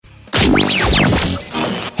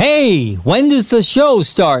Hey, when does the show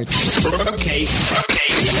start? Okay. 1,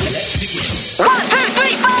 2,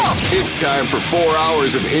 3, 4. It's time for 4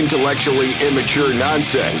 hours of intellectually immature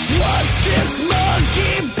nonsense. What's this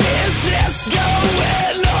monkey business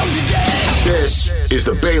going on today? This is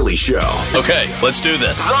The Bailey Show. Okay, let's do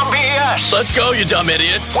this. The BS. Let's go, you dumb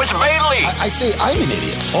idiots. With Bailey. I say I'm an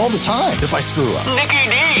idiot all the time if I screw up. Nikki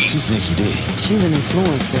D. She's Nikki D. She's an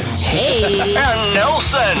influencer. Hey. And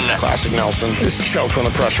Nelson. Classic Nelson. This choked when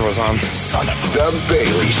the pressure was on. Son of a... The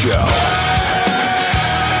Bailey Show.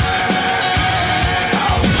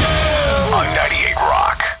 On 98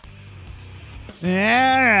 Rock.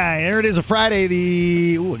 Yeah, there it is, a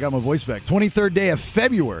Friday, I got my voice back. 23rd day of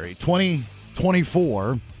February,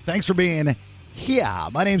 2024. Thanks for being here.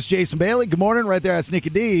 My name's Jason Bailey. Good morning. Right there, that's Nikki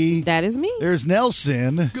D. That is me. There's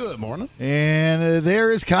Nelson. Good morning. And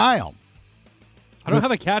there is Kyle. I don't have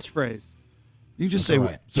a catchphrase. You just That's say, all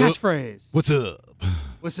right. Catchphrase. What's up?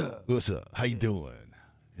 What's up? What's up? How you doing?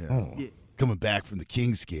 Yeah. Yeah. Coming back from the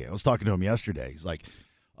Kings game. I was talking to him yesterday. He's like,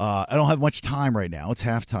 I don't have much time right now. It's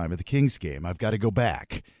halftime at the Kings game. I've got to go back.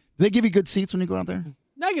 Do they give you good seats when you go out there?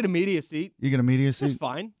 I get a media seat. You get a media seat? That's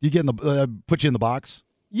fine. You get in the put you in the box?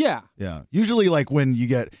 Yeah. Yeah. Usually, like when you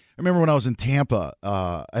get, I remember when I was in Tampa,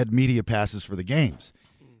 I had media passes for the games.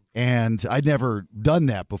 And I'd never done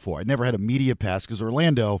that before. I'd never had a media pass because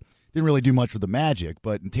Orlando didn't really do much with the Magic.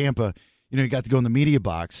 But in Tampa, you got to go in the media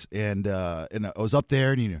box. And I was up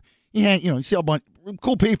there and, you see a bunch of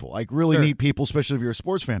cool people, like really Sure. neat people, especially if you're a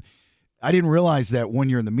sports fan. I didn't realize that when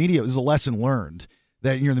you're in the media, this is a lesson learned,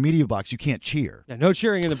 that you're in the media box, you can't cheer. Yeah, no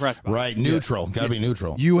cheering in the press box. Right, neutral. Got to be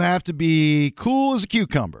neutral. You have to be cool as a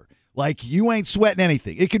cucumber. Like, you ain't sweating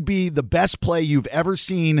anything. It could be the best play you've ever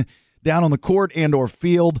seen down on the court and or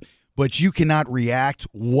field, but you cannot react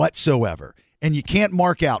whatsoever. And you can't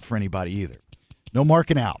mark out for anybody either. No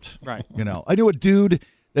marking out. Right. I knew a dude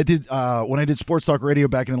that did, when I did Sports Talk Radio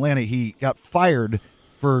back in Atlanta, he got fired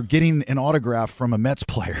for getting an autograph from a Mets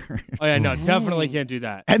player. Oh, yeah, no, definitely can't do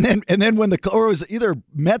that. And then when or it was either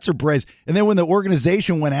Mets or Braves, and then when the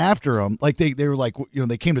organization went after him, like they were like,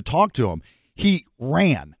 they came to talk to him, he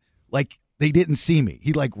ran. Like, they didn't see me.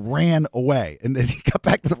 He, like, ran away. And then he got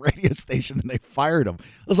back to the radio station, and they fired him. I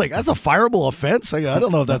was like, that's a fireable offense? I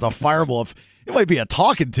don't know if that's a fireable it might be a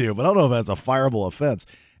talking to, but I don't know if that's a fireable offense.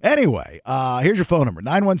 Anyway, here's your phone number,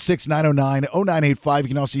 916-909-0985. You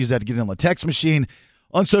can also use that to get in on the text machine.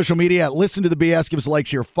 On social media, Listen to the BS. Give us a like,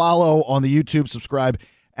 share, follow on the YouTube. Subscribe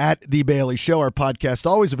at The Bailey Show. Our podcast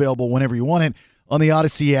always available whenever you want it on the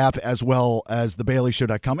Odyssey app as well as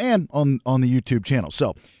thebaileyshow.com and on the YouTube channel.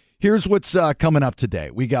 So here's what's coming up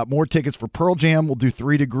today. We got more tickets for Pearl Jam. We'll do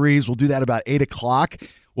 3 Degrees. We'll do that about 8 o'clock.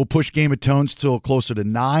 We'll push Game of Tones till closer to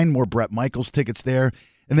 9. More Bret Michaels tickets there.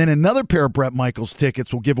 And then another pair of Bret Michaels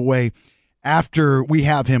tickets we'll give away after we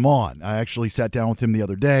have him on. I actually sat down with him the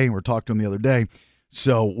other day. We talked to him the other day.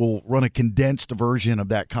 So we'll run a condensed version of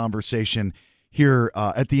that conversation here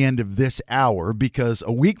at the end of this hour, because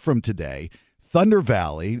a week from today, Thunder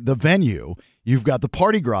Valley, the venue, you've got the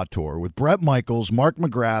Party Gras Tour with Bret Michaels, Mark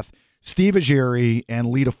McGrath, Steve Aguirre, and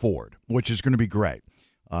Lita Ford, which is going to be great.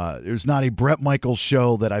 There's not a Bret Michaels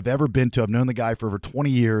show that I've ever been to. I've known the guy for over 20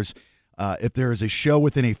 years. If there is a show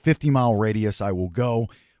within a 50-mile radius, I will go.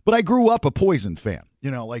 But I grew up a Poison fan.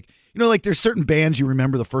 Like there's certain bands you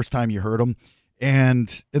remember the first time you heard them.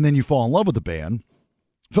 And then you fall in love with the band,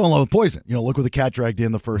 fell in love with Poison. Look what the Cat dragged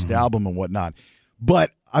in the first album and whatnot.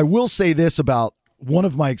 But I will say this about one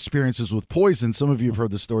of my experiences with Poison. Some of you have heard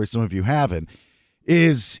the story, some of you haven't.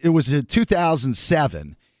 It was in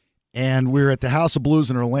 2007, and we were at the House of Blues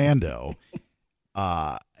in Orlando,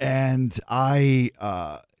 and I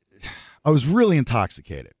was really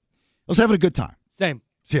intoxicated. I was having a good time. Same.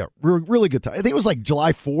 Yeah, really good time. I think it was like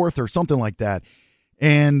July 4th or something like that.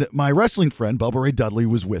 And my wrestling friend, Bubba Ray Dudley,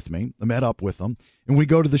 was with me. I met up with him, and we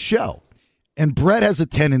go to the show. And Bret has a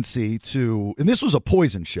tendency to, and this was a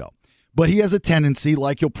Poison show, but he has a tendency,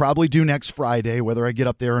 like he'll probably do next Friday, whether I get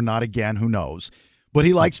up there or not again, who knows. But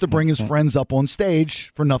he likes to bring his friends up on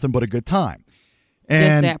stage for nothing but a good time.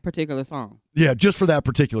 And just that particular song. Yeah, just for that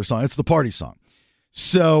particular song. It's the party song.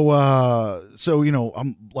 So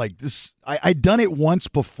I'm like this. I'd done it once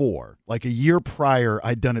before, like a year prior.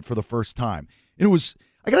 I'd done it for the first time. And it was,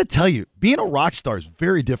 I got to tell you, being a rock star is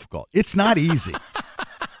very difficult. It's not easy.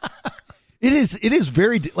 It is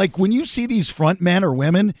very, like when you see these front men or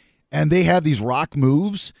women and they have these rock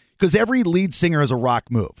moves, because every lead singer has a rock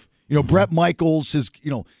move. Bret Michaels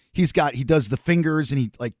he does the fingers and he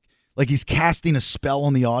like he's casting a spell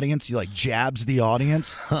on the audience. He like jabs the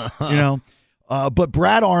audience, But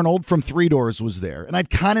Brad Arnold from Three Doors was there. And I'd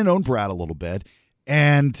kind of known Brad a little bit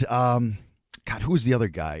and kind God, who was the other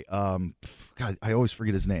guy? God, I always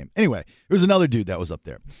forget his name. Anyway, there was another dude that was up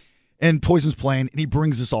there. And Poison's playing, and he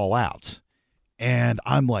brings us all out. And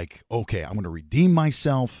I'm like, okay, I'm going to redeem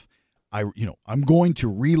myself. I'm going to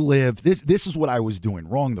relive. This is what I was doing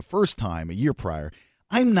wrong the first time, a year prior.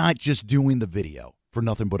 I'm not just doing the video for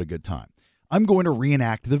Nothing But a Good Time. I'm going to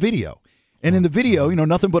reenact the video. And in the video,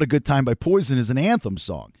 Nothing But a Good Time by Poison is an anthem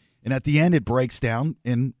song. And at the end, it breaks down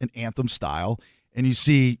in an anthem style. And you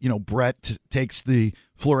see, Bret takes the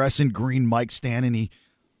fluorescent green mic stand and he,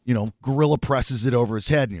 gorilla presses it over his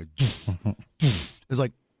head. And it's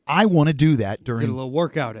like, I want to do that during. Get a little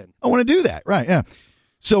workout in. I want to do that. Right. Yeah.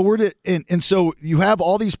 So so you have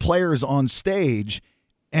all these players on stage,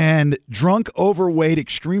 and drunk, overweight,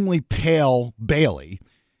 extremely pale Bailey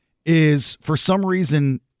is for some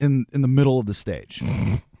reason in the middle of the stage.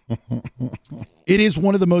 It is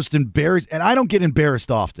one of the most embarrassed, and I don't get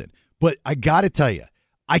embarrassed often, but I got to tell you,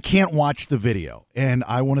 I can't watch the video. And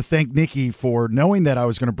I want to thank Nikki for knowing that I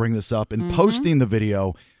was going to bring this up and posting the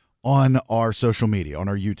video on our social media, on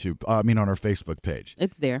our YouTube, on our Facebook page.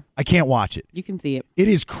 It's there. I can't watch it. You can see it. It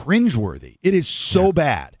is cringeworthy. It is so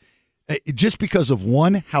bad. Just because of,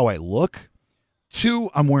 1, how I look. 2,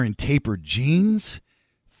 I'm wearing tapered jeans.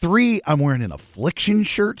 3, I'm wearing an Affliction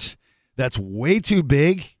shirt that's way too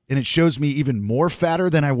big, and it shows me even more fatter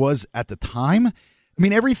than I was at the time. I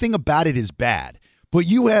mean, everything about it is bad. But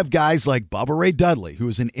you have guys like Bubba Ray Dudley, who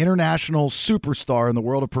is an international superstar in the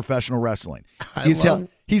world of professional wrestling. He's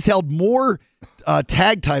held more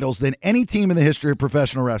tag titles than any team in the history of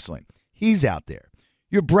professional wrestling. He's out there.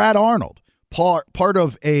 You have Brad Arnold, part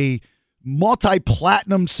of a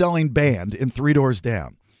multi-platinum selling band in Three Doors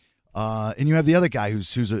Down. And you have the other guy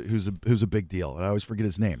who's a big deal, and I always forget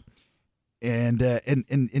his name. And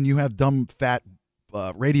you have dumb fat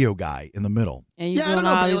radio guy in the middle. And you're doing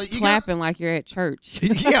all this clapping like you're at church.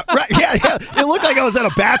 Yeah, right. Yeah. It looked like I was at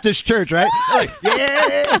a Baptist church, right? Like,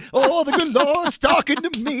 yeah, oh, the good Lord's talking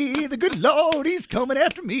to me. The good Lord, he's coming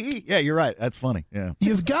after me. Yeah, you're right. That's funny. Yeah.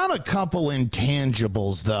 You've got a couple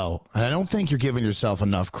intangibles, though, and I don't think you're giving yourself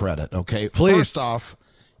enough credit, okay? Please. First off,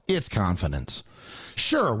 it's confidence.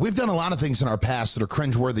 Sure, we've done a lot of things in our past that are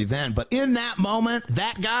cringeworthy then, but in that moment,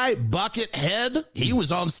 that guy, Buckethead, he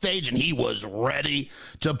was on stage and he was ready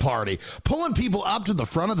to party, pulling people up to the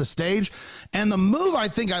front of the stage. And the move I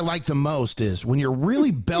think I like the most is when you're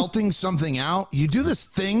really belting something out, you do this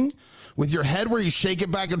thing with your head where you shake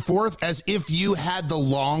it back and forth as if you had the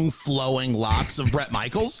long flowing locks of Bret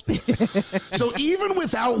Michaels. So even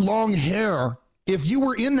without long hair, if you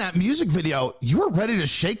were in that music video, you were ready to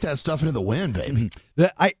shake that stuff into the wind, baby.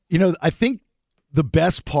 I think the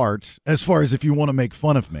best part, as far as if you want to make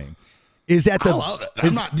fun of me, is at the. I love it.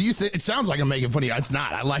 I'm not. Do you think it sounds like I'm making fun of you? It's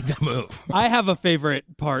not. I like that move. I have a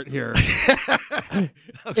favorite part here. Okay.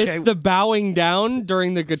 It's the bowing down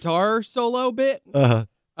during the guitar solo bit.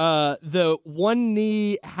 The one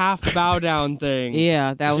knee half bow down thing.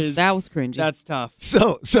 Yeah, that was cringy. That's tough.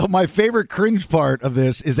 So my favorite cringe part of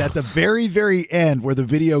this is at the very, very end where the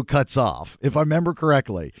video cuts off, if I remember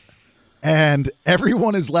correctly, and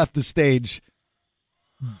everyone has left the stage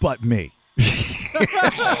but me.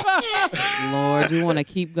 Lord, you want to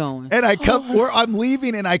keep going. And I'm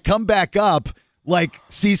leaving and I come back up like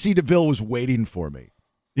CeCe DeVille was waiting for me.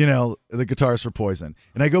 The guitarist for Poison.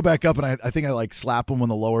 And I go back up and I think I like slap him on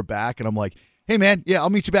the lower back and I'm like, hey man, yeah,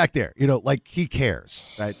 I'll meet you back there. Like he cares.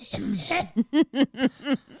 Right?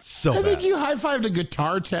 So I think you high-fived a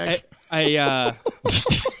guitar tech.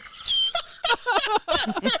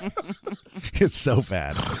 It's so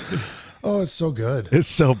bad. Oh, it's so good. It's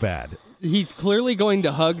so bad. He's clearly going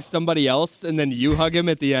to hug somebody else and then you hug him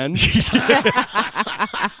at the end.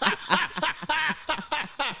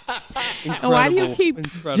 And why do you keep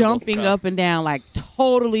jumping up and down like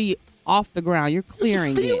totally off the ground? You're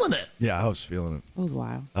clearing feeling it. Yeah, I was feeling it. It was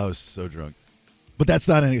wild. I was so drunk. But that's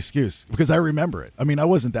not an excuse because I remember it. I mean, I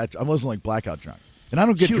wasn't like blackout drunk. And I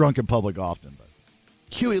don't get drunk in public often. But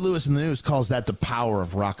Huey Lewis in the News calls that the power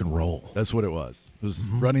of rock and roll. That's what it was. It was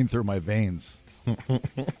running through my veins.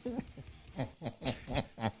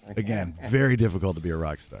 Again, very difficult to be a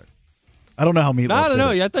rock star. I don't know how Meatloaf I don't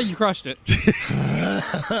know. did it. I thought you crushed it.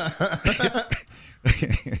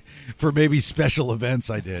 For maybe special events,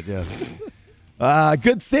 I did, yes.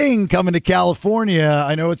 Good thing coming to California.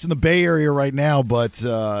 I know it's in the Bay Area right now, but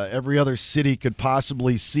every other city could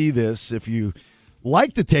possibly see this. If you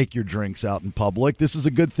like to take your drinks out in public, this is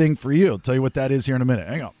a good thing for you. I'll tell you what that is here in a minute.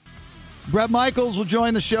 Hang on. Bret Michaels will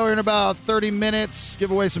join the show here in about 30 minutes.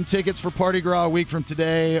 Give away some tickets for Party Gras a week from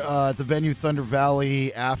today at the venue Thunder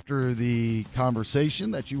Valley after the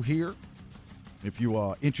conversation that you hear. If you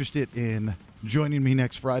are interested in joining me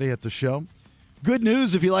next Friday at the show, Good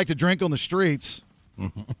news if you like to drink on the streets. I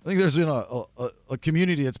think there's been a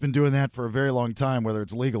community that's been doing that for a very long time, whether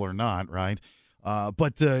it's legal or not, right?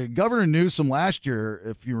 But Governor Newsom last year,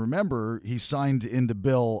 if you remember, he signed into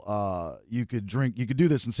bill you could do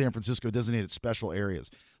this in San Francisco, designated special areas.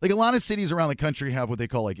 Like a lot of cities around the country have what they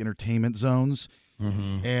call like entertainment zones,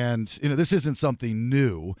 and this isn't something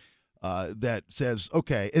new that says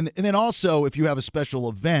okay. And then also if you have a special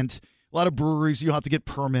event, a lot of breweries you'll have to get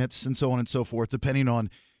permits and so on and so forth, depending on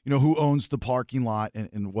who owns the parking lot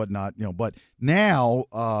and whatnot, But now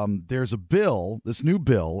there's a bill, this new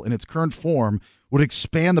bill, in its current form, would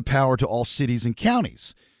expand the power to all cities and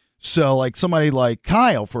counties. So, like somebody like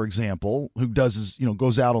Kyle, for example, who does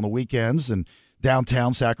goes out on the weekends and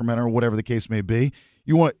downtown Sacramento or whatever the case may be,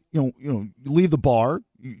 you leave the bar,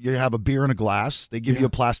 you have a beer in a glass, they give you a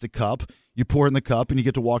plastic cup. You pour it in the cup and you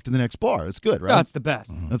get to walk to the next bar. It's good, right? That's the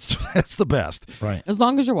best. That's the best, right? As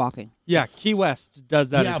long as you're walking. Yeah, Key West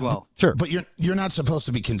does that as well. Sure, but you're not supposed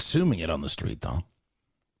to be consuming it on the street, though.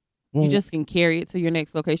 You just can carry it to your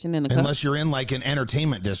next location in the cup. Unless you're in like an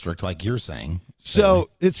entertainment district, like you're saying. So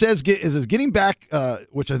it says getting back,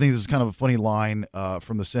 which I think is kind of a funny line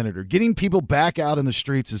from the senator. Getting people back out in the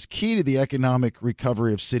streets is key to the economic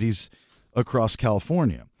recovery of cities across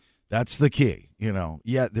California. That's the key,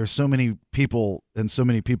 Yet there's so many people and so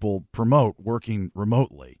many people promote working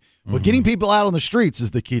remotely. But getting people out on the streets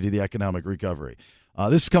is the key to the economic recovery.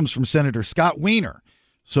 This comes from Senator Scott Wiener.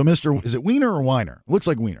 So is it Wiener or Weiner? It looks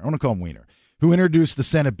like Wiener. I want to call him Wiener, who introduced the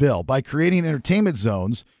Senate bill. By creating entertainment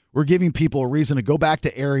zones, we're giving people a reason to go back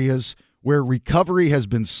to areas where recovery has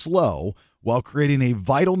been slow while creating a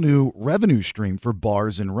vital new revenue stream for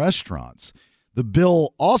bars and restaurants. The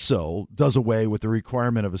bill also does away with the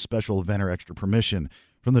requirement of a special event or extra permission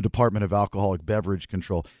from the Department of Alcoholic Beverage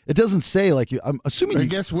Control. It doesn't say I'm assuming I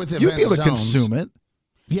guess with you'd be able to zones, consume it.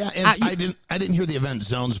 Yeah, and I didn't hear the event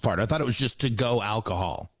zones part. I thought it was just to go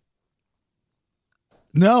alcohol.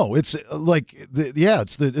 No, it's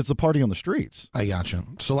it's the party on the streets. I gotcha.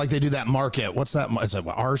 So like they do that market. What's that? It's like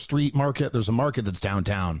our street market. There's a market that's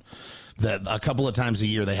downtown that a couple of times a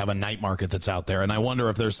year they have a night market that's out there. And I wonder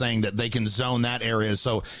if they're saying that they can zone that area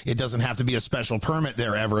so it doesn't have to be a special permit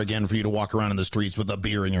there ever again for you to walk around in the streets with a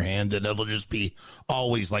beer in your hand. And it'll just be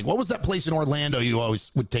always like, what was that place in Orlando you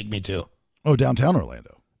always would take me to? Oh, downtown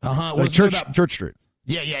Orlando. Like Church Street.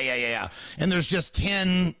 Yeah. And there's just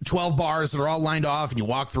 10, 12 bars that are all lined off, and you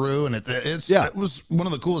walk through, and it was one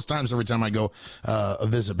of the coolest times every time I go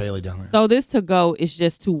visit Bailey down there. So this to go is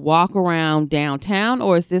just to walk around downtown,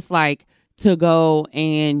 or is this like to go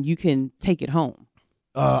and you can take it home?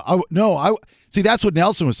 See, that's what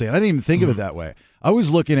Nelson was saying. I didn't even think of it that way. I was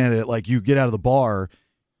looking at it like you get out of the bar,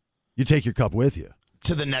 you take your cup with you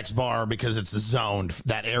to the next bar because it's zoned.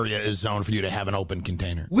 That area is zoned for you to have an open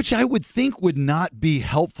container, which I would think would not be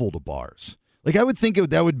helpful to bars. Like I would think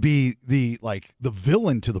that would be the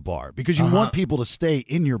villain to the bar because you want people to stay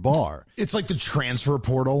in your bar. It's like the transfer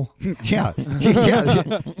portal. Yeah.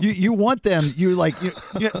 You want them. You like.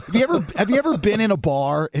 Have you ever been in a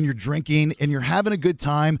bar and you're drinking and you're having a good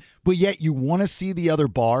time, but yet you want to see the other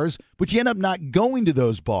bars, but you end up not going to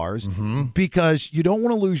those bars because you don't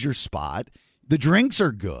want to lose your spot. The drinks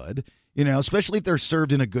are good, especially if they're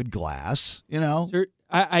served in a good glass, Sure.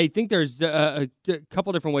 I think there's a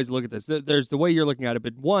couple different ways to look at this. There's the way you're looking at it,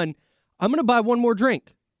 but one, I'm going to buy one more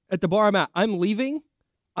drink at the bar I'm at. I'm leaving.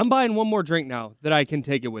 I'm buying one more drink now that I can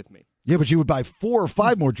take it with me. Yeah, but you would buy 4 or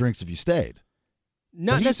 5 more drinks if you stayed.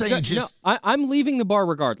 Not necessarily. No, I'm leaving the bar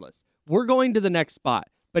regardless. We're going to the next spot.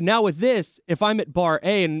 But now with this, if I'm at bar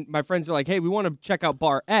A and my friends are like, hey, we want to check out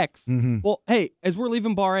bar X. Well, hey, as we're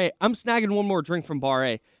leaving bar A, I'm snagging one more drink from bar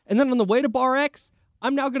A. And then on the way to bar X,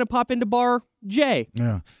 I'm now going to pop into bar J.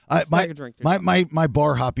 Yeah. My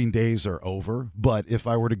bar hopping days are over, but if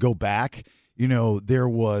I were to go back, there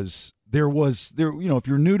was if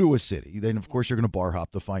you're new to a city, then of course you're going to bar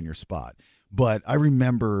hop to find your spot. But I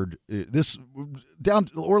remembered this down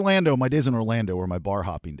Orlando, my days in Orlando were my bar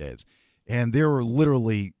hopping days. And there were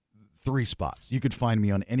literally 3 spots. You could find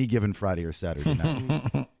me on any given Friday or Saturday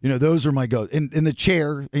night. Those are my go. In the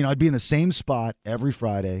chair, I'd be in the same spot every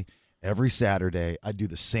Friday, every Saturday. I'd do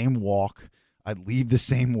the same walk. I'd leave the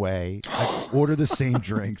same way. I'd order the same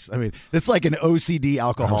drinks. I mean, it's like an OCD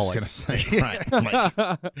alcoholic. I was going to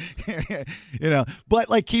say, right. But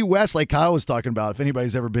like Key West, like Kyle was talking about, if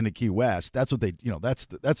anybody's ever been to Key West, that's what they,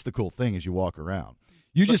 that's the cool thing as you walk around.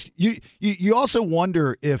 You also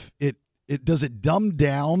wonder if it does it dumb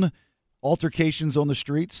down altercations on the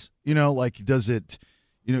streets? Does it,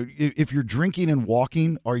 if you're drinking and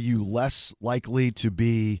walking, are you less likely to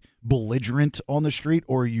be belligerent on the street,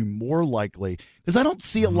 or are you more likely? Because I don't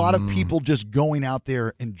see a lot of people just going out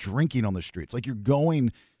there and drinking on the streets. Like, you're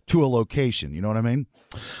going to a location. You know what I mean?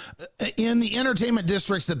 In the entertainment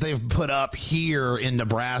districts that they've put up here in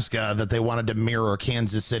Nebraska that they wanted to mirror,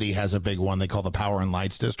 Kansas City has a big one they call the Power and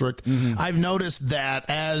Lights District. I've noticed that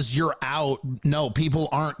as you're out, no, people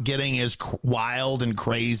aren't getting as wild and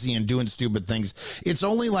crazy and doing stupid things. It's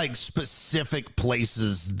only like specific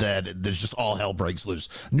places that there's just all hell breaks loose.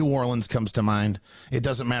 New Orleans comes to mind. It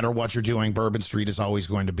doesn't matter what you're doing. Bourbon Street is always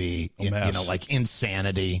going to be, like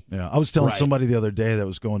insanity. Yeah, I was telling somebody the other day that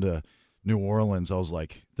was going to New Orleans, I was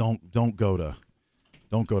like, don't go to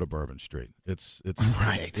Bourbon Street. It's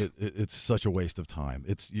right. It's such a waste of time.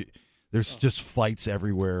 There's just fights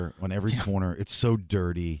everywhere on every corner. It's so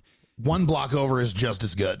dirty. One block over is just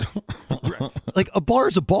as good. Like, a bar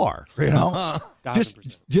is a bar, you know.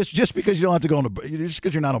 Just because you don't have to go just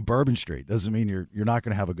because you're not on Bourbon Street doesn't mean you're not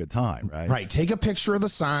going to have a good time, right? Right. Take a picture of the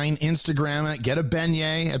sign, Instagram it, get a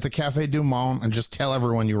beignet at the Café Du Monde, and just tell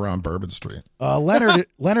everyone you were on Bourbon Street.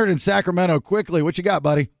 Leonard in Sacramento, quickly, what you got,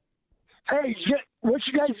 buddy? Hey, what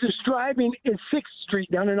you guys describing is 6th Street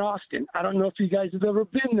down in Austin. I don't know if you guys have ever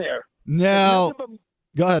been there. No.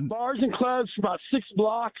 Go ahead. Bars and clubs for about 6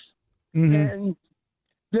 blocks. And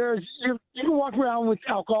there's you can walk around with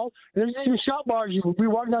alcohol. And there's even shot bars. You can be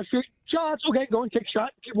walking down the street, shots. Okay, go and take a shot.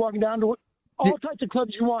 Keep walking down to all types of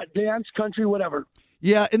clubs you want, dance, country, whatever.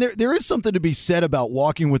 Yeah, and there is something to be said about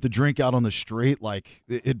walking with the drink out on the street. Like,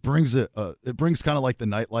 it brings kind of like the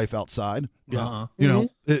nightlife outside. Yeah, you know.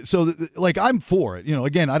 So like, I'm for it. You know,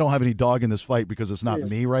 again, I don't have any dog in this fight because it's not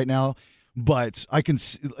me right now. But I can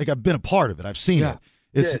see, like, I've been a part of it. I've seen it.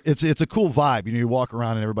 It's a cool vibe. You know, you walk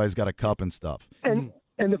around and everybody's got a cup and stuff. And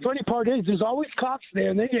the funny part is, there's always cops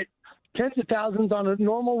there, and they get tens of thousands on a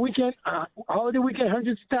normal weekend, holiday weekend,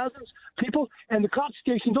 hundreds of thousands of people. And the cop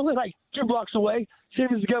station's only like 2 blocks away,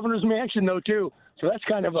 same as the governor's mansion, though, too. So that's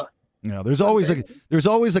kind of a. Yeah, there's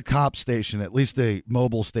always a cop station, at least a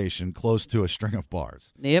mobile station, close to a string of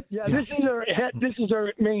bars. Yep. Yeah, this is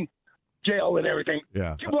their main jail and everything.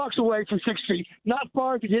 Yeah. 2 blocks away from 6th Street. Not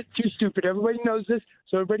far to get too stupid. Everybody knows this,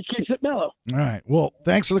 so everybody keeps it mellow. All right. Well,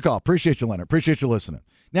 thanks for the call. Appreciate you, Leonard. Appreciate you listening.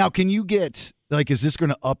 Now, can you get, like, is this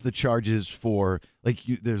going to up the charges for, like,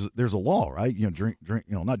 there's a law, right? You know, drink, you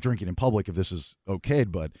know, not drinking in public if this is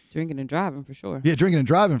okayed, but drinking and driving for sure. Yeah, drinking and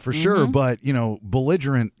driving for sure, but, you know,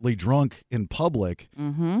 belligerently drunk in public,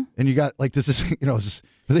 and you got, like, this is, you know,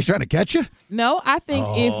 are they trying to catch you? No, I think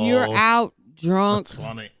if you're out drunk, That's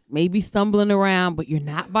funny. maybe stumbling around, but you're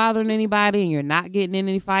not bothering anybody and you're not getting in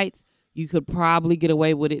any fights, you could probably get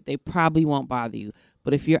away with it. They probably won't bother you.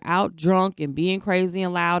 But if you're out drunk and being crazy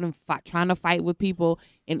and loud and trying to fight with people,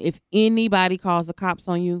 and if anybody calls the cops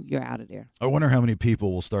on you, you're out of there. I wonder how many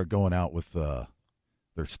people will start going out with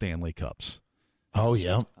their Stanley cups. Oh,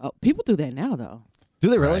 yeah. Oh, people do that now, though. Do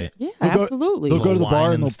they really? Right. Yeah, They'll absolutely. They'll go to the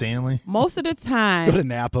bar and they'll Stanley. Most of the time, go to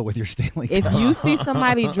Napa with your Stanley cup. if you see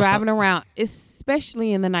somebody driving around,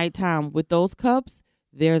 especially in the nighttime with those cups,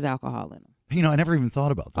 there's alcohol in them. You know, I never even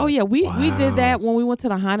thought about that. Oh, yeah. We did that when we went to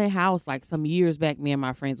the haunted house like some years back, me and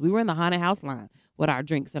my friends. We were in the haunted house line with our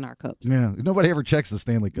drinks and our cups. Yeah. Nobody ever checks the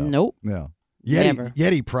Stanley cup. Nope. Yeah. Never.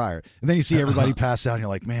 Yeti prior. And then you see everybody pass out and you're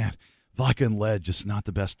like, man, vodka and lead, just not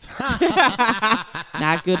the best.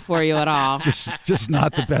 Not good for you at all. Just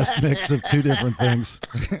not the best mix of two different things.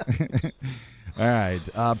 All right.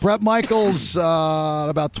 Bret Michaels,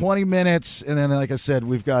 about 20 minutes. And then, like I said,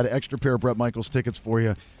 we've got an extra pair of Bret Michaels tickets for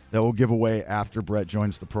you that we'll give away after Bret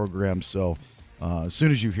joins the program. So as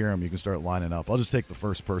soon as you hear him, you can start lining up. I'll just take the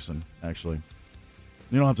first person, actually.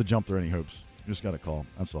 You don't have to jump through any hoops. You just got to call.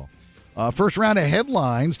 That's all. First round of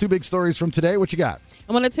headlines. 2 big stories from today. What you got?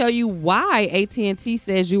 I'm going to tell you why AT&T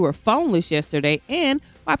says you were phoneless yesterday and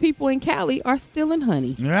why people in Cali are stealing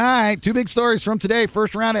honey. All right. 2 big stories from today.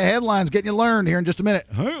 First round of headlines. Getting you learned here in just a minute.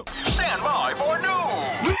 Stand by for news.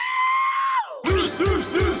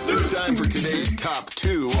 It's time for today's top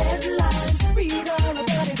 2 Headlines. Read all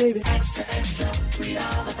about it, baby. Read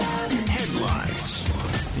all about it. headlines.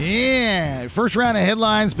 Yeah. First round of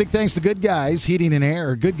headlines. Big thanks to Good Guys Heating and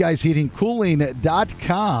Air.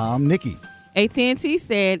 GoodGuysHeatingCooling.com. Nikki. AT&T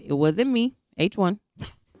said it wasn't me. H1.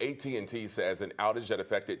 AT&T says an outage that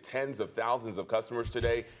affected tens of thousands of customers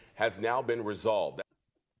today has now been resolved.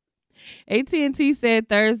 AT&T said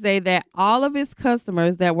Thursday that all of its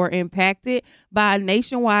customers that were impacted by a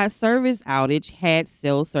nationwide service outage had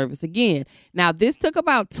cell service again. Now, this took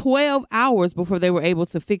about 12 hours before they were able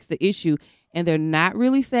to fix the issue, and they're not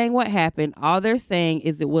really saying what happened. All they're saying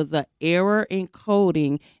is it was an error in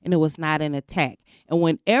coding and it was not an attack. And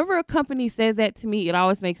whenever a company says that to me, it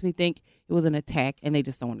always makes me think it was an attack and they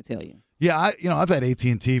just don't want to tell you. Yeah, I've had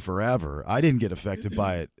AT&T forever. I didn't get affected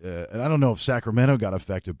by it, and I don't know if Sacramento got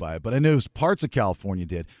affected by it, but I know parts of California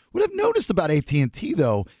did. What I've noticed about AT&T,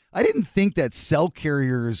 though, I didn't think that cell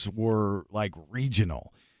carriers were, like,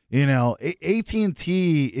 regional. You know,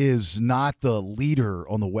 AT&T is not the leader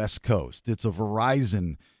on the West Coast. It's a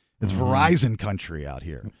Verizon. It's Verizon country out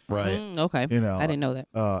here. Right. Okay. You know, I didn't know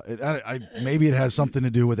that. Maybe it has something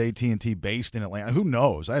to do with AT&T based in Atlanta. Who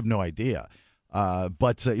knows? I have no idea.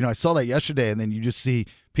 But I saw that yesterday, and then you just see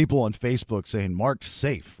people on Facebook saying "marked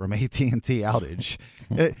safe from AT&T outage."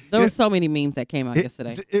 There were so many memes that came out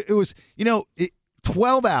yesterday. It was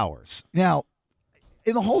 12 hours. Now,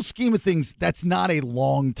 in the whole scheme of things, that's not a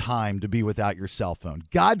long time to be without your cell phone.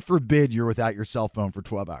 God forbid you're without your cell phone for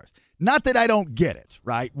 12 hours. Not that I don't get it,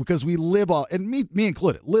 right? Because we live off, and me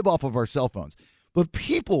included, live off of our cell phones. But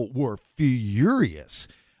people were furious.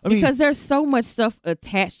 Because there's so much stuff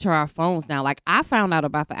attached to our phones now. Like, I found out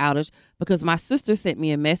about the outage because my sister sent me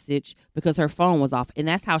a message because her phone was off, and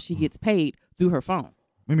that's how she gets paid, through her phone.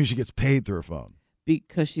 Maybe she gets paid through her phone.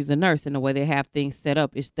 Because she's a nurse, and the way they have things set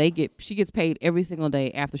up is she gets paid every single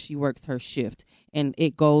day after she works her shift, and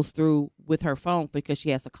it goes through with her phone because she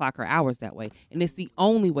has to clock her hours that way, and it's the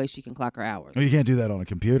only way she can clock her hours. Oh, you can't do that on a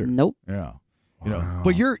computer. Nope. Yeah.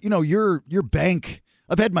 But your bank.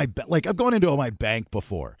 I've gone into my bank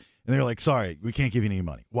before, and they're like, "Sorry, we can't give you any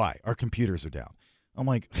money. Why? Our computers are down." I'm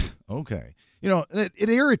like, "Okay." It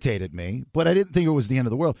irritated me, but I didn't think it was the end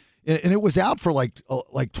of the world. And it was out for like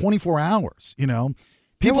 24 hours.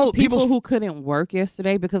 People who couldn't work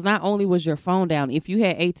yesterday because not only was your phone down, if you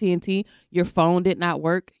had AT&T, your phone did not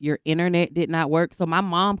work, your internet did not work. So my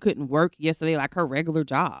mom couldn't work yesterday like her regular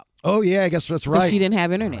job. Oh yeah, I guess that's right. She didn't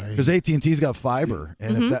have internet because AT&T's got fiber,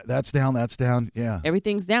 and if that's down, that's down. Yeah,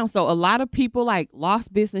 everything's down. So a lot of people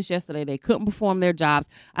lost business yesterday. They couldn't perform their jobs.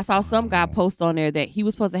 I saw some guy post on there that he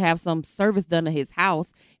was supposed to have some service done to his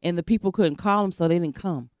house, and the people couldn't call him, so they didn't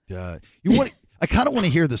come. I kind of want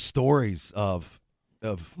to hear the stories of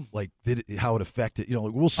how it affected.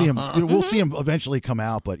 We'll see him. We'll see him eventually come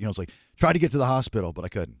out, but it's like tried to get to the hospital, but I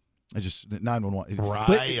couldn't. I just 911. Right.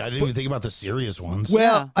 I didn't even think about the serious ones.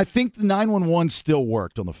 Well, I think the 911 still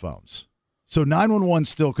worked on the phones. So 911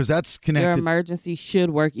 still, because that's connected. Your emergency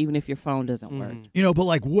should work even if your phone doesn't work.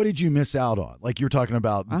 But what did you miss out on? Like you're talking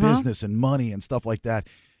about business and money and stuff like that.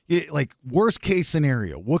 Worst case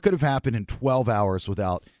scenario, what could have happened in 12 hours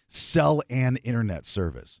without cell and internet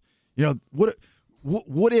service? What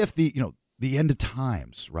if the end of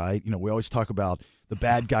times, right? We always talk about the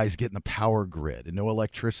bad guys getting the power grid and no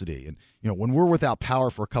electricity. And, when we're without power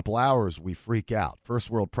for a couple hours, we freak out. First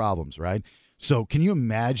world problems, right? So can you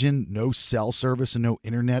imagine no cell service and no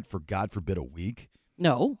internet for, God forbid, a week?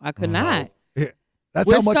 No, I could not. Yeah, that's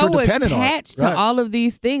how much we're dependent on. We're so attached to all of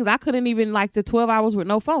these things. I couldn't even, the 12 hours with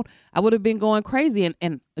no phone. I would have been going crazy.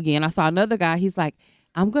 And again, I saw another guy. He's like,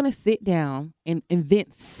 I'm going to sit down and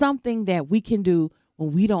invent something that we can do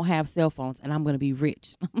when we don't have cell phones, and I'm going to be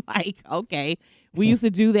rich. I'm like, okay. We used to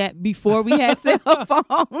do that before we had cell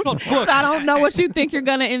phones. So I don't know what you think you're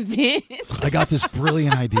going to invent. I got this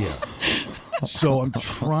brilliant idea. So I'm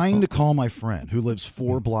trying to call my friend who lives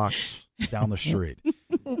 4 blocks down the street.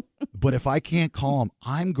 But if I can't call him,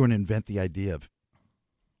 I'm going to invent the idea of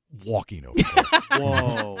walking over there.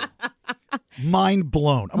 Whoa. Mind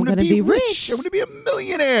blown. I'm going to be rich. I'm going to be a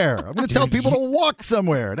millionaire. I'm going to tell people to walk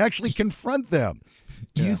somewhere and actually confront them.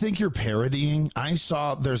 Do you think you're parodying? I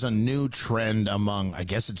saw there's a new trend among, I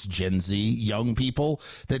guess it's Gen Z, young people,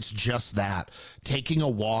 that's just that, taking a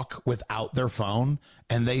walk without their phone,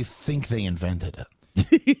 and they think they invented it.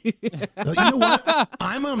 You know what?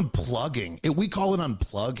 I'm unplugging. We call it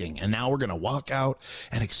unplugging, and now we're going to walk out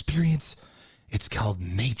and experience. It's called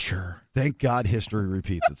nature. Thank God history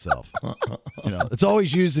repeats itself. It's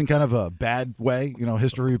always used in kind of a bad way.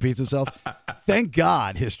 History repeats itself. Thank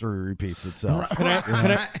God history repeats itself. Can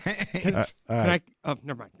I? Oh,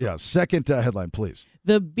 never mind. Yeah, second headline, please.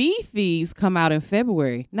 The bee thieves come out in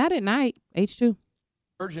February. Not at night. H2.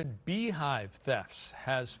 Urgent beehive thefts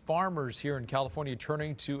has farmers here in California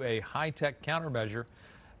turning to a high-tech countermeasure.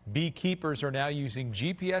 Beekeepers are now using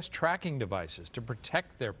GPS tracking devices to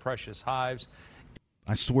protect their precious hives.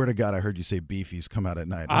 I swear to God, I heard you say beefies come out at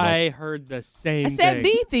night. I heard the same I said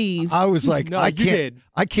thing. beefies. I was like, No, I you can't. did.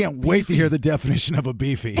 I can't wait to hear the definition of a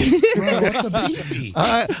beefy. What's a beefy?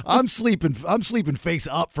 I'm sleeping face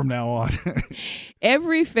up from now on.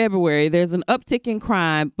 Every February, there's an uptick in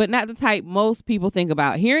crime, but not the type most people think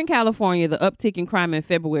about. Here in California, the uptick in crime in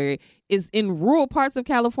February is in rural parts of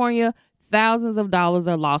California. Thousands of dollars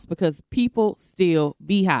are lost because people steal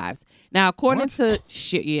beehives. Now, according to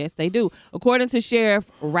yes, they do. According to Sheriff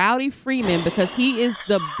Rowdy Freeman, because he is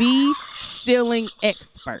the bee stealing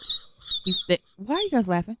expert. Why are you guys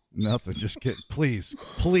laughing? Nothing. Just kidding.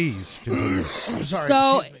 Please continue. I'm sorry.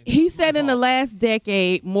 So he said in the last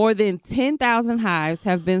decade, more than 10,000 hives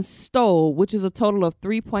have been stole, which is a total of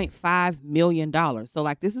 $3.5 million. So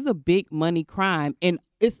like this is a big money crime, and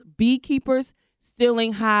it's beekeepers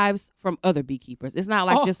stealing hives from other beekeepers. It's not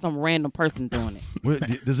like just some random person doing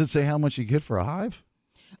it. Does it say how much you get for a hive?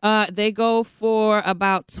 They go for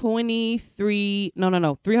about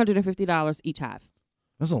 $350 each hive.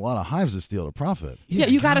 There's a lot of hives that steal to profit. Yeah,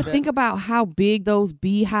 you got to think about how big those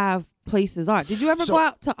beehive places are. Did you ever go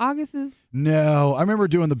out to August's? No, I remember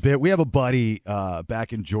doing the bit. We have a buddy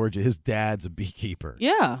back in Georgia. His dad's a beekeeper.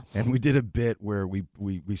 Yeah. And we did a bit where we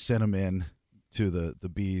sent him in to the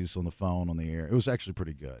bees on the phone on the air. It was actually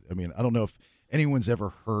pretty good. I mean, I don't know if anyone's ever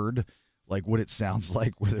heard like what it sounds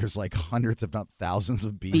like where there's like hundreds if not thousands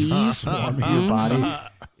of bees swarming your body.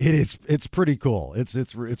 It's pretty cool.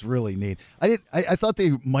 It's really neat. I thought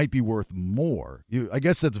they might be worth more. I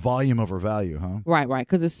guess that's volume over value, huh? Right,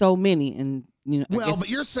 because there's so many, and Well, but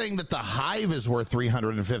you're saying that the hive is worth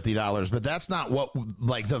 $350, but that's not what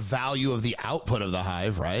like the value of the output of the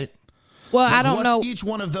hive, right? Well, like, I don't know. What's each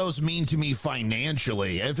one of those mean to me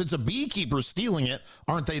financially? If it's a beekeeper stealing it,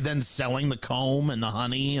 aren't they then selling the comb and the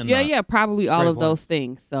honey? And yeah, probably all of those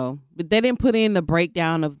things. So, but they didn't put in the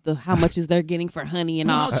breakdown of how much is they're getting for honey and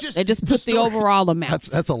all. They just put the overall amount.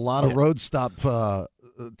 That's a lot of road stop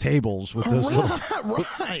tables with those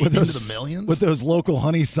with those, the millions with those local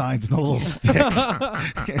honey signs and the little sticks.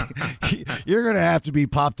 You're gonna have to be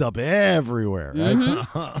popped up everywhere, right?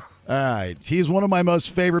 Mm-hmm. All right, he's one of my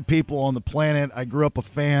most favorite people on the planet. I grew up a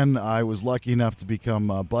fan. I was lucky enough to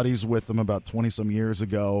become buddies with him about 20-some years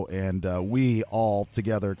ago, and we all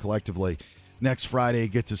together collectively next Friday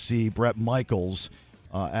get to see Bret Michaels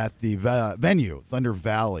at the venue, Thunder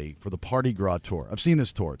Valley, for the Party Gras Tour. I've seen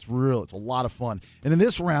this tour. It's a lot of fun. And in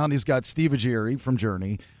this round, he's got Steve Augeri from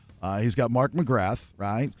Journey. He's got Mark McGrath,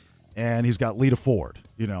 right? And he's got Lita Ford,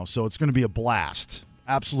 so it's going to be a blast.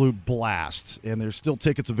 Absolute blast. And there's still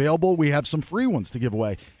tickets available. We have some free ones to give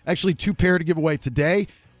away. Actually, 2 pair to give away today,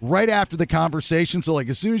 right after the conversation. So, like,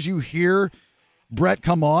 as soon as you hear Bret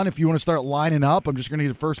come on, if you want to start lining up, I'm just going to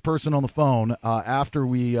need the first person on the phone after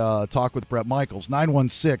we talk with Bret Michaels.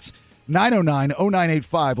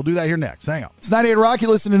 916-909-0985. We'll do that here next. Hang on. It's 98 Rock.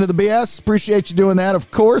 You're listening to the BS. Appreciate you doing that,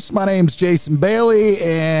 of course. My name's Jason Bailey,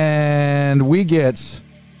 and we get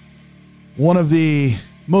one of the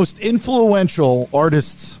most influential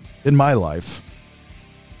artists in my life.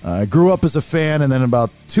 I grew up as a fan, and then about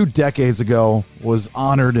 2 decades ago was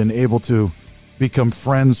honored and able to become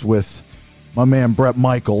friends with my man Bret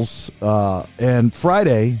Michaels. And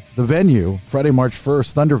Friday, the venue, Friday, March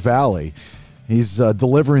 1st, Thunder Valley, he's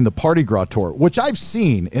delivering the Party Gras Tour, which I've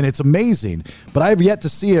seen, and it's amazing, but I have yet to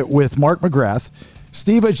see it with Mark McGrath,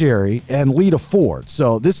 Steve Augeri, and Lita Ford.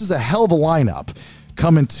 So this is a hell of a lineup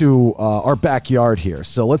coming to our backyard here.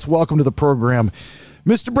 So let's welcome to the program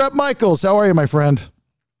Mr. Bret Michaels. How are you, my friend?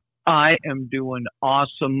 I am doing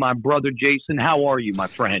awesome, my brother Jason. How are you, my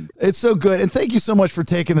friend? It's so good, and thank you so much for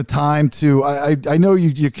taking the time to. I know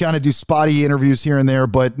you kind of do spotty interviews here and there,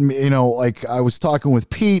 but like I was talking with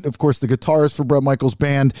Pete, of course, the guitarist for Bret Michaels'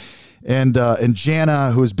 band, and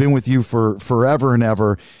Jana, who has been with you for forever and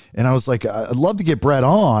ever. And I was like, I'd love to get Bret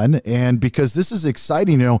on, and because this is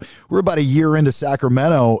exciting. We're about a year into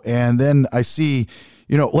Sacramento, and then I see.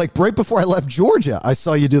 Like right before I left Georgia, I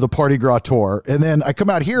saw you do the Party Gras Tour. And then I come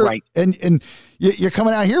out here, right, and you're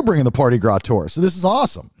coming out here bringing the Party Gras Tour. So this is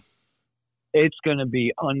awesome. It's going to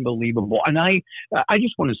be unbelievable. And I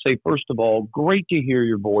just want to say, first of all, great to hear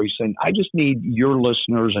your voice. And I just need your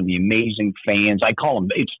listeners and the amazing fans. I call them,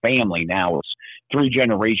 it's family now. It's 3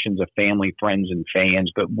 generations of family, friends, and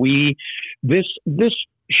fans. But this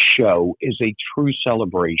show is a true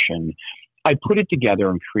celebration. I put it together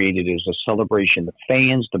and created it as a celebration. The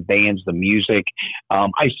fans, the bands, the music.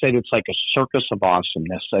 I said it's like a circus of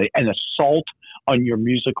awesomeness, an assault on your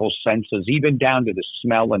musical senses, even down to the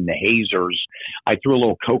smell and the hazers. I threw a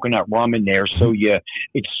little coconut rum in there, so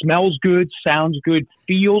it smells good, sounds good,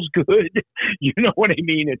 feels good. You know what I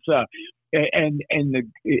mean?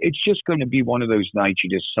 It's just going to be one of those nights you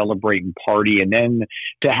just celebrate and party, and then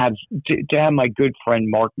to have my good friend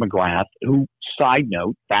Mark McGrath, who, side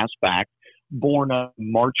note, fast fact, born on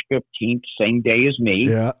March 15th, same day as me.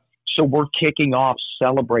 Yeah. So we're kicking off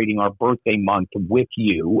celebrating our birthday month with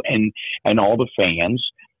you and all the fans.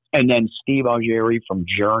 And then Steve Algeri from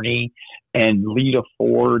Journey and Lita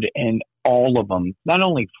Ford and all of them, not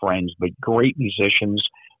only friends, but great musicians.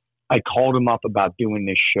 I called them up about doing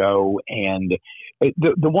this show. And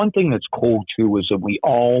the one thing that's cool, too, is that we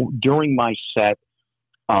all, during my set,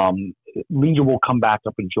 Lita will come back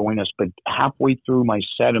up and join us. But halfway through my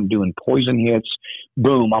set, I'm doing Poison hits.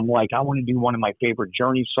 Boom. I'm like, I want to do one of my favorite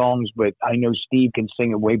Journey songs, but I know Steve can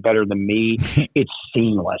sing it way better than me. It's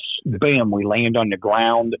seamless. Bam. We land on the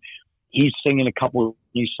ground. He's singing a couple of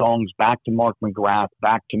new songs, back to Mark McGrath,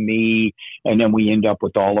 back to me. And then we end up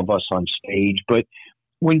with all of us on stage. But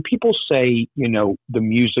when people say, the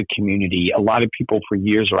music community, a lot of people for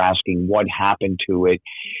years are asking what happened to it.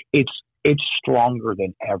 It's stronger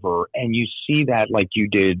than ever. And you see that like you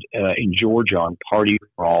did in Georgia on Party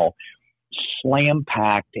Crawl, slam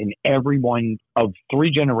packed, and everyone of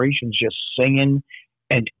three generations just singing.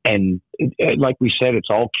 And like we said, it's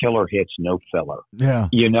all killer hits, no filler. Yeah.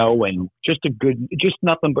 And just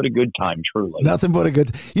nothing but a good time, truly. Nothing but a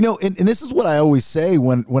good, and this is what I always say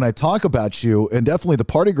when I talk about you, and definitely the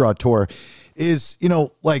Party Gras tour is,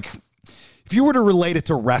 if you were to relate it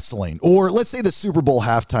to wrestling, or let's say the Super Bowl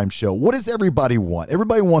halftime show, what does everybody want?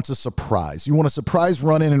 Everybody wants a surprise. You want a surprise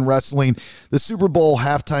run-in in wrestling. The Super Bowl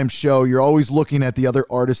halftime show, you're always looking at the other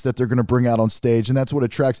artists that they're going to bring out on stage, and that's what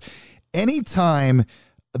attracts. Anytime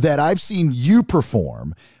that I've seen you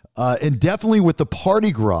perform, and definitely with the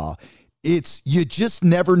Party Gras, you just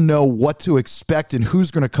never know what to expect and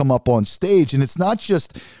who's going to come up on stage. And it's not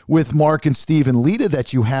just with Mark and Steve and Lita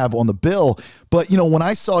that you have on the bill, but, when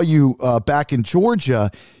I saw you back in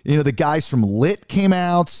Georgia, the guys from Lit came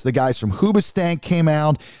out, the guys from Hoobastank came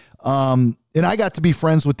out, and I got to be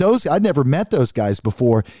friends with those. I'd never met those guys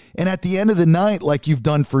before. And at the end of the night, like you've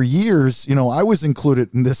done for years, I was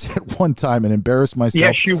included in this at one time and embarrassed myself.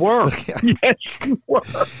 Yes, you were. Yes, you were.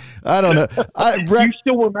 I don't know. Bret, you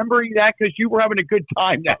still remembering that because you were having a good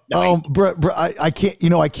time that night. Bret, I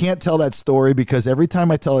can't, I can't tell that story because every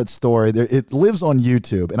time I tell that story, it lives on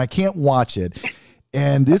YouTube and I can't watch it.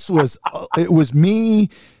 And it was me,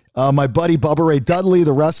 my buddy Bubba Ray Dudley,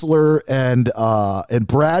 the wrestler, and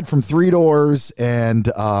Brad from Three Doors, and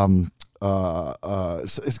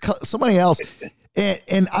somebody else.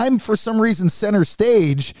 And I'm, for some reason, center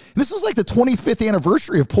stage. This was like the 25th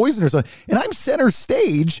anniversary of Poison or something. And I'm center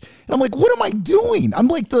stage. And I'm like, what am I doing? I'm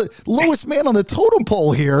like the lowest man on the totem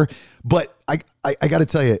pole here. But I got to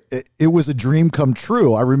tell you, it was a dream come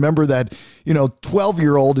true. I remember that,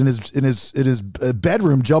 12-year-old in his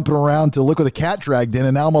bedroom jumping around to look what the cat dragged in,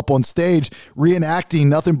 and now I'm up on stage reenacting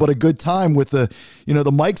nothing but a good time with the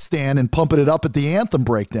mic stand and pumping it up at the anthem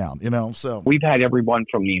breakdown. So we've had everyone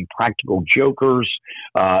from the Impractical Jokers.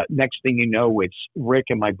 Next thing you know, it's Rick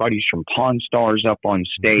and my buddies from Pawn Stars up on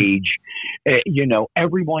stage.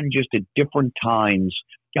 Everyone just at different times.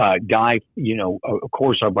 Guy, of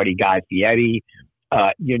course, our buddy Guy Fieri,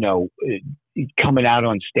 coming out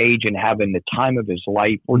on stage and having the time of his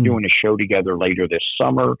life. We're doing a show together later this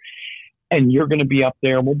summer, and you're going to be up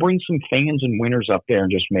there. We'll bring some fans and winners up there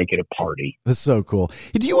and just make it a party. That's so cool.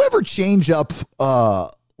 Do you ever change up,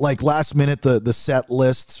 like last minute, the set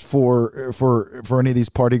lists for any of these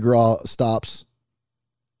Party Gras stops?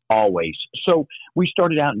 Always. So we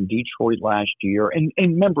started out in Detroit last year, and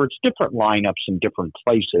remember, it's different lineups in different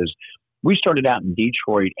places. We started out in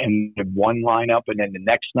Detroit and did one lineup, and then the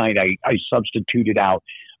next night I substituted out.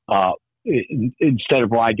 Instead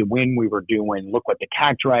of Ride to Win, we were doing Look What the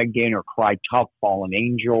Cat Dragged In or Cry Tough, Fallen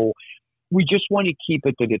Angel. We just want to keep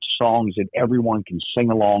it that it's songs that everyone can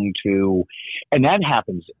sing along to, and that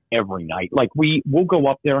happens every night. Like we'll go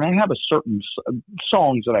up there, and I have a certain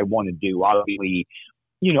songs that I want to do. Obviously,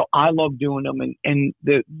 I love doing them, and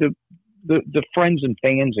the friends and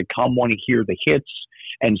fans that come want to hear the hits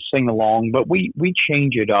and sing along, but we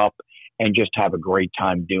change it up and just have a great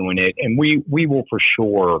time doing it. And we will for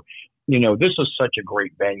sure, this is such a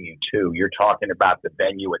great venue too. You're talking about the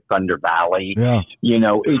venue at Thunder Valley. Yeah.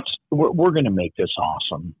 We're going to make this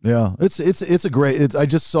awesome. Yeah. It's a great, I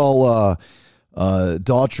just saw,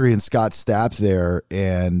 Daughtry and Scott Stapp there,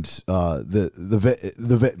 and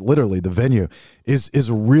literally the venue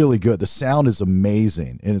is really good. The sound is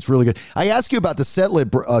amazing, and it's really good. I ask you about the set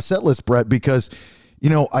list, Bret, because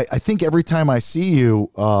I think every time I see you,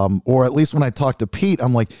 or at least when I talk to Pete,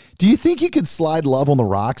 I'm like, do you think you could slide Love on the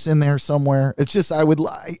Rocks in there somewhere? It's just, that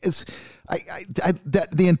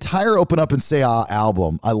the entire Open Up and Say Ah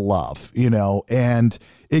album, I love, and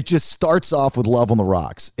it just starts off with Love on the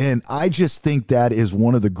Rocks. And I just think that is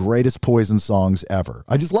one of the greatest Poison songs ever.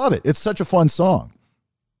 I just love it. It's such a fun song.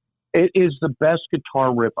 It is the best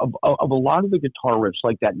guitar riff of a lot of the guitar riffs,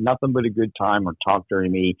 like that Nothing But a Good Time or Talk Dirty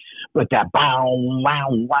to Me, but that bow, wow,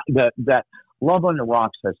 wow, that Love on the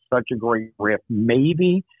Rocks has such a great riff.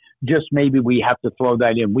 Maybe we have to throw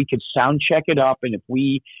that in. We could sound check it up, and if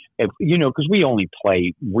because we only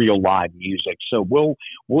play real live music, so we'll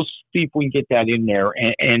see if we can get that in there,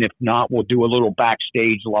 and if not, we'll do a little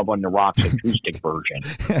backstage Love on the Rocks acoustic version.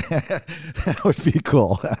 That would be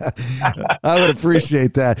cool. I would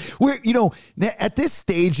appreciate that. At this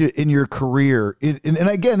stage in your career, and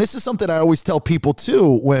again, this is something I always tell people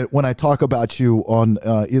too when I talk about you on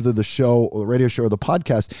either the show or the radio show or the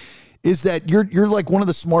podcast, is that you're like one of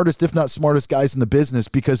the smartest, if not smartest guys in the business,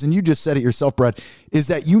 because, and you just said it yourself, Bret, is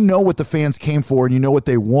that you know what the fans came for and you know what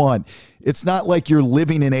they want. It's not like you're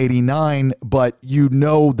living in 89, but you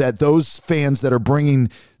know that those fans that are bringing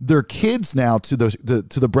their kids now to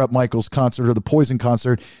the Bret Michaels concert or the Poison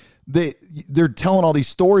concert, they're telling all these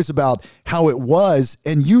stories about how it was,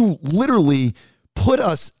 and you literally put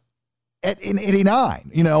us in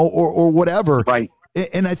 89, or whatever. Right.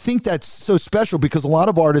 And I think that's so special because a lot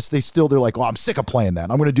of artists, they're like, oh, I'm sick of playing that.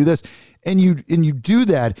 I'm going to do this. And you do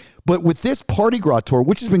that. But with this Party Gras tour,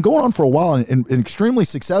 which has been going on for a while and extremely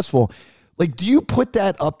successful, like, do you put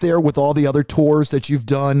that up there with all the other tours that you've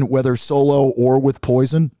done, whether solo or with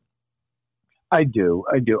Poison? I do.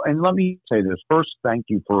 And let me say this. First, thank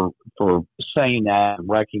you for saying that and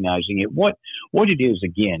recognizing it. What it is,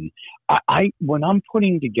 again, I when I'm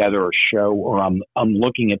putting together a show or I'm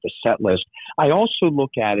looking at the set list, I also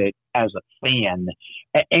look at it as a fan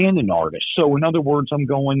and an artist. So in other words, I'm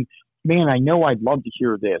going, man, I know I'd love to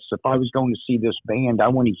hear this. If I was going to see this band,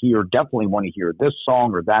 definitely want to hear this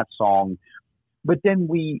song or that song. But then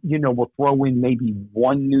we'll throw in maybe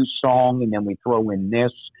one new song and then we throw in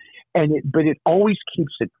this. But it always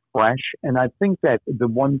keeps it fresh. And I think that the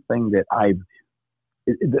one thing I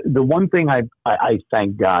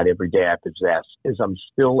thank God every day I possess is I'm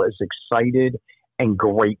still as excited and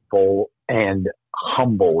grateful and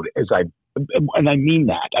humbled and I mean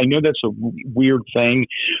that. I know that's a weird thing,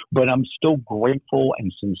 but I'm still grateful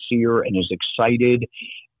and sincere and as excited.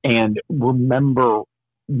 And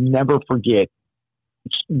never forget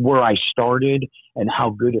where I started and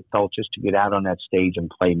how good it felt just to get out on that stage and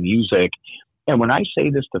play music. And when I say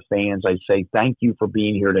this to fans, I say, thank you for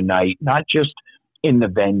being here tonight, not just in the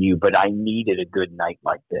venue, but I needed a good night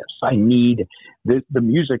like this. I need the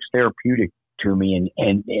music's therapeutic to me.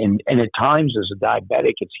 And at times as a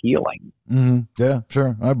diabetic, it's healing. Mm-hmm. Yeah,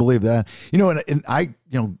 sure. I believe that, and I,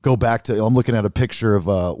 go back to, I'm looking at a picture of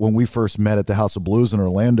when we first met at the House of Blues in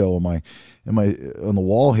Orlando on the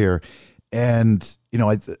wall here. And,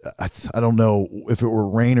 I don't know if it were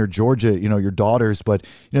Rain or Georgia, your daughters, but,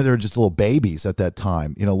 they were just little babies at that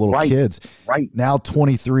time, little kids. Right. Now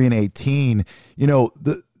 23 and 18,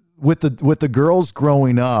 with the girls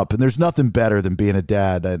growing up, and there's nothing better than being a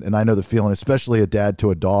dad. And I know the feeling, especially a dad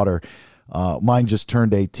to a daughter. Mine just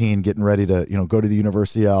turned 18, getting ready to, go to the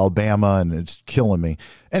University of Alabama, and it's killing me.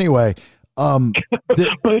 Anyway,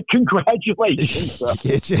 but congratulations.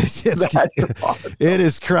 It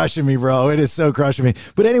is crushing me, bro. It is so crushing me.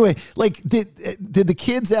 But anyway, like, did the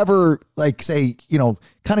kids ever, like, say,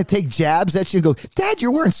 kind of take jabs at you and go, Dad,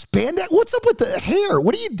 you're wearing spandex? What's up with the hair?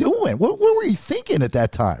 What are you doing? What were you thinking at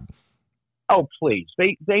that time? Oh, please.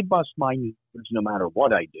 They bust my ears no matter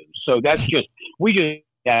what I do. So that's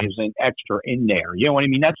that is an extra in there. You know what I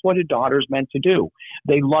mean? That's what a daughter's meant to do.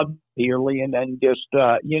 They love dearly, and then just,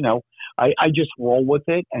 I just roll with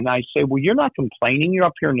it, and I say, well, you're not complaining. You're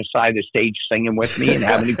up here on the side of the stage singing with me and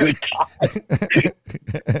having a good time.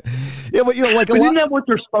 Yeah, but isn't that what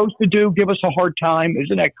they're supposed to do? Give us a hard time?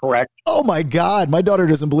 Isn't that correct? Oh my God, my daughter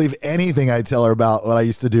doesn't believe anything I tell her about what I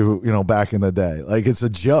used to do, back in the day. Like, it's a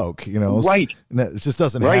joke, Right. It just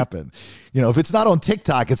doesn't happen. If it's not on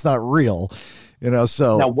TikTok, it's not real.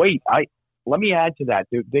 So now wait, let me add to that.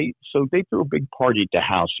 They threw a big party at the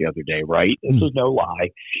house the other day, right? This is no lie.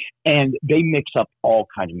 And they mix up all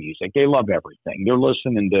kinds of music. They love everything. They're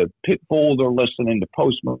listening to Pitbull. They're listening to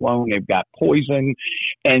Post Malone. They've got Poison.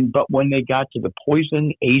 But when they got to the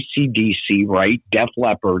Poison, AC/DC, right, Def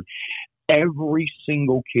Leppard, every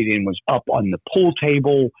single kid was up on the pool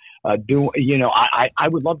table. I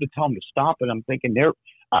would love to tell them to stop, but I'm thinking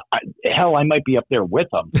hell, I might be up there with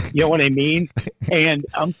them. You know what I mean? And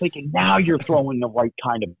I'm thinking, now you're throwing the right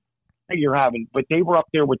kind of you're having. But they were up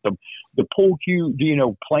there with the pool cue,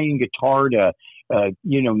 playing guitar to,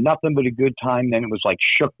 nothing but a good time. Then it was like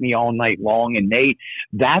shook me all night long, and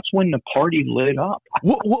that's when the party lit up.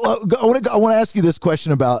 Well, I want to ask you this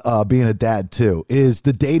question about being a dad too. Is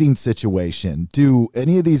the dating situation? Do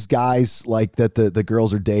any of these guys like that the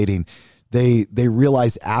girls are dating? They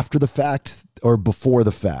realize after the fact or before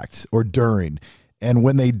the fact or during? And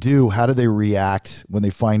when they do, how do they react when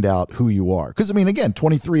they find out who you are? Because, I mean, again,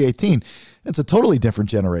 23, 18, it's a totally different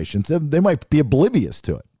generation. So they might be oblivious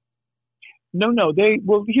to it. No.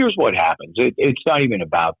 Here's what happens. It's not even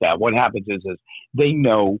about that. What happens is they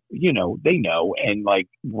know. And like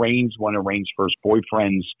one of Rain's first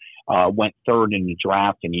boyfriends went third in the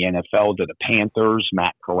draft in the NFL to the Panthers,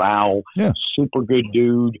 Matt Corral, super good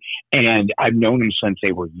dude. And I've known him since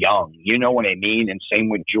they were young. You know what I mean? And same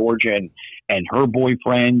with Georgia and her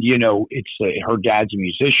boyfriend. Her dad's a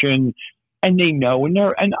musician, and they know. And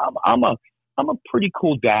I'm a pretty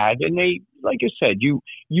cool dad, and they, like I said, you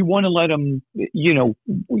want to let them, you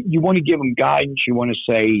want to give them guidance. You want to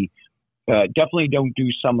say, definitely don't do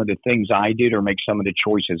some of the things I did or make some of the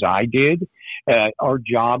choices I did. Our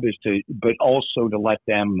job is but also to let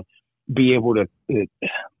them be able to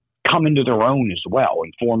come into their own as well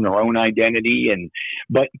and form their own identity.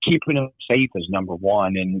 But keeping them safe is number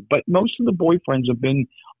one. But most of the boyfriends have been,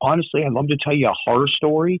 honestly, I'd love to tell you a horror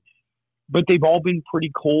story, but they've all been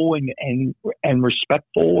pretty cool and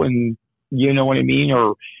respectful, and you know what I mean,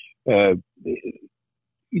 or either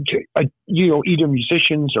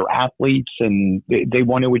musicians or athletes, and they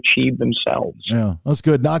want to achieve themselves. Yeah, that's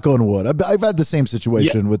good. Knock on wood. I've had the same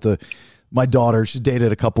situation with my daughter. She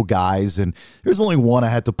dated a couple guys, and there's only one I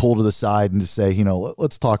had to pull to the side and to say,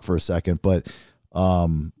 let's talk for a second. But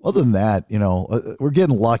other than that, we're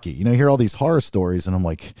getting lucky. You hear all these horror stories, and I'm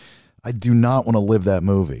like, I do not want to live that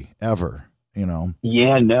movie ever,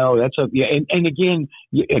 Yeah, no, that's and again,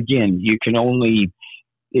 you can only,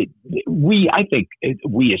 I think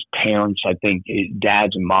we as parents, I think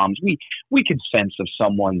dads and moms, we can sense if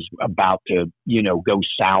someone's about to, go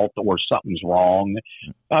south or something's wrong.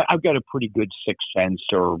 I've got a pretty good sixth sense,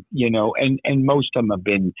 or, and most of them have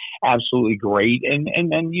been absolutely great. And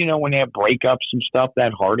then, when they have breakups and stuff,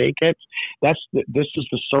 that heartache hits, this is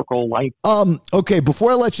the circle of life. Okay.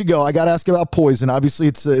 Before I let you go, I got to ask about Poison. Obviously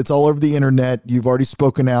it's all over the internet. You've already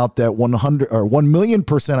spoken out that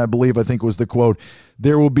 1,000,000%, I believe, I think was the quote,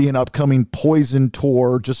 there will be an upcoming Poison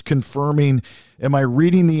tour. Just confirming, am I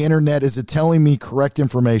reading the internet? Is it telling me correct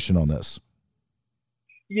information on this?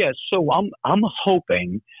 Yes. So I'm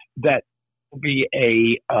hoping that will be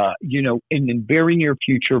in the very near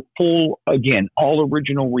future, full, again, all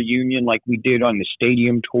original reunion like we did on the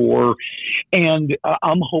stadium tour. And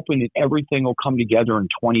I'm hoping that everything will come together in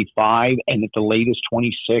 25 and at the latest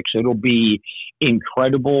 26. It'll be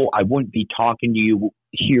incredible. I wouldn't be talking to you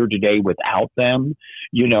here today without them.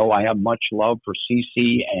 I have much love for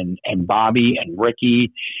Cece and Bobby and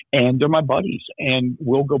Ricky, and they're my buddies, and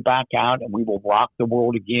we'll go back out and we will rock the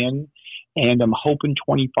world again. And I'm hoping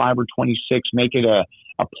 25 or 26 make it a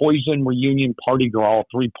Poison reunion party girl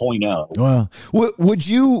 3.0. Well,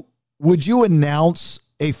 would you announce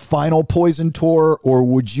a final Poison tour, or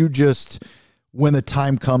would you just, when the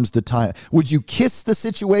time comes to time, would you kiss the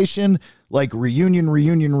situation like reunion,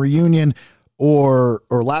 or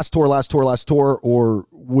last tour, or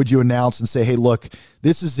would you announce and say, hey, look,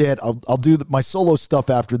 this is it. I'll do my solo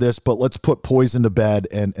stuff after this, but let's put Poison to bed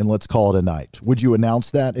and let's call it a night. Would you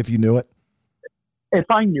announce that if you knew it? If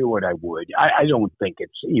I knew it, I would. I don't think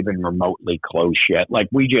it's even remotely close yet. Like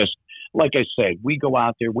I said, we go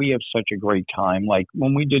out there, we have such a great time. Like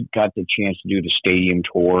when we got the chance to do the stadium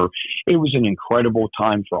tour, it was an incredible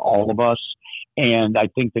time for all of us. And I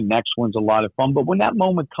think the next one's a lot of fun. But when that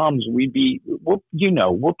moment comes, we're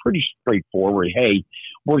pretty straightforward. Hey,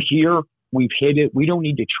 we're here. We've hit it. We don't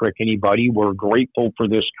need to trick anybody. We're grateful for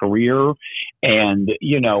this career. And,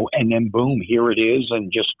 and then boom, here it is. And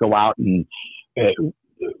just go out and,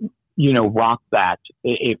 rock that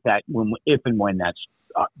if and when that's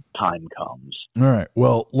time comes. All right.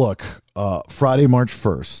 Well, look, Friday, March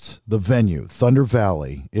 1st, the venue, Thunder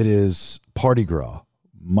Valley. It is Party Gras.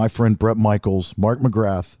 My friend Bret Michaels, Mark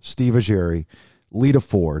McGrath, Steve Ageri, Lita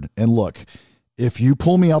Ford. And look, if you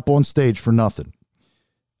pull me up on stage for nothing,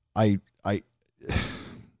 I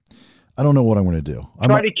don't know what I'm going to do.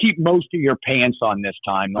 Try to keep most of your pants on this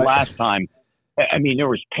time. The last time, there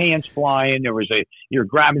was pants flying. You're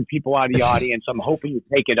grabbing people out of the audience. I'm hoping you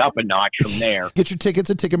take it up a notch from there. Get your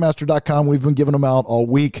tickets at Ticketmaster.com. We've been giving them out all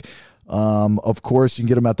week. Of course, you can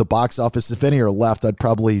get them at the box office. If any are left, I'd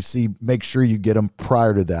probably make sure you get them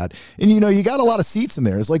prior to that. And, you got a lot of seats in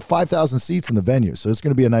there. It's like 5,000 seats in the venue, so it's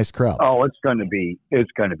going to be a nice crowd. Oh, it's going to be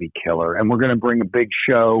killer. And we're going to bring a big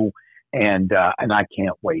show. And I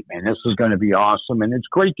can't wait, man. This is going to be awesome. And it's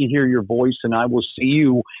great to hear your voice. And I will see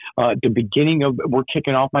you the beginning of, we're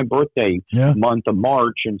kicking off my birthday month of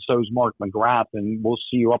March. And so's Mark McGrath. And we'll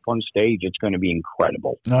see you up on stage. It's going to be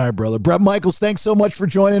incredible. All right, brother. Bret Michaels, thanks so much for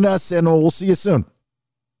joining us. And we'll see you soon.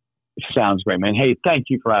 Sounds great, man. Hey, thank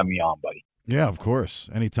you for having me on, buddy. Yeah, of course.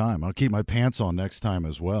 Anytime. I'll keep my pants on next time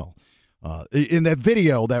as well. In that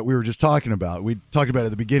video that we were just talking about, we talked about it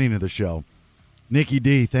at the beginning of the show. Nikki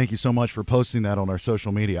D, thank you so much for posting that on our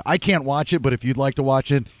social media. I can't watch it, but if you'd like to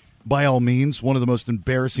watch it, by all means, one of the most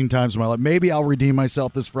embarrassing times of my life. Maybe I'll redeem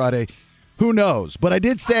myself this Friday. Who knows? But I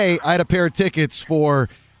did say I had a pair of tickets for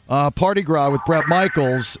Party Gras with Bret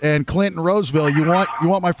Michaels and Clinton Roseville. You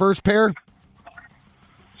want my first pair?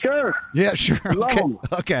 Sure. Yeah, sure.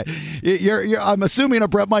 Okay. I'm assuming a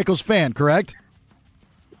Bret Michaels fan, correct?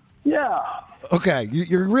 Yeah. Okay,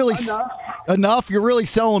 you're really enough. You're really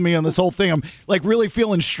selling me on this whole thing. I'm like really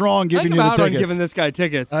feeling strong giving you the tickets. Giving this guy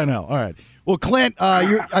tickets. I know. All right. Well, Clint,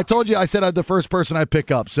 I told you I said I'm the first person I'd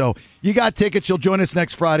pick up. So you got tickets. You'll join us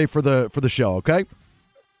next Friday for the show. Okay.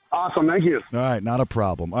 Awesome. Thank you. All right. Not a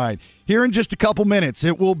problem. All right. Here in just a couple minutes,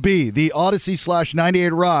 it will be the Odyssey /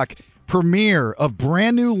 98 Rock premiere of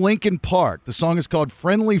brand new Linkin Park. The song is called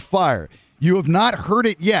Friendly Fire. You have not heard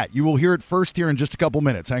it yet. You will hear it first here in just a couple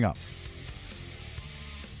minutes. Hang on.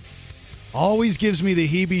 Always gives me the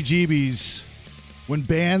heebie-jeebies when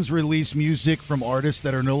bands release music from artists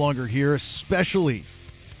that are no longer here, especially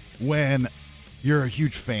when you're a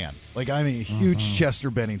huge fan. Like, I'm a huge Chester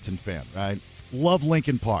Bennington fan, right? Love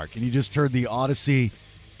Linkin Park. And you just heard the Odyssey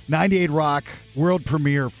 98 Rock world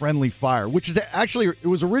premiere Friendly Fire, which is actually, it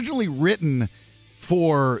was originally written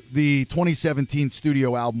for the 2017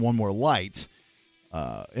 studio album One More Light.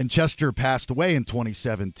 And Chester passed away in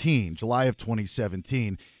 2017, July of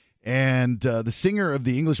 2017. And the singer of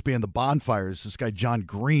the English band The Bonfires, this guy John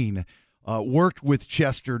Green, worked with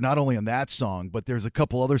Chester not only on that song, but there's a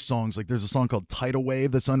couple other songs. Like there's a song called Tidal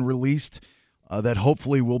Wave that's unreleased that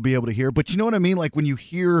hopefully we'll be able to hear. But you know what I mean? Like when you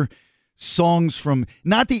hear songs from,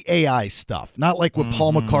 not the AI stuff, not like with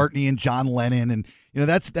Paul McCartney and John Lennon, and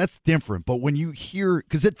that's different. But when you hear,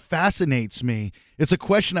 because it fascinates me, it's a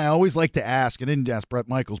question I always like to ask. I didn't ask Bret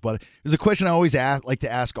Michaels, but it's a question I always like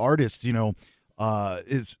to ask artists,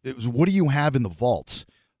 what do you have in the vaults?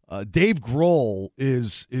 Dave Grohl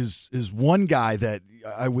is one guy that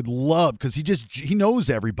I would love because he knows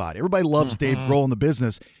everybody. Everybody loves Dave Grohl in the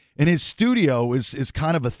business, and his studio is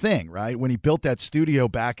kind of a thing, right? When he built that studio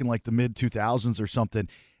back in like the mid 2000s or something,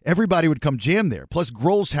 everybody would come jam there. Plus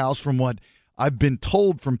Grohl's house, from what I've been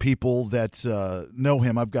told from people that know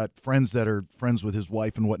him, I've got friends that are friends with his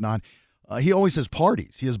wife and whatnot. He always has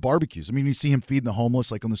parties. He has barbecues. I mean, you see him feeding the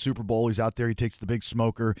homeless, like on the Super Bowl. He's out there. He takes the big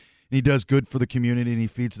smoker, and he does good for the community, and he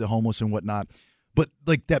feeds the homeless and whatnot. But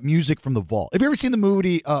like that music from the vault. Have you ever seen the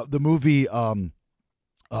movie Eddie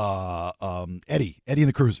and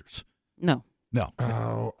the Cruisers? No.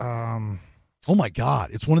 Oh my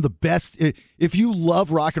God! It's one of the best. If you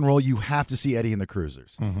love rock and roll, you have to see Eddie and the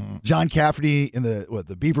Cruisers. John Cafferty in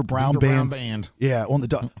the Beaver Brown Band. Yeah, on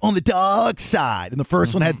the dark side. And the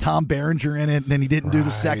first one had Tom Berenger in it, and then he didn't do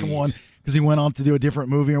the second one because he went on to do a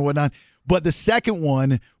different movie or whatnot. But the second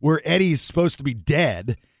one, where Eddie's supposed to be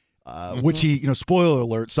dead, which he, spoiler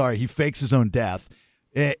alert, sorry, he fakes his own death.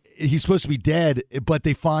 He's supposed to be dead, but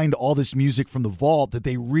they find all this music from the vault that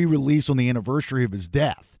they re-release on the anniversary of his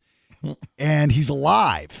death. And he's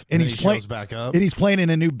alive, and he's playing back up, and he's playing in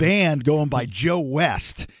a new band going by Joe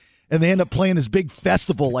West, and they end up playing this big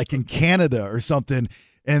festival like in Canada or something,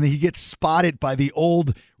 and he gets spotted by the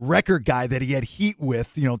old record guy that he had heat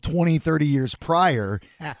with 20, 30 years prior,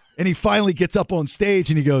 and he finally gets up on stage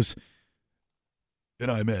and he goes, and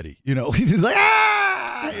I'm Eddie, he's like,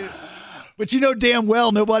 ah! But damn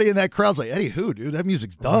well nobody in that crowd's like, Eddie who, dude? That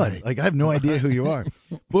music's done. Right. Like, I have no idea who you are.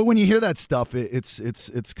 But when you hear that stuff, it's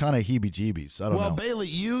kind of heebie-jeebies. I don't know. Well, Bailey,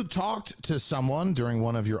 you talked to someone during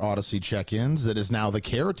one of your Odyssey check-ins that is now the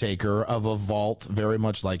caretaker of a vault very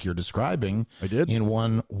much like you're describing. I did. In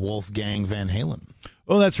one Wolfgang Van Halen.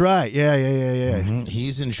 Oh, that's right. Yeah.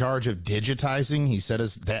 He's in charge of digitizing. He said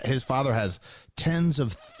his father has tens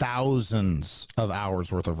of thousands of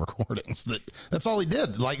hours worth of recordings. That's all he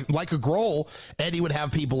did. Like a Grohl, Eddie would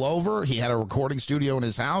have people over. He had a recording studio in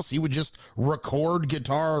his house. He would just record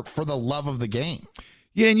guitar for the love of the game.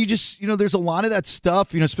 Yeah, and you just, there's a lot of that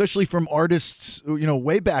stuff, especially from artists,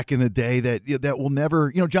 way back in the day that will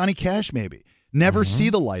never, Johnny Cash maybe. never see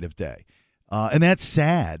the light of day. And that's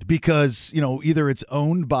sad because, either it's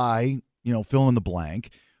owned by, fill in the blank,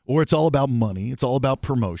 or it's all about money. It's all about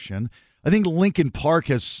promotion. I think Linkin Park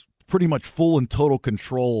has pretty much full and total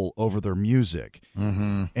control over their music.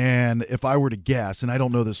 And if I were to guess, and I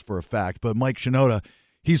don't know this for a fact, but Mike Shinoda,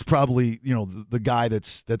 he's probably, the guy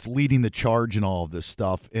that's leading the charge in all of this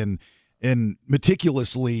stuff and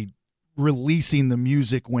meticulously releasing the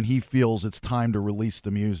music when he feels it's time to release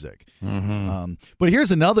the music. But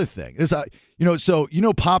here's another thing is,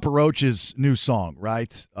 Papa Roach's new song,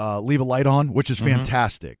 right? Leave a Light On, which is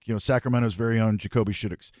fantastic. Sacramento's very own Jacoby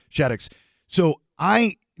Shaddix. So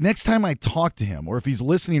next time I talk to him, or if he's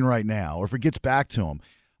listening right now, or if it gets back to him,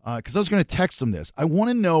 because I was going to text him this, I want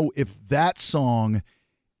to know if that song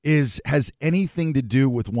has anything to do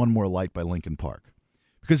with One More Light by Linkin Park.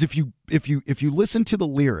 Because if you listen to the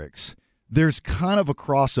lyrics, there's kind of a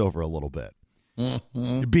crossover a little bit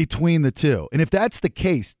between the two. And if that's the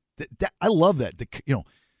case, I love that.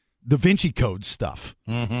 Da Vinci Code stuff.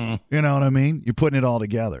 You know what I mean? You're putting it all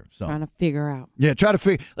together. So trying to figure out. Yeah, try to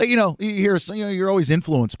figure. You hear, you're always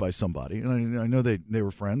influenced by somebody. And I know they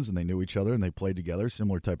were friends and they knew each other and they played together,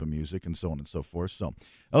 similar type of music and so on and so forth. So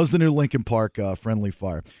that was the new Linkin Park Friendly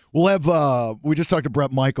Fire. We'll have. We just talked to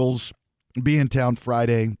Bret Michaels. Be in town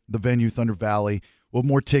Friday. The venue, Thunder Valley. We'll have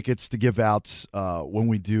more tickets to give out when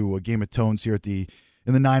we do a Game of Tones here in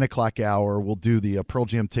the 9 o'clock hour. We'll do the Pearl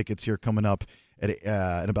Jam tickets here coming up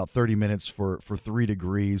in about 30 minutes for 3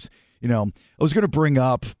 Degrees. I was going to bring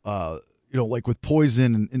up, like with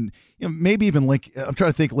Poison and maybe even I'm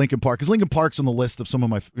trying to think Linkin Park, because Linkin Park's on the list of some of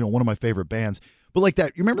my, one of my favorite bands. But like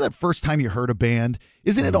that, you remember that first time you heard a band?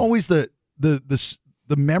 Isn't it always the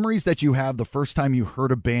memories that you have the first time you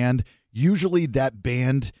heard a band? Usually that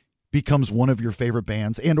band becomes one of your favorite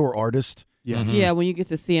bands and or artist. Yeah, yeah, when you get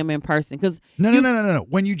to see them in person. No.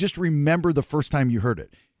 When you just remember the first time you heard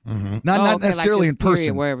it. Not necessarily in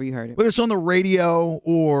person. Wherever you heard it. Whether it's on the radio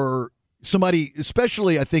or somebody,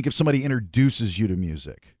 especially I think if somebody introduces you to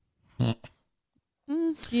music.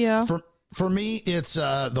 Yeah. For me, it's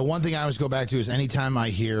the one thing I always go back to is anytime I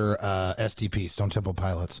hear STP, Stone Temple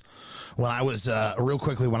Pilots. When I was, real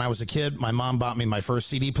quickly, when I was a kid, my mom bought me my first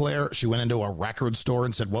CD player. She went into a record store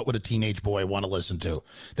and said, what would a teenage boy want to listen to?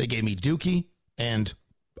 They gave me Dookie and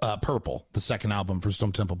Purple, the second album for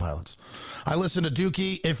Stone Temple Pilots. I listened to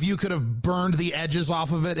Dookie. If you could have burned the edges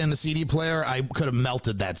off of it in a CD player, I could have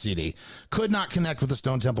melted that CD. Could not connect with the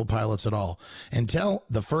Stone Temple Pilots at all until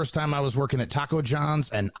the first time I was working at Taco John's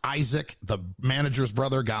and Isaac, the manager's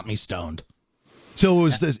brother, got me stoned. So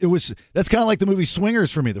that's kind of like the movie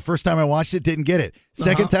Swingers for me. The first time I watched it, didn't get it.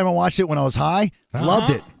 Second time I watched it when I was high, loved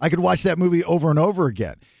it. I could watch that movie over and over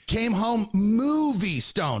again. Came home movie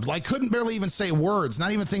stoned, like couldn't barely even say words,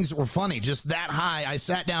 not even things that were funny, just that high. I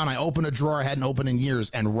sat down, I opened a drawer I hadn't opened in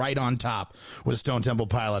years, and right on top was Stone Temple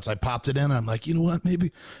Pilots. I popped it in, and I'm like, you know what,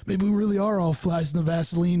 maybe we really are all flies in the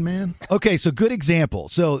Vaseline, man. Okay, so good example.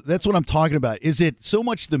 So that's what I'm talking about. Is it so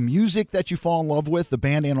much the music that you fall in love with, the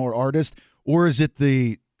band and or artist, or is it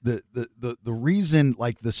the reason,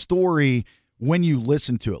 like the story when you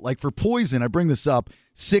listen to it? Like for Poison, I bring this up,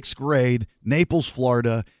 6th grade, Naples,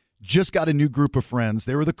 Florida, just got a new group of friends.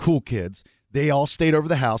 They were the cool kids. They all stayed over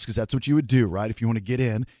the house because that's what you would do, right? If you want to get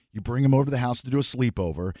in, you bring them over to the house to do a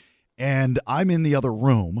sleepover. And I'm in the other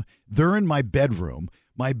room. They're in my bedroom.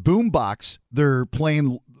 My boombox, they're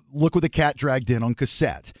playing Look What the Cat Dragged In on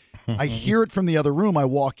cassette. I hear it from the other room. I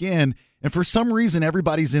walk in, and for some reason,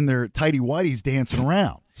 everybody's in their tighty whities dancing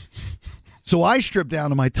around. So I strip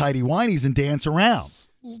down to my tighty whities and dance around.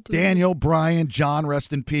 Daniel, Brian, John,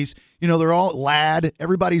 rest in peace. They're all Lad.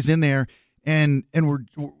 Everybody's in there, and I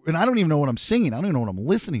don't even know what I'm singing. I don't even know what I'm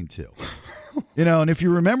listening to. And if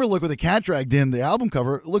you remember, Look What the Cat Dragged In, the album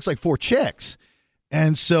cover, it looks like 4 chicks.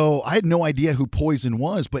 And so I had no idea who Poison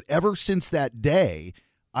was, but ever since that day,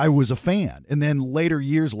 I was a fan. And then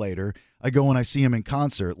years later, I go and I see him in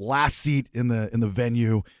concert, last seat in the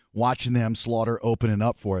venue, watching them Slaughter opening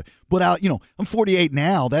up for it. But I'm 48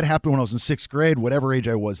 now. That happened when I was in 6th grade, whatever age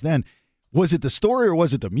I was then. Was it the story or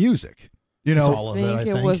was it the music? All of it, I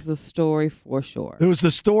think it was the story for sure. It was the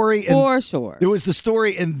story. For sure. It was the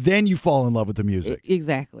story, and then you fall in love with the music.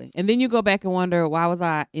 Exactly. And then you go back and wonder, why was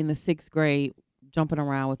I in the 6th grade jumping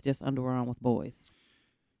around with just underwear on with boys?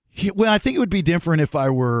 Well, I think it would be different if I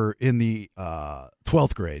were in the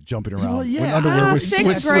 12th grade jumping around. Well, yeah. When underwear was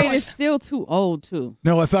 6th grade is still too old, too.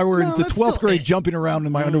 No, if I were in the 12th grade jumping around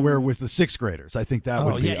in my underwear with the 6th graders, I think that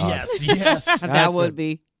would be odd. Yes. That would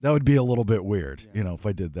be. That would be a little bit weird, if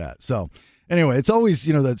I did that. So, anyway, it's always,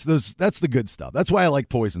 that's the good stuff. That's why I like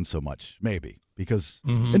Poison so much, maybe. Because,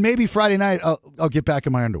 and maybe Friday night, I'll get back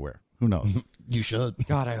in my underwear. Who knows? You should.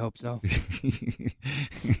 God, I hope so.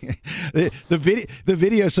 the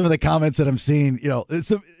video, some of the comments that I'm seeing, it's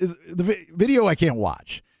the video I can't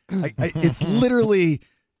watch. It's literally,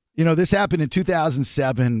 this happened in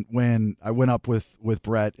 2007 when I went up with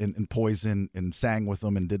Bret and Poison and sang with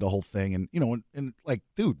them and did the whole thing. And, and like,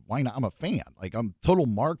 dude, why not? I'm a fan. Like, I'm total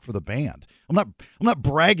mark for the band. I'm not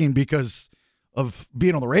bragging because of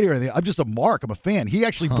being on the radio or anything. I'm just a mark. I'm a fan. He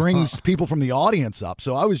actually brings people from the audience up.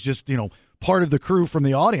 So I was just, part of the crew from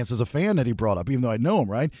the audience as a fan that he brought up, even though I know him,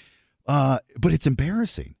 right? But it's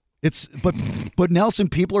embarrassing. But Nelson,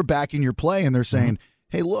 people are backing your play and they're saying,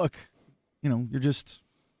 hey, look, you're just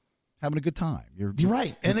having a good time. You're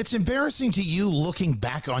right. And it's embarrassing to you looking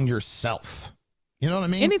back on yourself. You know what I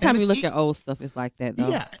mean? Anytime you look at old stuff, it's like that, though.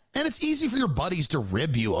 Yeah, and it's easy for your buddies to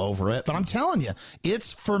rib you over it. But I'm telling you,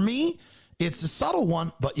 for me, it's a subtle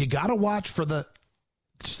one, but you got to watch for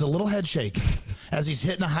just a little head shake as he's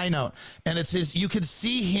hitting a high note. And you could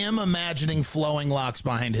see him imagining flowing locks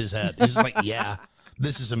behind his head. He's just like, yeah,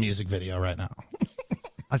 this is a music video right now.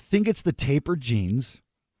 I think it's the tapered jeans.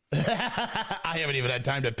 I haven't even had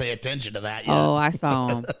time to pay attention to that yet. Oh, I saw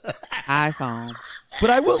him. But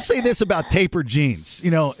I will say this about tapered jeans,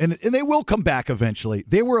 and they will come back eventually.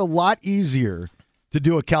 They were a lot easier to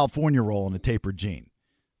do a California roll in a tapered jean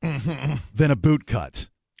than a boot cut.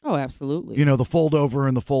 Oh, absolutely. The fold over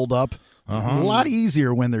and the fold up. A lot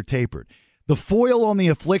easier when they're tapered. The foil on the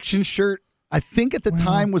Affliction shirt, I think at the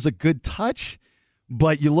time was a good touch,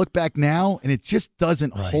 but you look back now and it just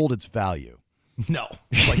doesn't hold its value. No,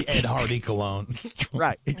 it's like Ed Hardy cologne.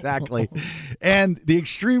 Right, exactly. And the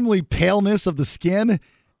extremely paleness of the skin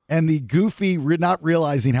and the goofy not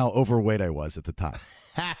realizing how overweight I was at the time.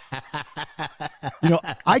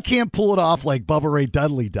 I can't pull it off like Bubba Ray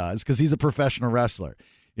Dudley does because he's a professional wrestler.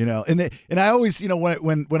 And I always,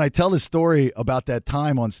 when I tell this story about that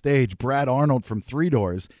time on stage, Brad Arnold from Three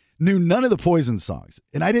Doors knew none of the Poison songs.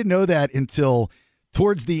 And I didn't know that until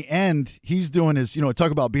towards the end. He's doing his,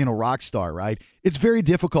 talk about being a rock star, right? It's very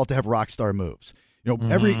difficult to have rock star moves.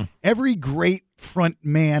 Every great front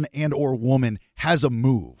man and or woman has a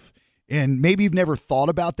move. And maybe you've never thought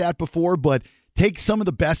about that before, but take some of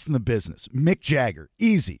the best in the business. Mick Jagger,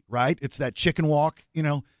 easy, right? It's that chicken walk,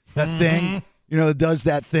 that thing. That does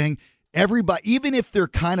that thing. Everybody, even if they're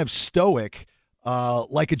kind of stoic,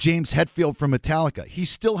 like a James Hetfield from Metallica, he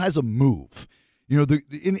still has a move.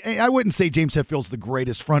 And I wouldn't say James Hetfield's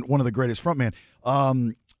one of the greatest frontman.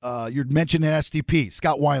 You're mentioning STP,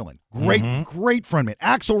 Scott Weiland, great frontman.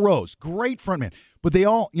 Axl Rose, great frontman. But they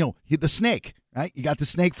all, the Snake, right? You got the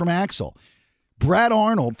Snake from Axl. Brad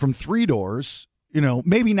Arnold from Three Doors,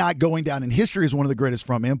 maybe not going down in history as one of the greatest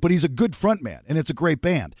frontmen, but he's a good frontman, and it's a great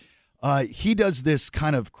band. He does this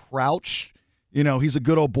kind of crouch. He's a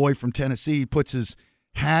good old boy from Tennessee. He puts his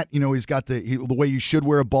hat, he's got the way you should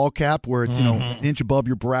wear a ball cap where it's, an inch above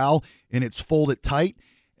your brow and it's folded tight,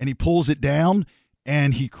 and he pulls it down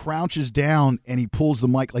and he crouches down and he pulls the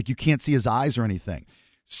mic like you can't see his eyes or anything.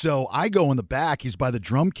 So I go in the back. He's by the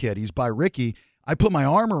drum kit. He's by Ricky. I put my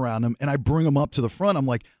arm around him and I bring him up to the front. I'm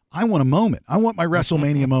like, I want a moment. I want my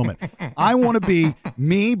WrestleMania moment. I want to be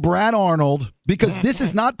me, Brad Arnold, because this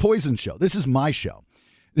is not Poison show. This is my show.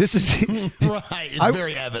 This is right. It's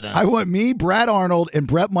very evident. I want me, Brad Arnold, and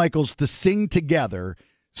Bret Michaels to sing together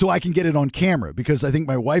so I can get it on camera, because I think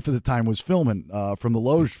my wife at the time was filming from the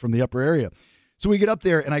loge, from the upper area. So we get up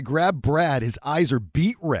there and I grab Brad. His eyes are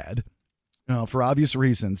beet red for obvious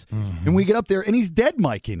reasons. And we get up there and he's dead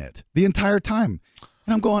micing it the entire time.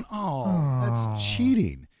 And I'm going, that's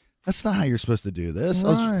cheating. That's not how you're supposed to do this.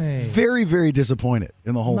 Right. I was very, very disappointed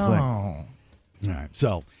in the whole thing. All right.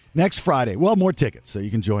 So next Friday, more tickets, so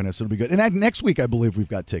you can join us. It'll be good. And next week, I believe we've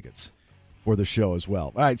got tickets for the show as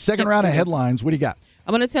well. All right. Second round of headlines. What do you got?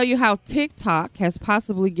 I'm going to tell you how TikTok has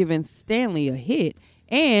possibly given Stanley a hit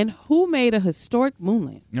and who made a historic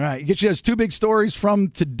moonland. All right. Get you those two big stories from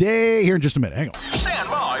today here in just a minute. Hang on. Stand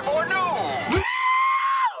by for news.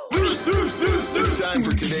 It's time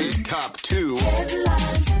for today's top two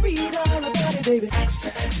headlines.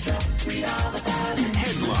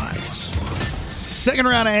 Second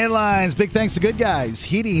round of headlines. Big thanks to Good Guys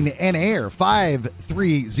Heating and Air,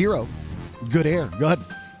 530 Good Air. Go ahead.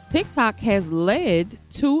 TikTok has led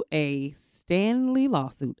to a Stanley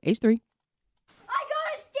lawsuit. H3.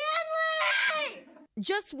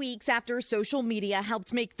 Just weeks after social media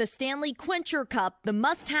helped make the Stanley Quencher Cup the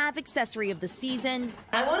must-have accessory of the season,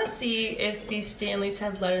 I want to see if these Stanleys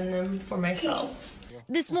have lead in them for myself.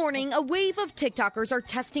 This morning, a wave of TikTokers are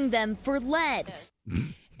testing them for lead.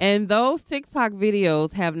 And those TikTok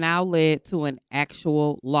videos have now led to an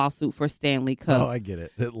actual lawsuit for Stanley Cup. Oh, I get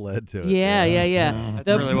it. It led to it. Yeah.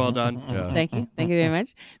 That's really well done. Yeah. Thank you very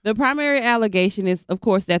much. The primary allegation is, of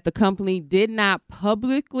course, that the company did not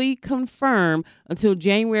publicly confirm until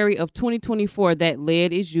January of 2024 that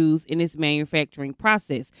lead is used in its manufacturing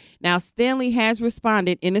process. Now, Stanley has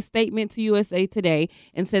responded in a statement to USA Today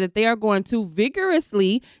and said that they are going to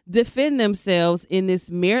vigorously defend themselves in this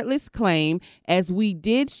meritless claim, as we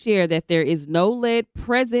did share that there is no lead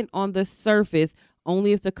present on the surface,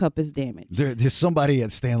 only if the cup is damaged. There's somebody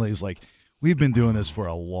at Stanley who's like, we've been doing this for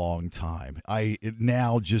a long time. I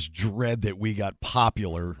now just dread that we got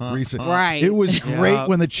popular recently. Right. It was great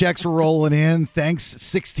when the checks were rolling in. Thanks,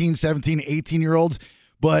 16, 17, 18-year-olds.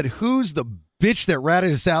 But who's the bitch that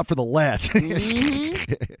ratted us out for the lead?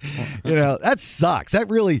 That sucks. That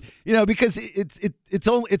really, because it's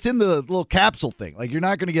in the little capsule thing. Like, you're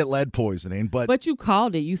not going to get lead poisoning, but you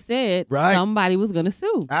called it. You said right. Somebody was going to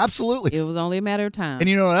sue. Absolutely. It was only a matter of time. And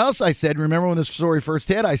you know what else I said? Remember when this story first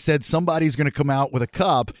hit? I said somebody's going to come out with a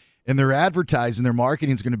cup and their advertising, their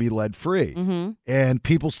marketing is going to be lead free. Mm-hmm. And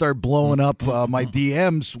people start blowing up my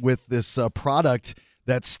DMs with this product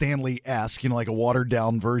that's Stanley-esque, like a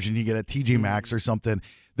watered-down version you get at TJ Maxx or something,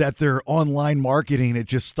 that their online marketing, it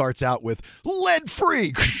just starts out with lead-free,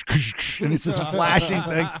 and it's this flashing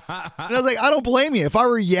thing. And I was like, I don't blame you. If I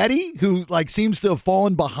were Yeti, who seems to have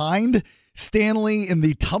fallen behind Stanley in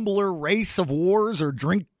the tumbler race of wars or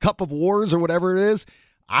drink cup of wars or whatever it is,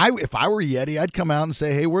 if I were Yeti, I'd come out and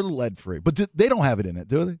say, hey, we're lead-free. But they don't have it in it,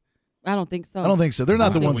 do they? I don't think so. I don't think so. They're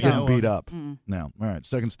not the ones getting beat up. Mm-mm. No. All right,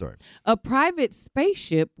 second story. A private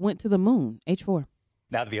spaceship went to the moon. H4.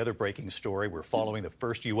 Now to the other breaking story. We're following the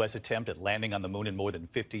first U.S. attempt at landing on the moon in more than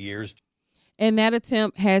 50 years. And that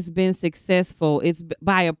attempt has been successful. It's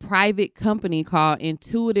by a private company called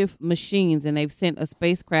Intuitive Machines, and they've sent a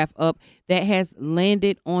spacecraft up that has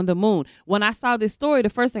landed on the moon. When I saw this story,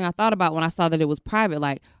 the first thing I thought about when I saw that it was private,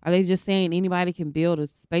 are they just saying anybody can build a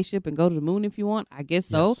spaceship and go to the moon if you want? I guess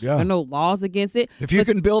so. Yes. Yeah. There are no laws against it. If you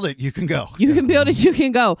can build it, you can go. You can build it, you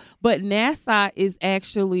can go. But NASA is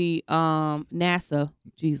actually,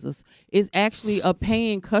 is actually a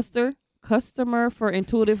paying customer for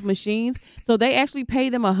Intuitive Machines. So they actually pay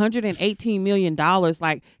them $118 million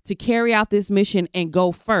to carry out this mission and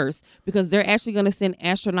go first, because they're actually going to send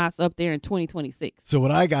astronauts up there in 2026. So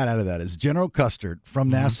what I got out of that is General Custard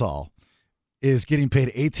from NASA is getting paid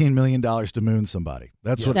 $18 million to moon somebody.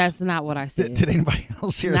 That's not what I said. Did anybody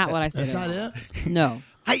else hear not that? what I said. That's not it? No.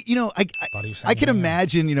 I can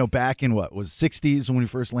imagine, back in what was 60s when we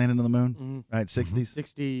first landed on the moon, right? 60s,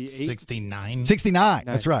 68, 69. 69. Nice.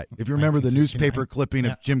 That's right. If you remember the newspaper clipping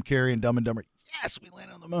of Jim Carrey and Dumb and Dumber, yes, we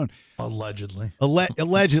landed on the moon. Allegedly.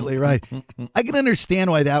 Allegedly, right? I can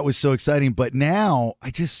understand why that was so exciting, but now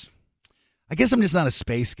I guess I'm just not a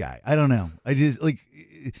space guy. I don't know.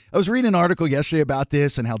 I was reading an article yesterday about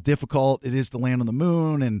this and how difficult it is to land on the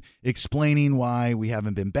moon and explaining why we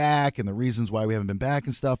haven't been back and the reasons why we haven't been back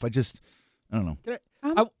and stuff. I don't know.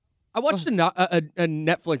 I watched a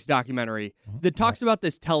Netflix documentary that talks about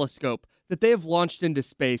this telescope that they have launched into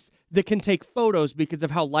space that can take photos because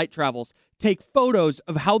of how light travels, take photos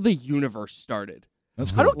of how the universe started.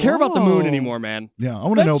 That's cool. I don't care about the moon anymore, man. Yeah, I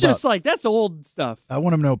want to know about. That's old stuff. I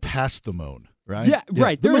want to know past the moon. Right? Yeah,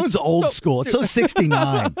 right. The moon's old school. It's so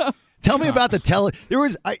 69. Tell me about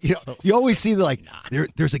you always see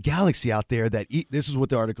there's a galaxy out there that this is what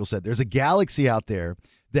the article said. There's a galaxy out there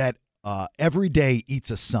that every day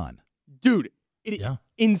eats a sun. Dude,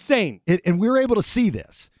 insane. And we're able to see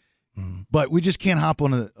this, but we just can't hop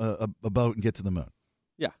on a boat and get to the moon.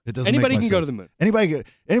 Yeah. It doesn't Anybody make much can go sense. to the moon. Anybody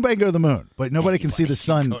can go to the moon, but nobody can see the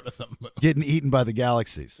sun getting eaten by the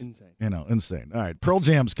galaxies. Insane. Insane. All right, Pearl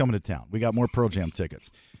Jam's coming to town. We got more Pearl Jam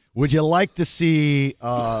tickets. Would you like to see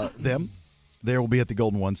them? They will be at the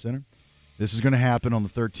Golden One Center. This is going to happen on the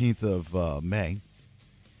 13th of May.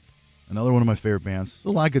 Another one of my favorite bands.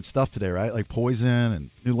 A lot of good stuff today, right? Like Poison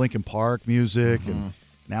and new Linkin Park music, and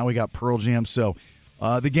now we got Pearl Jam. So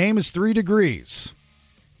the game is 3 degrees.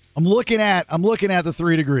 I'm looking at the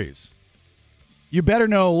 3 degrees. You better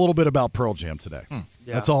know a little bit about Pearl Jam today. Yeah.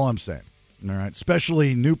 That's all I'm saying. All right,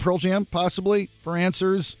 especially new Pearl Jam, possibly for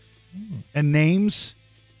answers and names.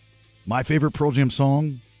 My favorite Pearl Jam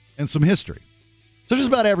song and some history. So just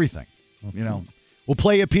about everything. We'll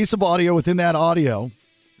play a piece of audio. Within that audio,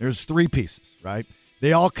 there's 3 pieces. Right?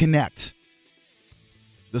 They all connect.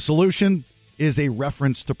 The solution is a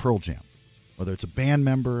reference to Pearl Jam. Whether it's a band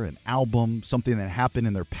member, an album, something that happened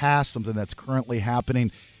in their past, something that's currently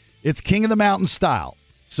happening. It's King of the Mountain style.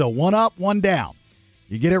 So 1 up, 1 down.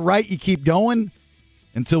 You get it right, you keep going.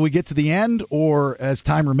 until we get to the end or as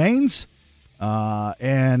time remains.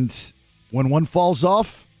 And when one falls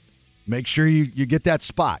off, make sure you get that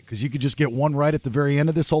spot because you could just get one right at the very end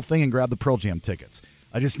of this whole thing and grab the Pearl Jam tickets.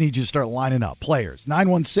 I just need you to start lining up. Players,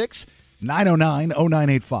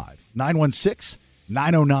 916-909-0985.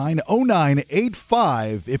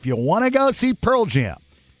 916-909-0985 if you want to go see Pearl Jam.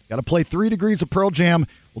 Got to play 3 Degrees of Pearl Jam.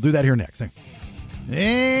 We'll do that here next. All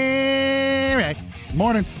right. Good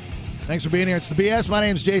morning. Thanks for being here. It's the BS. My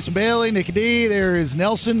name's Jason Bailey. Nicky D. There is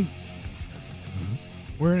Nelson.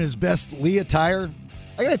 Wearing his best Lee attire.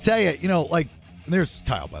 I got to tell you, there's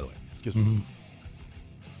Kyle, by the way. Excuse me.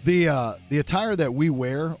 The attire that we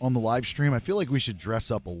wear on the live stream, I feel like we should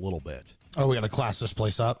dress up a little bit. Oh, we got to class this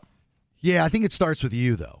place up? Yeah, I think it starts with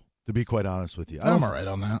you, though, to be quite honest with you. I'm all right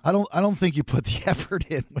on that. I don't think you put the effort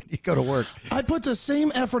in when you go to work. I put the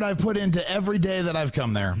same effort I've put into every day that I've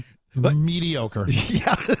come there. Mediocre.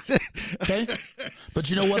 Yeah. Okay? But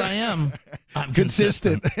you know what I am? I'm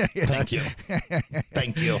consistent. Thank you.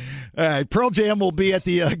 Thank you. All right. Pearl Jam will be at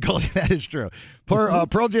the Golden. That is true.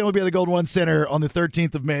 Pearl Jam will be at the Golden One Center on the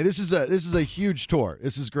 13th of May. This is a huge tour.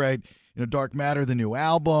 This is great. Dark Matter, the new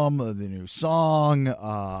album, the new song.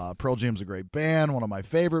 Pearl Jam's a great band, one of my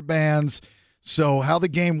favorite bands. So how the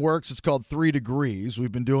game works, it's called 3 Degrees.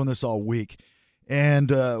 We've been doing this all week. And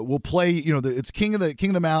we'll play, it's King of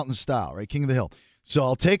the Mountain style, right? King of the Hill. So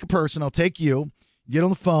I'll take a person, I'll take you, get on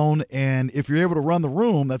the phone, and if you're able to run the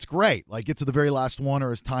room, that's great. Like, get to the very last one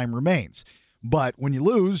or as time remains. But when you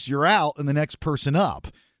lose, you're out and the next person up.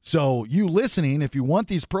 So you listening, if you want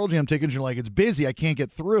these Pearl Jam tickets, you're like, it's busy, I can't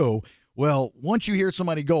get through. Well, once you hear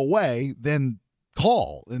somebody go away, then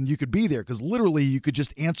call, and you could be there because literally you could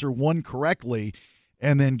just answer one correctly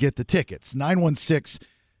and then get the tickets. 916-909-0985,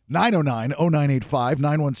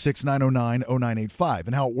 916-909-0985.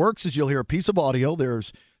 And how it works is you'll hear a piece of audio.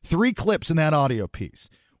 There's 3 clips in that audio piece.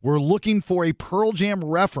 We're looking for a Pearl Jam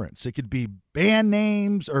reference. It could be band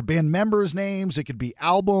names or band members' names. It could be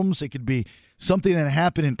albums. It could be something that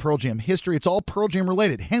happened in Pearl Jam history. It's all Pearl Jam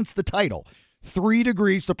related, hence the title. 3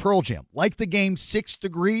 Degrees to Pearl Jam. Like the game 6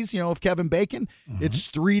 Degrees, of Kevin Bacon, it's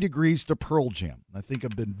 3 Degrees to Pearl Jam. I think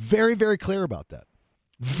I've been very, very clear about that.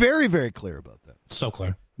 Very, very clear about that. So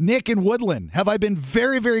clear. Nick in Woodland, have I been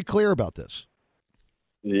very, very clear about this?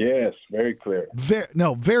 Yes, very clear.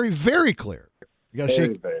 Very, very clear. You got to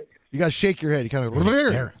shake. Very. You got to shake your head. You kind of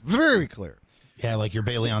very, very clear. Yeah, like you're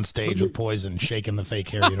Bailey on stage with poison, shaking the fake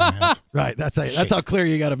hair you don't have. Right. That's how clear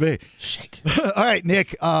you got to be. Shake. All right,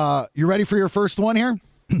 Nick. You ready for your first one here?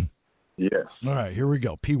 Yes. All right. Here we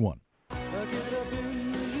go. P1.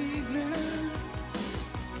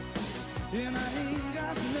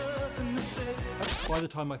 By the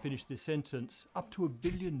time I finish this sentence, up to 1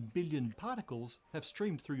 billion particles have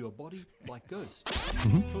streamed through your body like ghosts.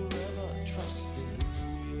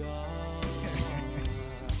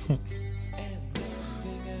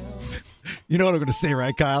 You know what I'm going to say,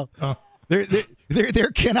 right, Kyle? There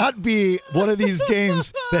cannot be one of these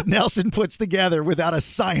games that Nelson puts together without a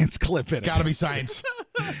science clip in it. Got to be science.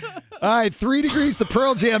 All right, 3 Degrees to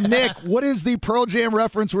Pearl Jam. Nick, what is the Pearl Jam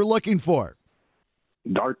reference we're looking for?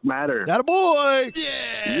 Dark Matter. That a boy.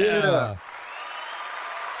 Yeah.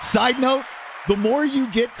 Side note, the more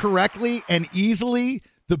you get correctly and easily,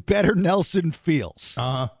 the better Nelson feels.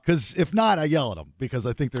 Because if not, I yell at him because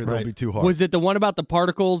I think they'll be too hard. Was it the one about the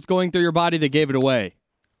particles going through your body that gave it away?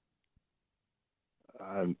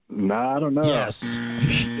 No, I don't know. Yes.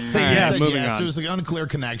 Say yes. Moving on. It was an unclear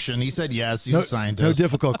connection. He said yes. He's a scientist. No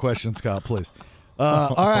difficult questions, Kyle, please.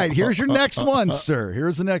 All right, here's your next one, sir.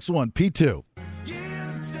 Here's the next one, P2.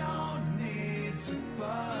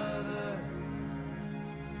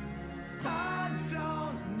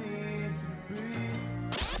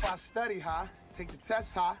 Study high, take the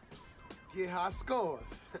test high, get high scores,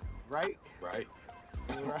 right? Right.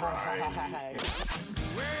 Right.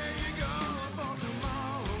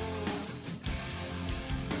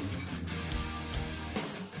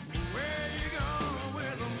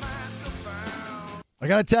 I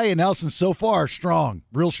got to tell you, Nelson, so far, strong.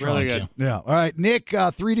 Real strong. Really good. Yeah. All right, Nick,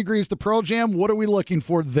 3 Degrees to Pearl Jam. What are we looking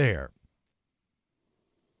for there?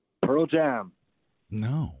 Pearl Jam.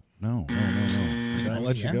 No. Gotta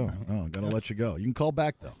let you go. Oh, gotta let you go. You can call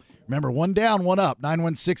back, though. Remember, 1 down, 1 up.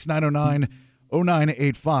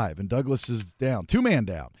 916-909-0985. And Douglas is down. 2-man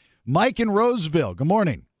down. Mike in Roseville. Good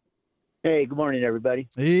morning. Hey, good morning, everybody.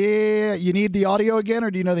 Yeah, you need the audio again,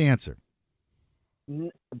 or do you know the answer?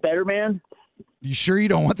 Better, man? You sure you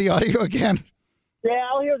don't want the audio again? Yeah,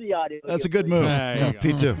 I'll hear the audio. That's a good move. Yeah,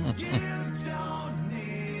 P2.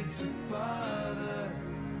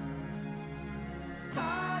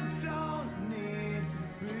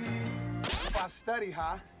 I study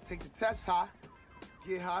high, take the test high,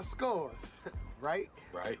 get high scores. Right?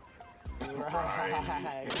 Right. Right.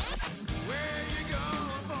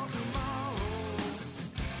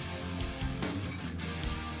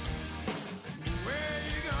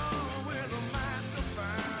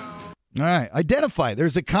 All right. Identify.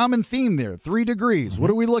 There's a common theme there. 3 degrees.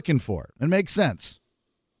 What are we looking for? It makes sense.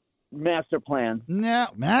 Master plan. No.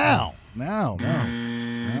 Master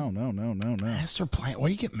plan. Where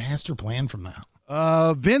do you get master plan from that?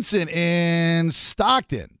 Vincent in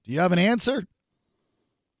Stockton. Do you have an answer?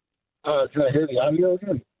 Can I hear the audio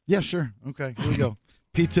again? Yeah, sure. Okay, here we go.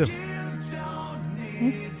 P2.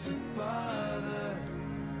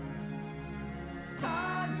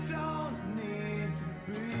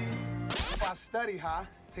 I study high,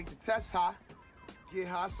 take the test high, get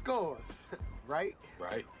high scores. Right?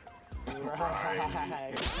 Right.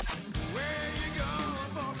 Right.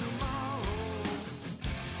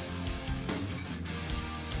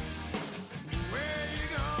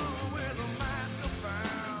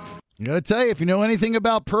 I got to tell you, if you know anything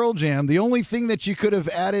about Pearl Jam, the only thing that you could have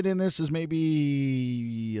added in this is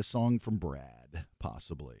maybe a song from Brad,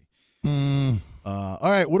 possibly. All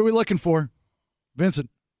right, what are we looking for? Vincent.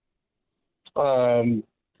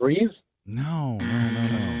 Breeze? No.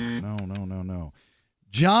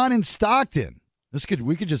 John in Stockton.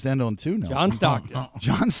 We could just end on 2 now. John Stockton.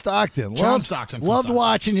 John Stockton. John Stockton. Loved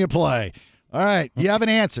watching you play. All right, you have an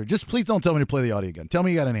answer. Just please don't tell me to play the audio again. Tell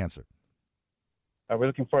me you got an answer. Are we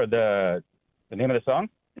looking for the name of the song?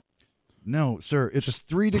 No, sir. It's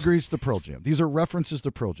 3 degrees to Pearl Jam. These are references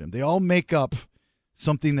to Pearl Jam. They all make up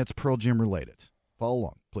something that's Pearl Jam related. Follow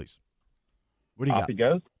along, please. What do you got? Off he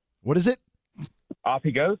goes. What is it? Off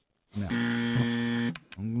he goes. No.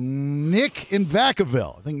 Nick in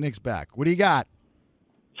Vacaville. I think Nick's back. What do you got?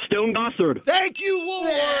 Stone Gossard. Thank you,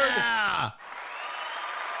 Lord. Yeah.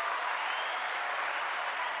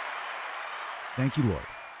 Thank you, Lord.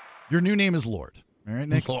 Your new name is Lord. All right,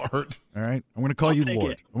 Nick. Lord. All right. I'm going to call you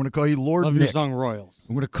Lord. I'm going to call you Lord Love Nick. your song Royals.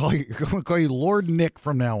 I'm going to call you Lord Nick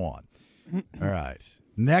from now on. All right.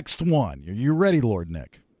 Next one. Are you ready, Lord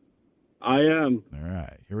Nick? I am. All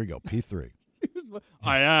right. Here we go. P3.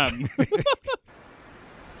 I am.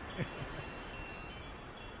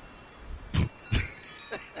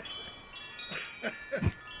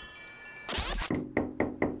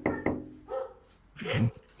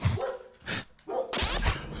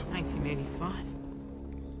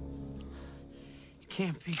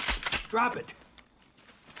 Can't be. Drop it.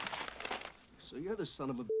 So you're the son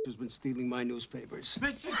of a bitch who's been stealing my newspapers.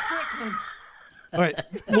 Mr. Strickland. All right,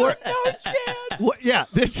 Lord. Yeah,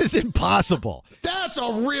 this is impossible. That's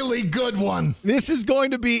a really good one. This is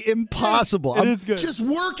going to be impossible. It is good. Just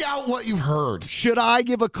work out what you've heard. Should I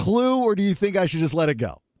give a clue, or do you think I should just let it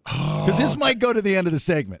go? Because this might go to the end of the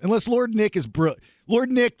segment, unless Lord Nick is brilliant.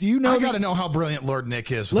 Lord Nick, do you know? I got to know how brilliant Lord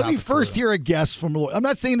Nick is. Let me first hear a guess from Lord. I'm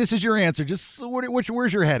not saying this is your answer. Just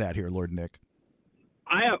where's your head at here, Lord Nick?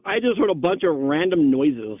 I just heard a bunch of random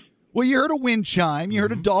noises. Well, you heard a wind chime. You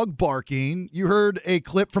heard a dog barking. You heard a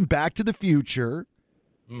clip from Back to the Future.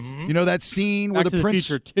 You know that scene where Back the to prince.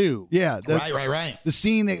 the Future 2. Yeah, right. The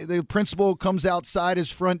scene the principal comes outside his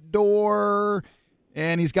front door,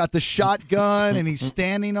 and he's got the shotgun, and he's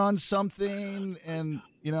standing on something, and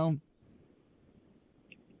you know.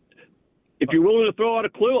 If you're willing to throw out a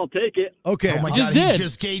clue, I'll take it. Okay, Oh my God! He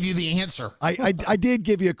just gave you the answer. I did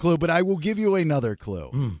give you a clue, but I will give you another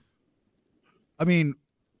clue. I mean,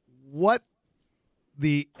 what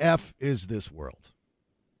the F is this world?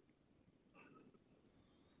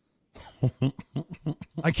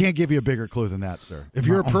 I can't give you a bigger clue than that, sir. If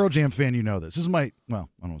you're a Pearl Jam fan, you know this. This is I don't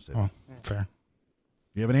want to say that. Fair.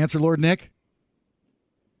 You have an answer, Lord Nick?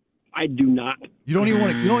 I do not. You don't even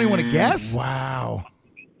want to guess? Wow.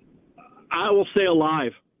 I will say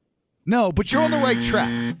alive. No, but you're on the right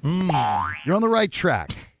track. You're on the right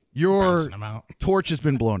track. Your torch has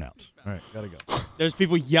been blown out. All right, gotta go. There's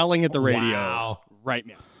people yelling at the radio right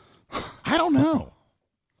now. I don't know.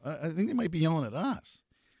 I think they might be yelling at us.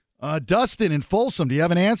 Dustin in Folsom, do you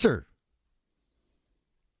have an answer?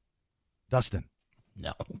 Dustin.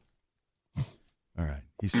 No. All right.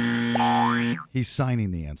 He's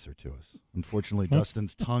signing the answer to us. Unfortunately,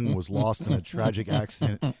 Dustin's tongue was lost in a tragic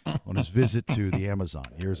accident on his visit to the Amazon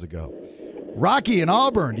years ago. Rocky in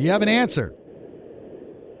Auburn, do you have an answer?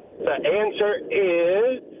 The answer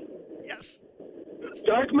is... Yes.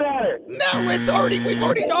 Dark matter. No, we've already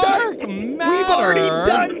Dark done. matter. We've already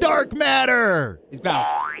done dark matter. He's bounced.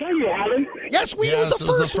 No, you haven't. Yes, it was the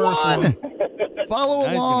first one.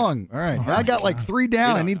 Follow along. All right. I got like 3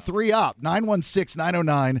 down. I need 3 up.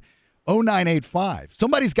 916-909-0985.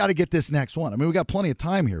 Somebody's got to get this next one. I mean, we got plenty of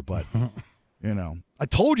time here, but You know, I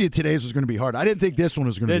told you today's was going to be hard. I didn't think this one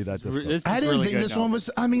was going to be that difficult. I didn't think this one was.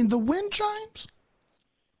 I mean, the wind chimes.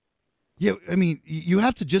 Yeah, I mean, you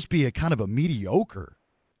have to just be a kind of a mediocre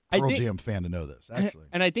Pearl Jam fan to know this. Actually,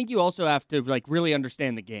 and I think you also have to like really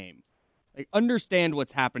understand the game, like understand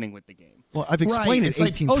what's happening with the game. Well, I've explained it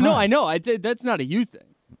 18 times. Oh no, I know. That's not a you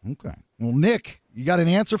thing. Okay. Well, Nick, you got an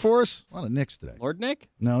answer for us? A lot of Nicks today. Lord Nick?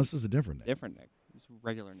 No, this is a different Nick. Different Nick. It's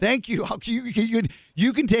regular Nick. Thank you.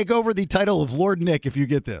 You can take over the title of Lord Nick if you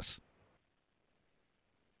get this.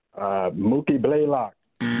 Mookie Blaylock.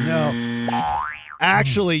 No.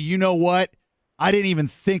 Actually, you know what? I didn't even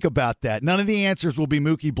think about that. None of the answers will be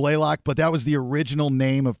Mookie Blaylock, but that was the original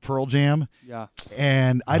name of Pearl Jam. Yeah.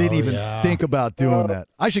 And I didn't even think about doing that.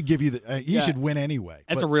 I should give you the. You Yeah. should win anyway.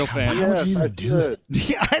 That's a real fan. How would you even do it?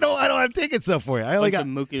 Yeah, I don't have tickets up for you. I only Like got.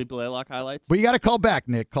 some Mookie Blaylock highlights. But you got to call back,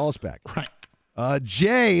 Nick. Call us back. Right.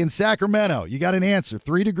 Jay in Sacramento. You got an answer.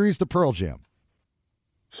 3 degrees to Pearl Jam.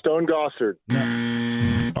 Stone Gossard.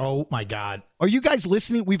 Oh my God. Are you guys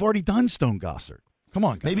listening? We've already done Stone Gossard. Come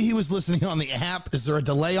on, guys. Maybe he was listening on the app. Is there a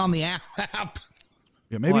delay on the app?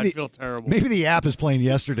 Yeah, maybe I feel terrible. Maybe the app is playing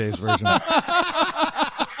yesterday's version.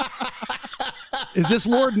 Is this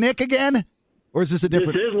Lord Nick again? Or is this a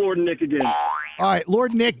different? This is Lord Nick again. All right,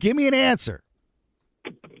 Lord Nick, give me an answer.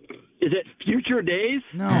 Is it Future Days?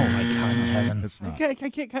 No, my God in heaven, it's not.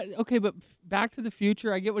 Okay, but Back to the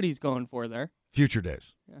Future, I get what he's going for there. Future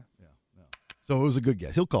Days. Yeah. No. So it was a good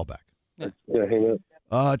guess. He'll call back. Yeah, hang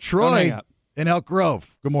up. Troy in Elk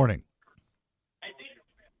Grove. Good morning.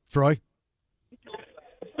 Troy?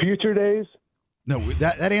 Future Days? No,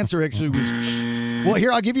 that answer actually was. Well,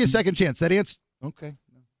 here, I'll give you a second chance. That answer. Okay.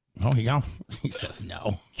 Oh, you go. He says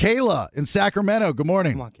no. Kayla in Sacramento. Good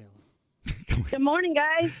morning. Come on, Kayla. Good morning,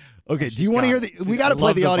 guys. Okay, do you want to hear the? We got to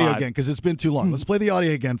play the audio vibe. again because it's been too long. Let's play the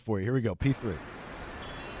audio again for you. Here we go. P3.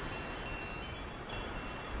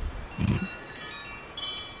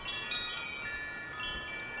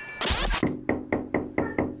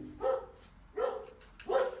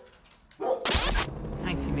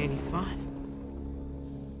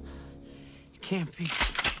 Can't be.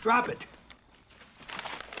 Drop it.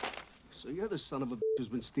 So you're the son of a bitch who's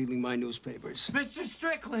been stealing my newspapers. Mr.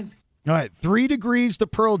 Strickland. All right, 3 degrees to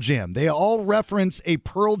Pearl Jam. They all reference a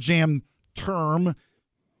Pearl Jam term,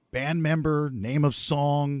 band member, name of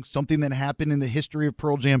song, something that happened in the history of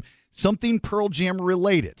Pearl Jam, something Pearl Jam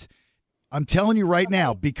related. I'm telling you right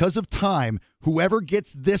now, because of time, whoever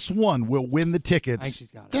gets this one will win the tickets.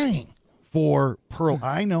 Dang. For Pearl.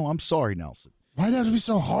 I know. I'm sorry, Nelson. Why does it have to be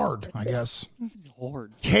so hard, I guess? It's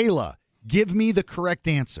hard. Kayla, give me the correct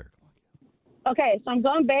answer. Okay, so I'm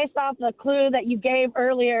going based off the clue that you gave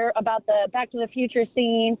earlier about the Back to the Future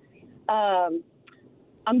scene. I'm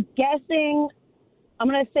guessing, I'm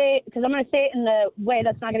going to say it in the way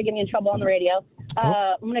that's not going to get me in trouble on the radio.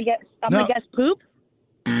 I'm going to guess poop.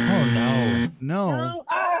 Oh, no. No.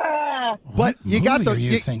 Ah! But you got the. What are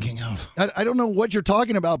you thinking of? I don't know what you're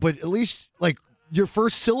talking about, but at least, like, your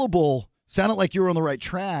first syllable sounded like you were on the right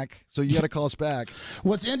track, so you got to call us back.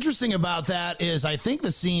 What's interesting about that is I think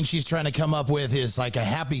the scene she's trying to come up with is like a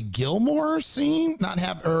Happy Gilmore scene, not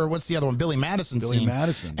Happy, or what's the other one? Billy Madison scene. Billy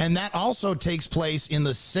Madison. And that also takes place in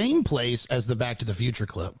the same place as the Back to the Future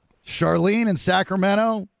clip. Charlene in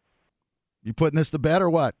Sacramento, you putting this to bed or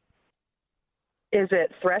what? Is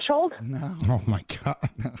it Threshold? No. Oh, my God.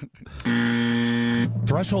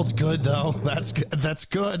 Threshold's good, though. That's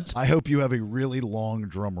good. I hope you have a really long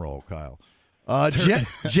drum roll, Kyle.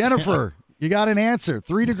 Jennifer, you got an answer.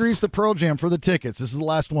 3 degrees to Pearl Jam for the tickets. This is the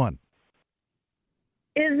last one.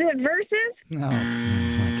 Is it Versus? No. Oh,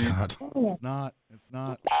 my God. It's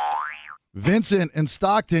not. Vincent in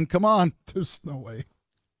Stockton, come on. There's no way.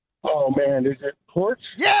 Oh, man. Is it Porch?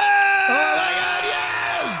 Yeah! Oh, my God,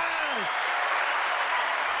 yes!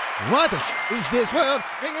 What is this world?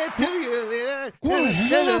 Bring it to you. What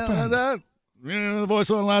happened? The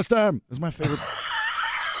voice on last time. It's my favorite.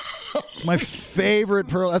 It's my favorite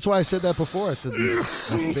Pearl. That's why I said that before. I said my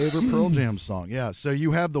favorite Pearl Jam song. Yeah. So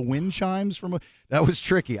you have the wind chimes from that was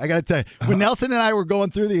tricky. I got to tell you, when Nelson and I were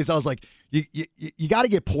going through these, I was like, you got to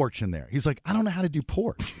get porch in there. He's like, I don't know how to do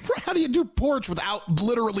porch. How do you do porch without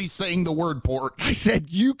literally saying the word porch? I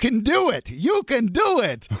said, you can do it. You can do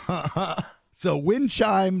it. So wind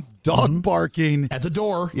chime, dog barking. At the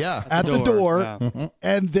door, yeah. At the door. Yeah.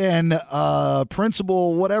 And then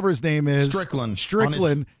Principal, whatever his name is.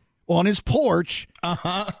 Strickland. On his porch.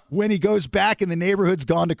 When he goes back and the neighborhood's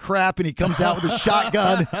gone to crap and he comes out with a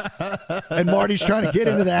shotgun and Marty's trying to get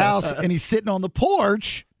into the house and he's sitting on the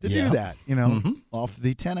porch to do that, off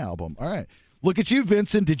the 10 album. All right. Look at you,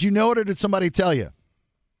 Vincent. Did you know it or did somebody tell you?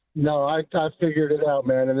 No, I figured it out,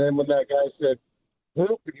 man. And then when that guy said,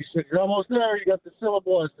 "Poop," and you said, "You're almost there. You got the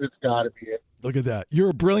syllable," I said, "It's got to be it." Look at that. You're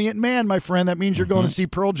a brilliant man, my friend. That means you're going to see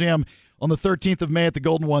Pearl Jam on the 13th of May at the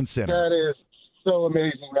Golden One Center. That is so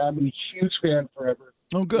amazing, man. I'm a huge fan forever.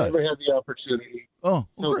 Oh, good. Never had the opportunity. Oh,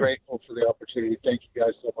 so grateful for the opportunity. Thank you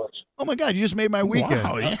guys so much. Oh, my God. You just made my weekend.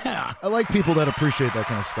 Wow, yeah. I like people that appreciate that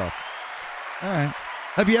kind of stuff. All right.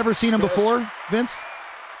 Have you ever seen him before, Vince?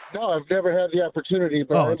 No, I've never had the opportunity,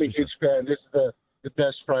 but I'm a huge fan. This is the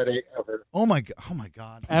best Friday ever. Oh my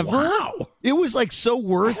God! Ever? Wow. It was like so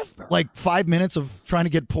worth like 5 minutes of trying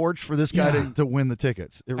to get Porch for this guy to win the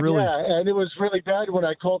tickets. It really. Yeah, and it was really bad when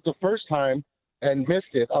I called the first time and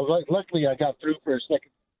missed it. Luckily, I got through for a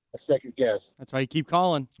second guess. That's why you keep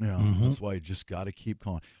calling. Yeah, that's why you just got to keep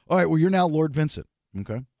calling. All right, well, you're now Lord Vincent.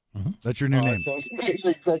 Okay, that's your new name. Sounds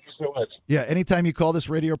amazing. Thank you so much. Yeah, anytime you call this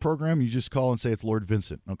radio program, you just call and say it's Lord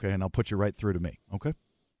Vincent. Okay, and I'll put you right through to me. Okay.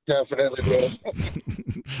 Definitely,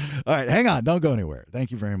 man. All right, hang on. Don't go anywhere. Thank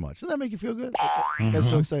you very much. Does that make you feel good? I got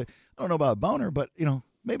so excited. I don't know about a boner, but,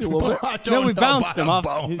 maybe a little bit. No, we bounced him off.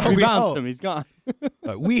 We bounced him. He's gone.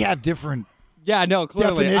 We have different Yeah, no, clearly.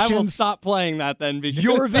 I will definitions. stop playing that then. Because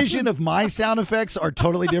Your vision of my sound effects are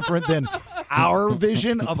totally different than our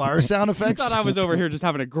vision of our sound I effects. thought I was over here just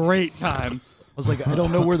having a great time. I was like, I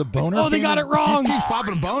don't know where the boner Oh, they came got in. it wrong. Just keep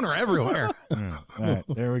popping boner everywhere. Yeah, all right,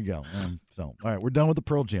 there we go. All right, we're done with the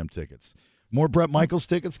Pearl Jam tickets. More Bret Michaels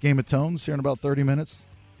tickets, Game of Tones, here in about 30 minutes.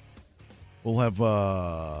 We'll have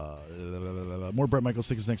more Bret Michaels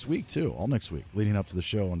tickets next week, too, all next week, leading up to the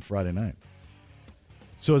show on Friday night.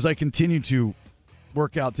 So as I continue to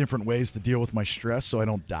work out different ways to deal with my stress so I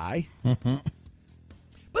don't die. By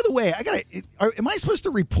the way, am I supposed to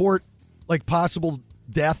report, like, possible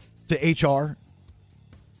death to HR?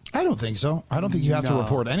 I don't think so. I don't think you have to No.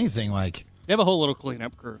 report anything like. They have a whole little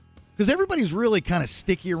cleanup crew. Because everybody's really kind of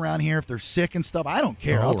sticky around here if they're sick and stuff. I don't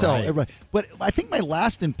care. I'll tell everybody. But I think my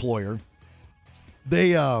last employer,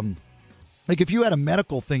 they, like if you had a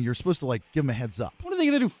medical thing, you're supposed to like give them a heads up. What are they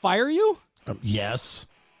going to do, fire you? Yes.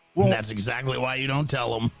 Well, and that's exactly why you don't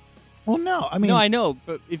tell them. Well, no. I mean, No, I know,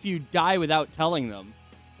 but if you die without telling them,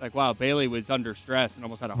 like, wow, Bailey was under stress and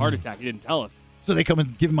almost had a heart attack. He didn't tell us. so they come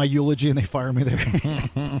and give my eulogy and they fire me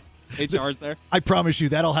there. HR's there. I promise you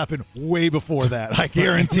that'll happen way before that. I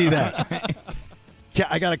guarantee that.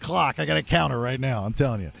 I got a clock. I got a counter right now. I'm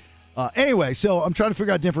telling you. Anyway, so I'm trying to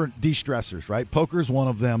figure out different de-stressors, right? Poker's one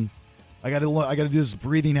of them. I got to do this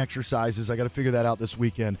breathing exercises. I got to figure that out this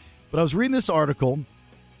weekend. But I was reading this article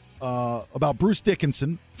about Bruce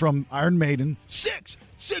Dickinson from Iron Maiden.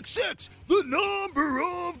 666, the number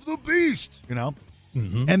of the beast.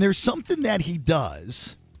 And there's something that he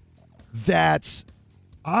does that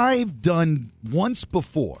I've done once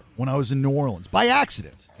before when I was in New Orleans by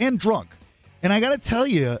accident and drunk. And I got to tell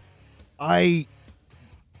you, I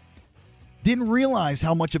didn't realize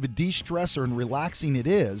how much of a de-stressor and relaxing it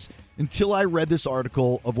is until I read this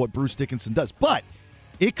article of what Bruce Dickinson does. But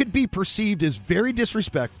it could be perceived as very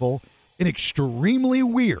disrespectful and extremely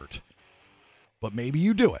weird. But maybe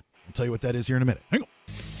you do it. I'll tell you what that is here in a minute. Hang on.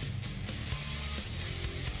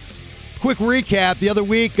 Quick recap. The other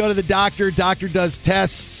week, go to the doctor. Doctor does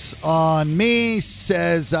tests on me,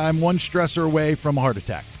 says I'm one stressor away from a heart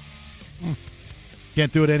attack.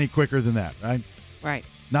 Can't do it any quicker than that, right? Right.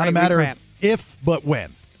 Not a matter of if, but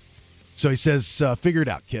when. So he says, figure it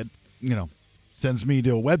out, kid. Sends me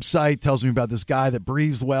to a website, tells me about this guy that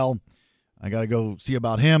breathes well. I got to go see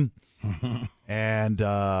about him. And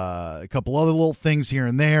a couple other little things here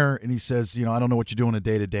and there. And he says, I don't know what you're doing a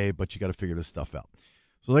day to day, but you got to figure this stuff out.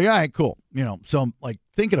 So like, all right, cool. So I'm like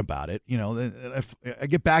thinking about it, if I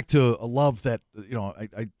get back to a love that,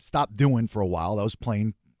 I stopped doing for a while. That was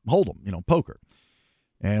playing Hold'em, poker.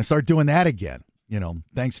 And I started doing that again,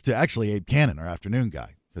 thanks to actually Abe Cannon, our afternoon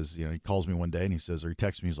guy. Because, he calls me one day and he says, or he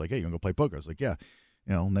texts me, he's like, hey, you want to go play poker? I was like, yeah.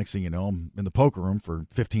 Next thing you know, I'm in the poker room for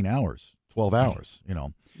 15 hours, 12 hours,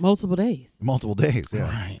 Multiple days. Multiple days, yeah.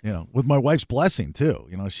 Right. With my wife's blessing, too.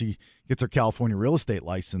 She gets her California real estate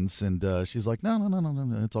license, and she's like, no,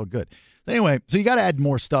 it's all good. Anyway, so you got to add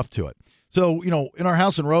more stuff to it. So, in our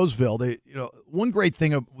house in Roseville, one great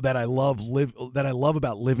thing that I love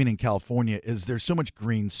about living in California is there's so much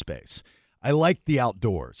green space. I like the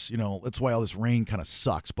outdoors. That's why all this rain kind of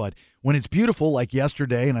sucks. But when it's beautiful, like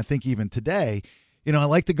yesterday, and I think even today, I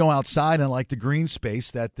like to go outside and I like the green space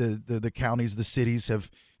that the counties, the cities have,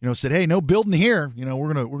 said, hey, no building here.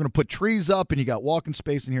 We're gonna put trees up and you got walking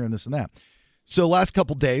space in here and this and that. So last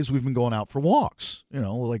couple days we've been going out for walks,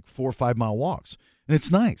 like 4 or 5 mile walks. And it's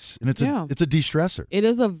nice, and it's a de-stressor. It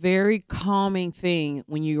is a very calming thing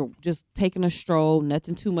when you're just taking a stroll,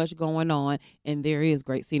 nothing too much going on, and there is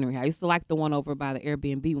great scenery. I used to like the one over by the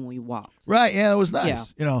Airbnb when we walked. Right, yeah, it was nice. Yeah.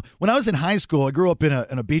 You know, when I was in high school, I grew up in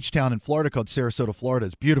a beach town in Florida called Sarasota, Florida.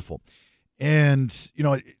 It's beautiful. And, you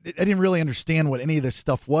know, I didn't really understand what any of this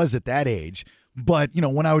stuff was at that age. But, you know,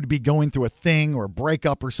 when I would be going through a thing or a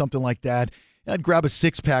breakup or something like that, I'd grab a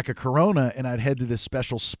 6-pack of Corona and I'd head to this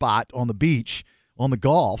special spot on the beach on the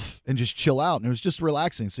Gulf and just chill out. And it was just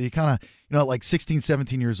relaxing. So you kind of, you know, like 16,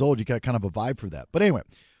 17 years old, you got kind of a vibe for that. But anyway,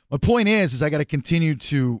 my point is I got to continue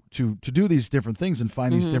to do these different things and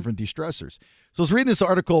find these different de-stressors. So I was reading this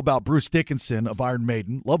article about Bruce Dickinson of Iron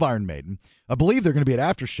Maiden. Love Iron Maiden. I believe they're going to be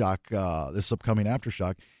at Aftershock, this upcoming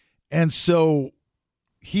Aftershock. And so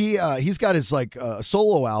he's got his like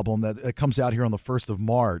solo album that comes out here on the 1st of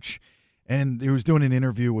March. And he was doing an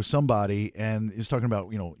interview with somebody, and he was talking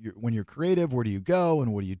about, you know, when you're creative, where do you go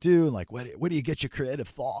and what do you do? And like, where do you get your creative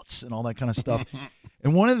thoughts and all that kind of stuff?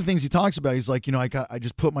 And one of the things he talks about, he's like, you know, I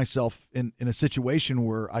just put myself in a situation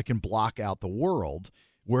where I can block out the world,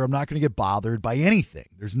 where I'm not going to get bothered by anything.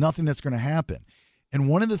 There's nothing that's going to happen. And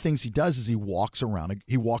one of the things he does is he walked around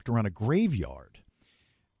a graveyard.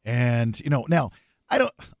 And, you know, now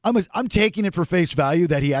I'm taking it for face value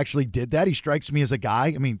that he actually did that. He strikes me as a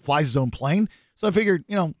guy. I mean, flies his own plane. So I figured,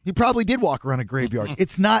 you know, he probably did walk around a graveyard.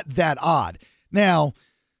 It's not that odd. Now,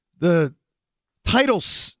 the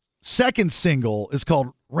title's second single is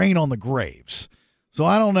called Rain on the Graves. So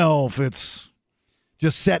I don't know if it's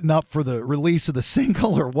just setting up for the release of the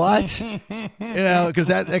single or what, you know, because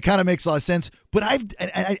that kind of makes a lot of sense. But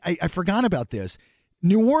I forgot about this.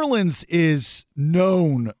 New Orleans is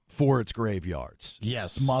known for its graveyards.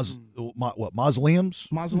 Yes. Mausoleums?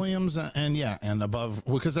 Mausoleums and above,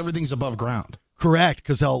 because everything's above ground. Correct,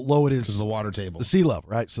 because how low it is. Because of the water table. The sea level,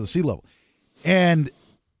 right? So the sea level. And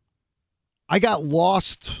I got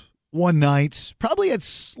lost one night. Probably had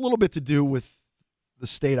a little bit to do with the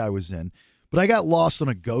state I was in. But I got lost on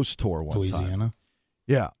a ghost tour one time. Louisiana?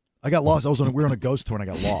 Yeah. I got lost. We were on a ghost tour and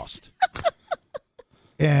I got lost.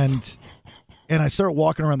 And I started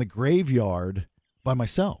walking around the graveyard by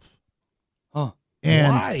myself. Huh.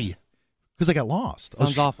 And why? Because I got lost.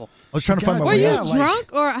 Sounds awful. I was trying to find my way out. Were you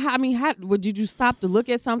drunk? Or, I mean, did you stop to look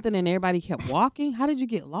at something and everybody kept walking? How did you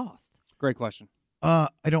get lost? Great question. I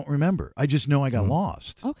don't remember. I just know I got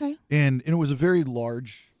lost. Okay. And it was a very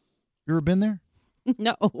large. You ever been there?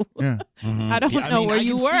 No. Yeah. I don't know where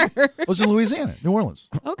you were. I was in Louisiana, New Orleans.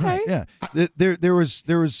 Okay. Yeah. There was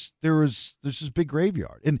this big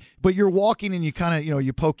graveyard, but you're walking and you kind of, you know,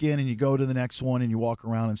 you poke in and you go to the next one and you walk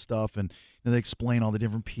around and stuff, and they explain all the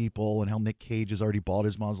different people and how Nick Cage has already bought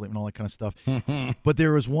his mausoleum and all that kind of stuff. But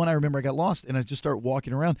there was one I remember I got lost and I just started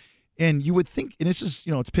walking around, and you would think, and this is,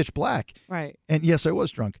 you know, it's pitch black, right? And yes, I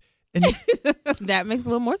was drunk. And that makes a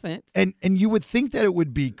little more sense. And you would think that it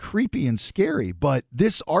would be creepy and scary, but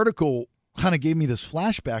this article kind of gave me this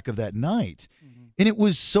flashback of that night, and it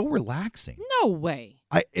was so relaxing. No way.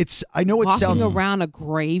 I know it sounds walking around a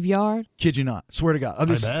graveyard. Kid you not, swear to God, in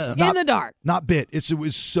the dark. Not bit. It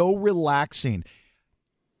was so relaxing.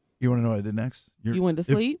 You want to know what I did next? You went to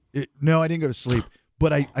sleep? No, I didn't go to sleep,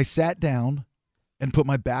 but I sat down and put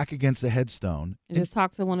my back against the headstone and just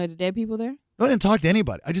talked to one of the dead people there. No, I didn't talk to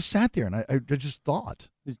anybody. I just sat there and I just thought.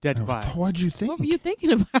 He's dead quiet. What'd you think? What were you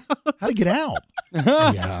thinking about? How to get out?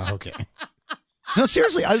 Yeah, okay. No,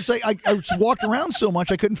 seriously, I was like, I just walked around so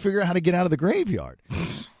much I couldn't figure out how to get out of the graveyard,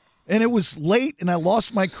 and it was late, and I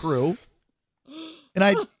lost my crew, and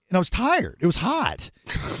I was tired. It was hot,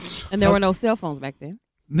 and there were no cell phones back then.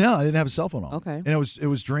 No, I didn't have a cell phone on. Okay, and it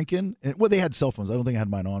was drinking. And, well, they had cell phones. I don't think I had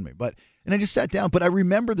mine on me, and I just sat down. But I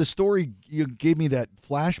remember the story. You gave me that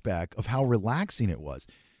flashback of how relaxing it was.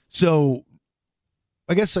 So,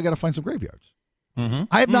 I guess I got to find some graveyards. Mm-hmm.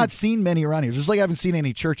 I have not seen many around here, just like I haven't seen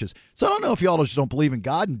any churches. So I don't know if y'all just don't believe in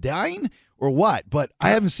God and dying or what, but I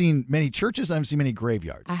haven't seen many churches. I haven't seen many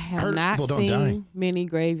graveyards. I have not seen many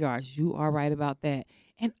graveyards. You are right about that.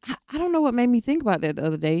 And I don't know what made me think about that the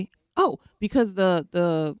other day. Oh, because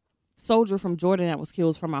the soldier from Jordan that was killed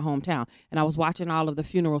was from my hometown, and I was watching all of the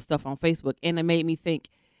funeral stuff on Facebook, and it made me think,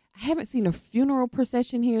 I haven't seen a funeral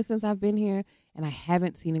procession here since I've been here, and I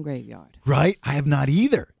haven't seen a graveyard. Right? I have not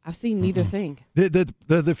either. I've seen neither thing. The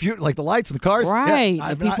like the lights and the cars. Right.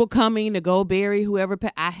 Yeah, the people coming to go bury whoever.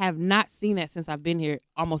 I have not seen that since I've been here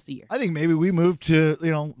almost a year. I think maybe we moved to,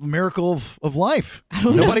 the miracle of life.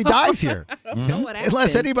 Nobody dies here. I don't know what happened.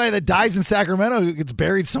 Unless anybody that dies in Sacramento gets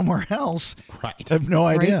buried somewhere else. Right. I have no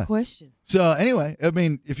idea. Great question. So anyway, I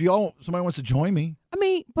mean, if somebody wants to join me. I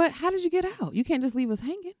mean, but how did you get out? You can't just leave us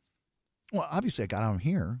hanging. Well, obviously I got out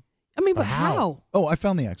here. I mean, but how? Oh, I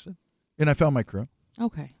found the exit, and I found my crew.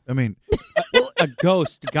 Okay. I mean, a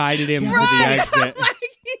ghost guided him to the exit.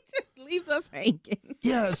 He just leaves us hanging.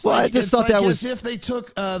 Yeah, it's Well, I like, just it's thought like that as was- if they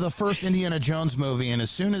took the first Indiana Jones movie, and as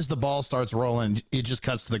soon as the ball starts rolling, it just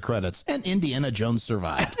cuts to the credits, and Indiana Jones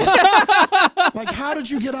survived. Like, how did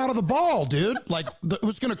you get out of the ball, dude? Like, it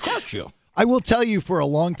was going to crush you. I will tell you, for a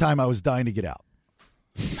long time, I was dying to get out.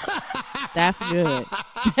 That's good.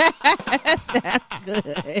 That's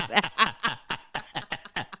good.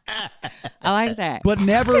 I like that. But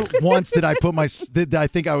never once did I did I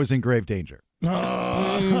think I was in grave danger.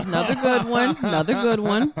 Another good one. Another good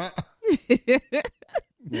one.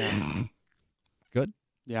 Good?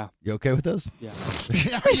 Yeah. You okay with those? Yeah.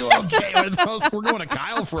 Are you okay with those? We're going to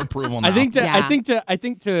Kyle for approval now. I think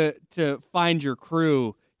to find your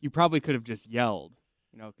crew, you probably could have just yelled,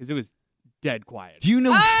 because it was dead quiet. Do you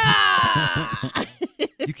know?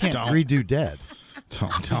 You can't redo dead.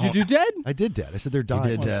 Don't. Did you do dead? I did dead. I said they're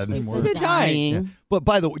dying. You did dead. They're dying. Yeah. But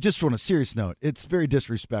by the way, just on a serious note, it's very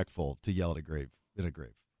disrespectful to yell at a grave in a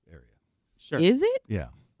grave area. Sure. Is it? Yeah.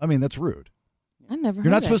 I mean, that's rude. I never heard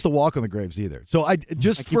You're not that. supposed to walk on the graves either. So I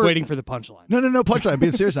just I keep waiting for the punchline. No, punchline. I'm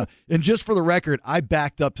being serious now. And just for the record, I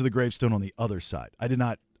backed up to the gravestone on the other side. I did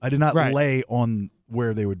not Right. lay on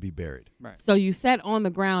where they would be buried. Right. So you sat on the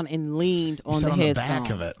ground and leaned on the on headstone. the back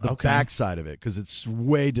of it. The Okay. back side of it, because it's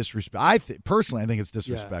way disrespectful. Personally, I think it's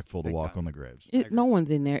disrespectful to walk on the graves. No one's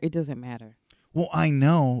in there. It doesn't matter. Well, I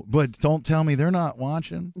know, but don't tell me they're not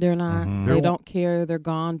watching. They're not. They don't care. They're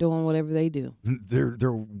gone doing whatever they do. They're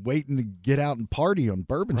waiting to get out and party on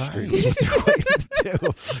Bourbon Street. Is what they're waiting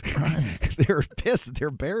to do. They're pissed that they're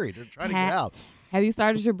buried. They're trying to get out. Have you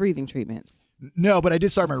started your breathing treatments? No, but I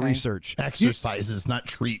did start my research. Exercises, not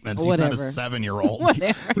treatments. Whatever. He's not a 7-year-old.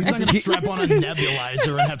 He's not going to strap on a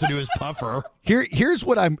nebulizer and have to do his puffer. Here's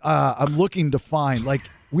what I'm looking to find. Like,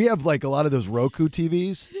 we have like a lot of those Roku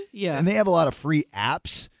TVs. Yeah. And they have a lot of free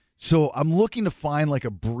apps. So I'm looking to find like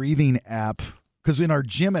a breathing app, because in our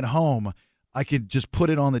gym at home, I could just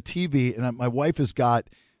put it on the TV, and my wife has got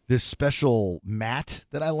this special mat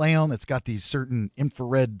that I lay on that's got these certain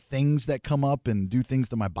infrared things that come up and do things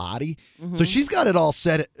to my body. Mm-hmm. So she's got it all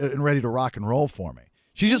set and ready to rock and roll for me.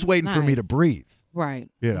 She's just waiting for me to Nice. breathe. Right.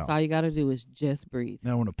 You That's know. all you got to do is just breathe.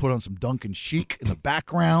 Now I want to put on some Duncan Chic in the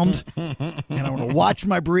background, and I want to watch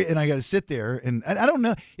my breathe, and I got to sit there, and I don't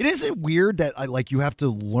know. It isn't weird that you have to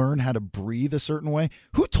learn how to breathe a certain way.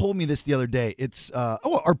 Who told me this the other day? It's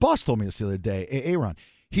our boss told me this the other day. Aaron.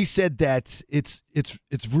 He said that it's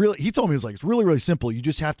really. He told me it's really, really simple. You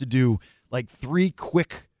just have to do like 3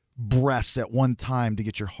 quick breaths at one time to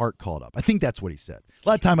get your heart caught up. I think that's what he said. A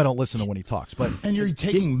lot of time I don't listen to when he talks, but And you're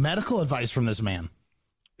taking medical advice from this man.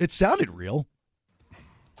 it sounded real.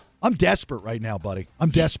 I'm desperate right now, buddy. I'm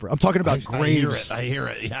desperate. I'm talking about graves. I hear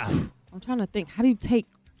it. Yeah. I'm trying to think. How do you take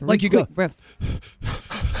 3 Like you quick go- breaths?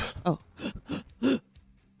 Oh.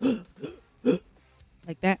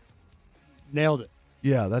 Like that? Nailed it.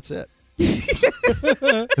 Yeah, that's it.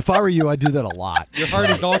 If I were you, I'd do that a lot. Your heart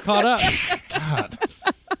is all caught up. God.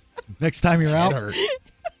 Next time you're out, hurt.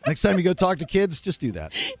 next time you go talk to kids, just do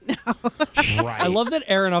that. Right. I love that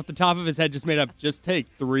Aaron off the top of his head just made up, just take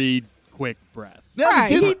 3 quick breaths. Yeah, Right.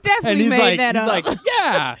 the He dude, definitely And he's made like, that he's up. like,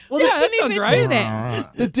 yeah, Well, yeah, they that couldn't sounds even right. do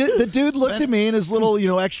that. the dude looked at me in his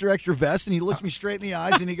little, extra vest, and he looked me straight in the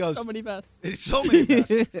eyes, and he goes, So many vests. "It's so many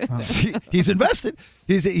vests." He's invested.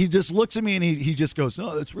 He just looks at me, and he just goes,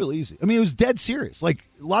 "Oh, that's real easy." I mean, it was dead serious. Like,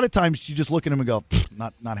 a lot of times you just look at him and go,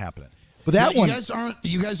 not happening. But that But one,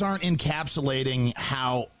 you guys aren't encapsulating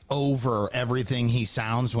how over everything he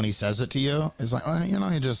sounds when he says it to you. It's like,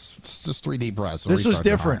 it's just 3 deep breaths. this was Restart the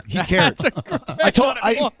different. heart. He cared.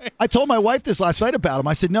 I told my wife this last night about him.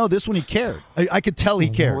 I said, "No, this one he cared. I could tell he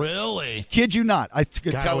cared." Really? Kid you not. I could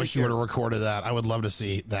God, I tell he wish you cared. would have recorded that. I would love to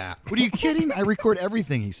see that. What are you kidding? I record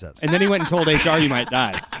everything he says. And then he went and told HR you might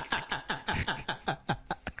die.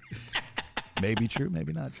 Maybe true,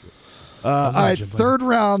 maybe not true. All right, third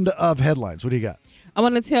round of headlines. What do you got? I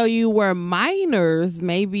want to tell you where minors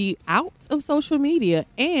may be out of social media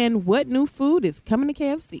and what new food is coming to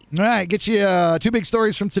KFC. All right, get you 2 big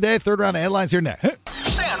stories from today. Third round of headlines here next.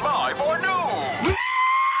 Stand by for news.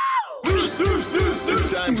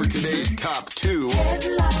 It's time for today's top 2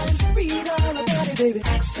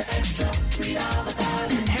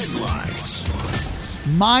 headlines.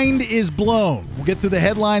 Mind is blown. We'll get through the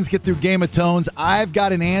headlines, get through Game of Tones. I've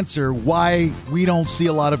got an answer why we don't see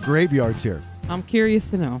a lot of graveyards here. I'm curious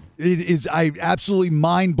to know. I absolutely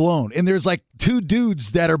mind blown. And there's like 2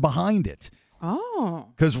 dudes that are behind it. Oh.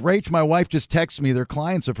 Because Rach, my wife, just texted me. They're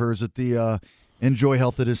clients of hers at the Enjoy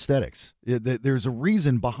Health and Aesthetics. There's a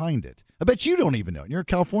reason behind it. I bet you don't even know. You're a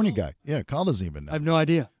California guy. Yeah, Kyle doesn't even know. I have no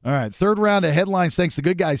idea. All right, third round of headlines thanks to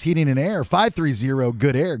Good Guys Heating and Air. 530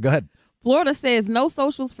 Good Air. Go ahead. Florida says no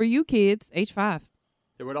socials for you kids, age 5.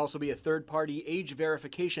 There would also be a third-party age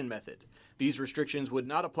verification method. These restrictions would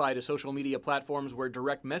not apply to social media platforms where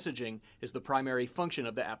direct messaging is the primary function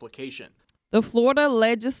of the application. The Florida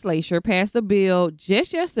legislature passed a bill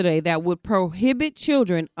just yesterday that would prohibit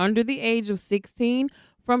children under the age of 16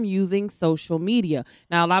 from using social media.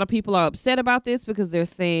 Now, a lot of people are upset about this because they're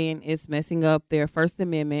saying it's messing up their First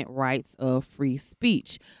Amendment rights of free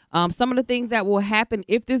speech. Some of the things that will happen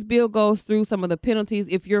if this bill goes through, some of the penalties,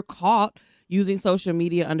 if you're caught using social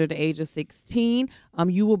media under the age of 16,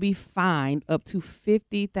 you will be fined up to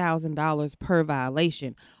 $50,000 per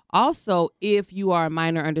violation. Also, if you are a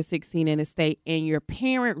minor under 16 in the state and your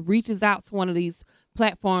parent reaches out to one of these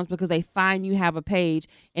platforms because they find you have a page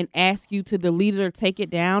and ask you to delete it or take it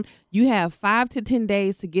down, you have 5 to 10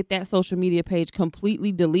 days to get that social media page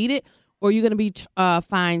completely deleted, or you're going to be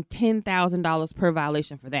fined $10,000 per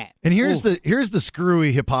violation for that. And here's the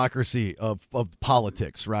screwy hypocrisy of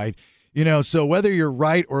politics, right? You know, so whether you're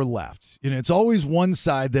right or left, you know, it's always one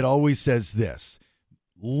side that always says this: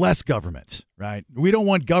 less government, right? We don't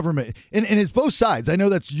want government. And it's both sides. I know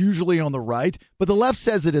that's usually on the right, but the left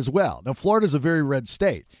says it as well. Now, Florida's a very red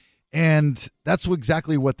state, and that's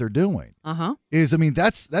exactly what they're doing.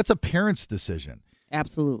 That's a parent's decision.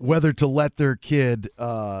 Absolutely. Whether to let their kid,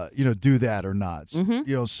 do that or not. Mhm.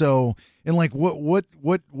 You know, so, and like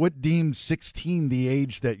what deems 16 the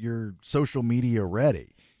age that you're social media ready?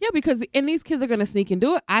 Yeah, because these kids are going to sneak and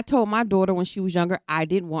do it. I told my daughter when she was younger, I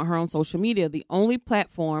didn't want her on social media. The only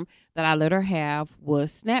platform that I let her have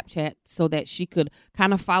was Snapchat so that she could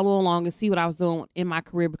kind of follow along and see what I was doing in my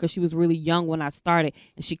career, because she was really young when I started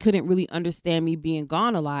and she couldn't really understand me being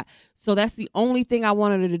gone a lot. So that's the only thing I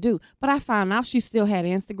wanted her to do. But I found out she still had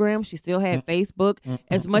Instagram. She still had Facebook.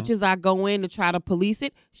 As much as I go in to try to police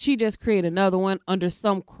it, she just created another one under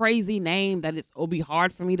some crazy name that it'll be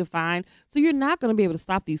hard for me to find. So you're not going to be able to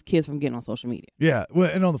stop these kids from getting on social media. Yeah. Well,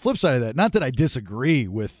 and on the flip side of that, not that I disagree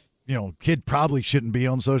with, kid probably shouldn't be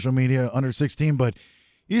on social media under 16, but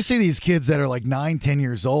you see these kids that are like 9, 10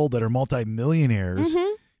 years old that are multimillionaires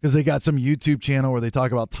because they got some YouTube channel where they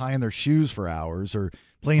talk about tying their shoes for hours or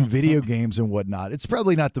playing video games and whatnot. It's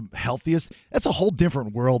probably not the healthiest. That's a whole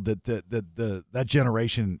different world that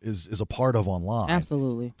generation is a part of online.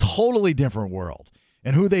 Absolutely. Totally different world.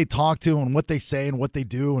 And who they talk to and what they say and what they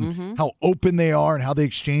do and how open they are and how they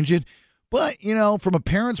exchange it. But, from a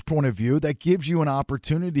parent's point of view, that gives you an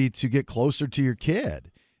opportunity to get closer to your kid,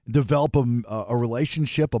 develop a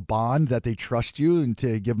relationship, a bond that they trust you, and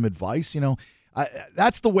to give them advice.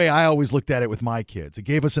 That's the way I always looked at it with my kids. It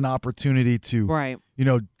gave us an opportunity to,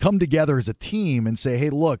 come together as a team and say, hey,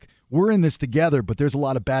 look, we're in this together, but there's a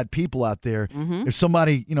lot of bad people out there. If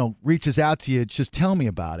somebody, reaches out to you, just tell me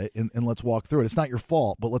about it and let's walk through it. It's not your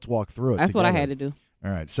fault, but let's walk through it That's together. what I had to do.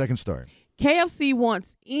 All right, second story. KFC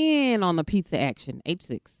wants in on the pizza action.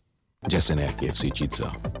 H6. जैसे नया KFC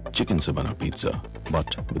pizza, chicken से बना pizza,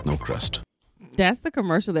 but with no crust. That's the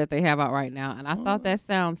commercial that they have out right now, and I thought that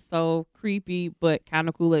sounds so creepy but kind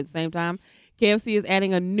of cool at the same time. KFC is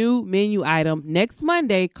adding a new menu item next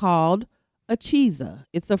Monday called a cheesa.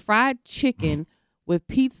 It's a fried chicken with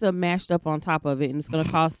pizza mashed up on top of it, and it's going to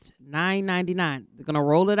cost $9.99. They're going to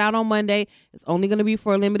roll it out on Monday. It's only going to be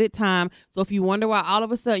for a limited time. So if you wonder why all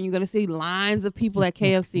of a sudden you're going to see lines of people at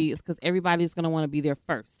KFC, it's because everybody's going to want to be there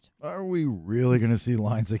first. Are we really going to see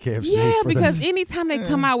lines at KFC? Yeah, because anytime they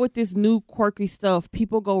come out with this new quirky stuff,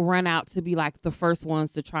 people go run out to be like the first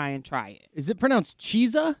ones to try it. Is it pronounced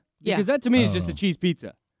cheesa? Yeah. Because that to me is just a cheese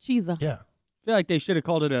pizza. Cheesa. Yeah. I feel like they should have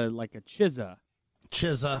called it a chizza.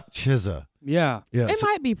 Chizza. Yeah. It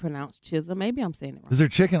might be pronounced chizza. Maybe I'm saying it wrong. Is there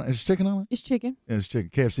chicken? Is chicken on it? It's chicken. Yeah, it's chicken.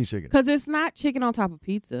 KFC chicken. Because it's not chicken on top of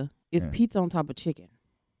pizza. It's pizza on top of chicken.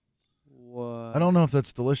 What? I don't know if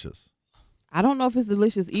that's delicious. I don't know if it's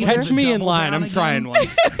delicious either. Catch me in line. I'm trying one.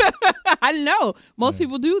 I know. Most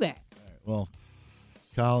people do that. Well,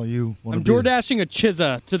 Kyle, you want I'm DoorDashing a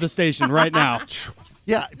chizza to the station right now.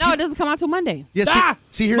 Yeah. No, it doesn't come out till Monday. Yeah.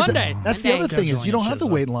 See, here's Monday. That's the other thing is you don't have to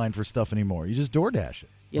wait in line for stuff anymore. You just DoorDash it.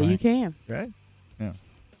 Yeah, you can. Right? Yeah.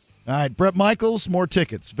 All right, Bret Michaels, more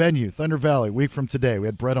tickets. Venue, Thunder Valley, week from today. We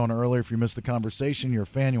had Bret on earlier. If you missed the conversation, you're a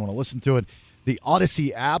fan, you want to listen to it, the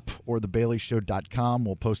Odyssey app or thebaileyshow.com.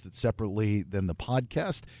 We'll post it separately than the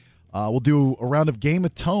podcast. We'll do a round of Game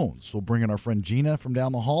of Tones. We'll bring in our friend Gina from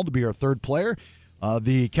down the hall to be our third player.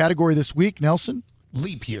 The category this week, Nelson?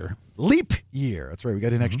 Leap year. Leap year. That's right. We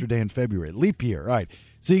got an extra day in February. Leap year. All right.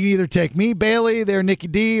 So you can either take me, Bailey, there, Nikki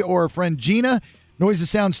D, or our friend Gina. Noises,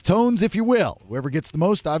 sounds, tones, if you will. Whoever gets the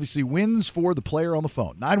most obviously wins for the player on the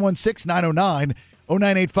phone. 916-909-0985,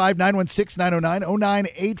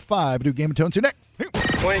 916-909-0985. Do Game of Tones here next.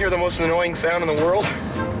 Want to hear the most annoying sound in the world?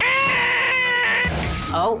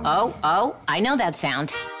 Oh, I know that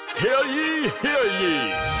sound. Hear ye, hear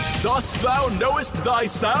ye. Dost thou knowest thy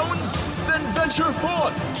sounds? Then venture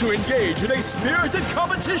forth to engage in a spirited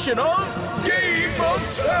competition of Game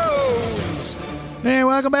of Tones. Hey,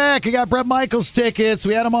 welcome back. You got Bret Michaels tickets.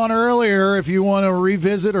 We had him on earlier. If you want to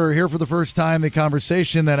revisit or hear for the first time the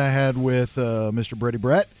conversation that I had with Mr.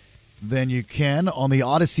 Brett, then you can on the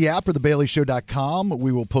Odyssey app or thebaileyshow.com.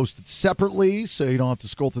 We will post it separately so you don't have to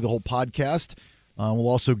scroll through the whole podcast. We'll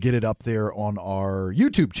also get it up there on our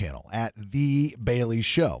YouTube channel at The Bailey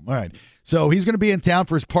Show. All right. So he's going to be in town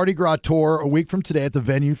for his Party Gras tour a week from today at the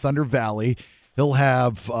venue, Thunder Valley. He'll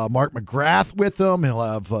have Mark McGrath with him. He'll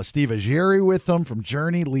have Steve Agieri with him from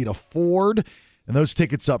Journey, Lita Ford. And those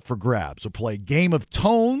tickets up for grabs. So play Game of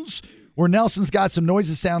Tones, where Nelson's got some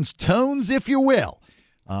noises, sounds, tones, if you will.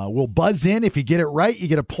 We'll buzz in. If you get it right, you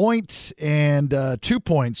get a point and 2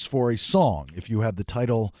 points for a song if you have the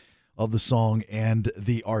title of the song and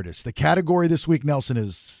the artist. The category this week, Nelson,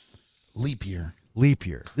 is Leap year. Leap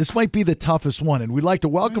year. This might be the toughest one, and we'd like to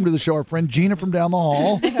welcome to the show our friend Gina from down the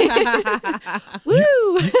hall.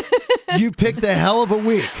 Woo! You picked a hell of a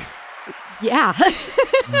week. Yeah.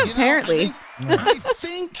 Apparently. I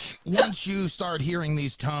think once you start hearing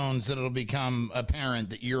these tones, that it'll become apparent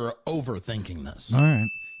that you're overthinking this. All right.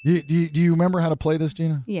 Do you remember how to play this,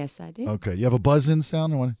 Gina? Yes, I do. Okay. You have a buzz-in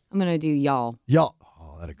sound? I'm going to do y'all. Y'all.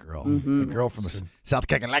 Oh, that a girl. A girl from South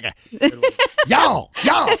Carolina. Y'all.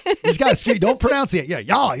 You just got to scream. Don't pronounce it. Yeah,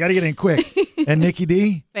 y'all. You got to get in quick. And Nikki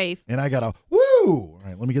D? Faith. And I got a woo. All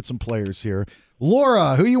right, let me get some players here.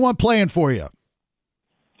 Laura, who you want playing for you?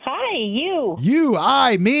 Hi, you. You,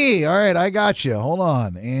 I, me. All right, I got you. Hold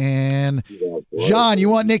on. And John, you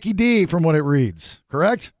want Nikki D from what it reads,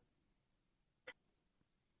 correct?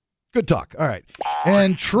 Good talk. All right.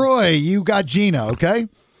 And Troy, you got Gina, okay?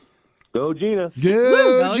 Go, Gina.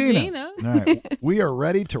 Go, Gina. Gina. All right. We are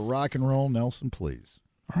ready to rock and roll. Nelson, please.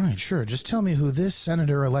 All right, sure. Just tell me who this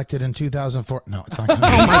senator elected in 2004. No, it's not going to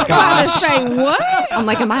be. Oh, my gosh. Say what? I'm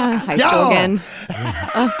like, am I in high school again?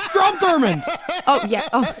 Strom Thurmond. Oh, yeah.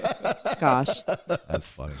 Oh, gosh. That's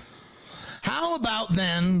funny. How about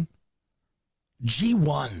then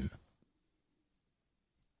G1?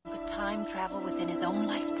 Could time travel within his own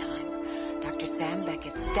lifetime? Dr. Sam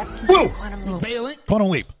Beckett stepped into Whoa! the quantum leap. Bailey? Quantum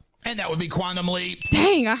Leap. And that would be Quantum Leap.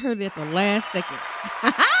 Dang, I heard it at the last second.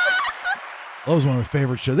 That was one of my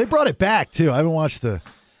favorite shows. They brought it back, too. I haven't watched the...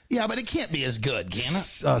 Yeah, but it can't be as good, can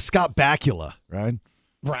it? Scott Bakula, right?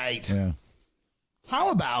 Right. Yeah.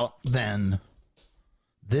 How about then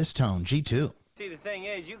this tone, G2? See, the thing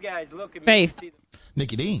is, you guys look at me. Faith.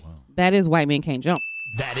 Nikki D. That is White Men Can't Jump.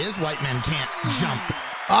 That is White Men Can't Jump.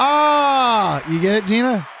 Ah! You get it,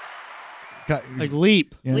 Gina? Like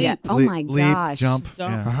leap. Yeah. Yeah. Oh, my gosh. Jump.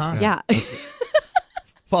 Jump. Yeah. Uh-huh. Yeah.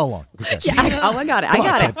 Follow along. Okay. Yeah, I got it.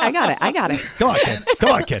 I got it.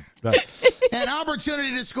 Come on, kid. Right. An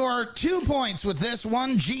opportunity to score 2 points with this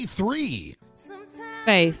one, G3.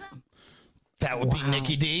 Faith. That would be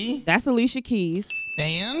Nikki D. That's Alicia Keys.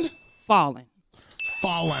 And Fallen.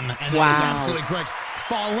 Fallen. And Wow. that is absolutely correct.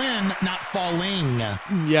 Fallen, not falling.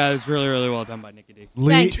 Yeah, it was really, really well done by Nikki D.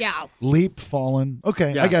 Thank you. Leap, fallen.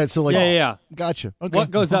 Okay, Yeah. I got it. So like, Yeah. Gotcha. Okay. What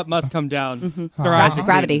goes up must come down.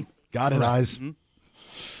 Gravity. Got it, eyes.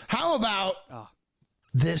 How about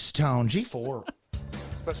this tone, G4?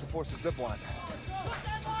 Special Forces zipline.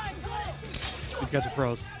 These guys are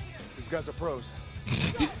pros. These guys are pros.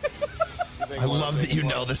 I love that you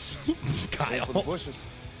know this, Kyle. For the bushes.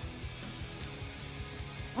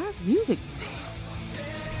 Why is music?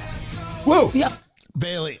 Whoa. Yep.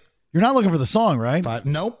 Bailey. You're not looking for the song, right?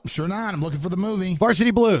 Nope, sure not. I'm looking for the movie.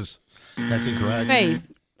 Varsity Blues. That's incorrect. Faith.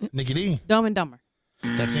 Nikki D. Dumb and Dumber.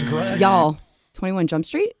 That's incorrect. Y'all. 21 Jump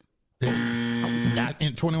Street? It's not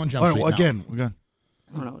in 21 Jump All right, Street. well, no. again, we're going.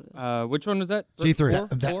 I don't know. Which one was that?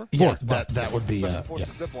 G3. Four? Yeah, that would be Special Forces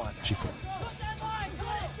zipline. G4.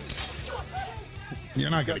 You're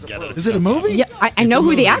not going to get it. Is it a movie? Yeah, I know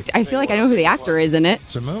who the actor. I feel like I know who the actor is in it.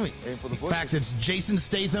 It's a movie. In fact, it's Jason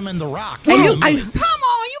Statham and The Rock. I knew. Come on,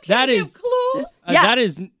 you can't give clues. Yeah. That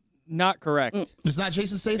is not correct. It's not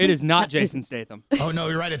Jason Statham? It is not Jason Statham. Oh, no,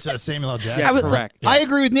 you're right. It's Samuel L. Jackson. Yes, correct. I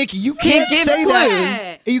agree with Nikki. You can't give say clues.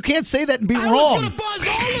 that. You can't say that and be I wrong. was going to buzz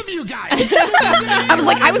all of you guys. I was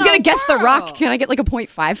like, I was going to guess The Rock. Can I get like a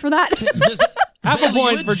 0.5 for that? Half a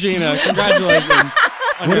point for Gina. Congratulations.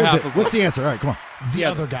 What is it? What's the answer? All right, come on. The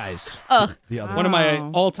other guys. Ugh. The other One of my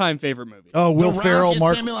all-time favorite movies. Oh, Will The Rock Ferrell, and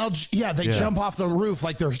Mark. Samuel L. They jump off the roof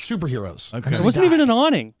like they're superheroes. Okay. It wasn't even an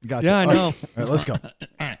awning. Gotcha. Yeah, I know. All right, let's go. All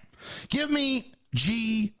right. Give me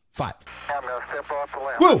G5. I'm gonna step off the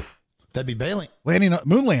lamp. Whoa! That'd be Bailey.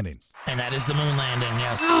 Moon landing. And that is the moon landing,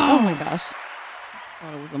 yes. Oh my gosh.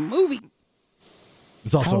 Thought it was a movie.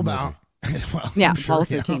 It's also How a about, movie. well, Yeah, I'm sure, Apollo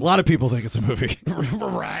 13. A lot of people think it's a movie.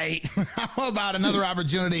 Right. How about another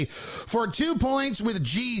opportunity for 2 points with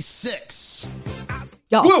G6?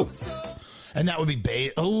 Yo. Whoa! And that would be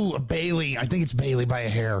Bailey. I think it's Bailey by a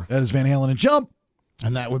hair. That is Van Halen and Jump.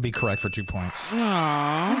 And that would be correct for 2 points.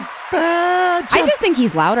 Aww. Bad I just think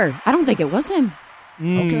he's louder. I don't think it was him.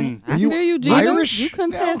 Okay. I hear you, Gina. Irish? You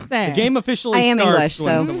contest that. The game officially I am starts English,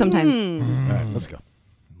 when so someone- sometimes. All right, let's go.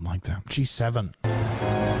 Like that. G7.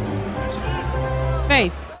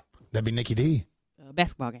 Faith. That'd be Nikki D.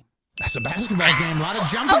 Basketball game. That's a basketball game. A lot of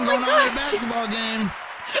jumping going on in a basketball game.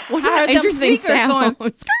 What I heard an them interesting sneakers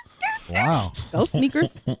going. sound. Wow. Those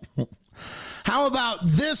sneakers. How about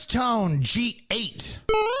this tone, G8?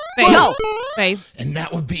 Faith. Yo. Faith. And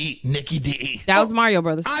that would be Nikki D. That was Mario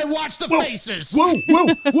Brothers. I watched the faces. Whoa,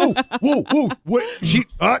 whoa, whoa, whoa, whoa.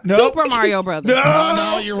 What? No. Super Mario Brothers.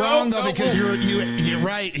 No, you're wrong though because you're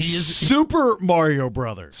right. He is. Super Mario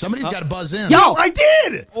Brothers. Somebody's got to buzz in. Yo. I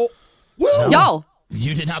did. No. Yo.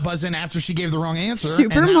 You did not buzz in after she gave the wrong answer.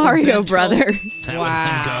 Super and that Mario would then Brothers. That would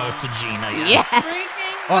then go to Gina. Yes.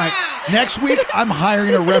 All right. Next week, I'm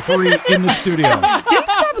hiring a referee in the studio. Didn't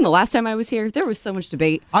this happen the last time I was here? There was so much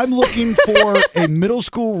debate. I'm looking for a middle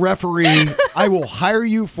school referee. I will hire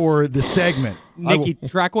you for the segment. Nikki,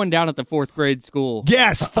 track one down at the 4th grade school.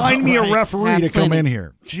 Yes, find me a referee Have to come plenty. in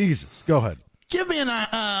here. Jesus, go ahead. Give me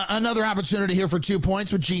another opportunity here for 2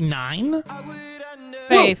 points with G9.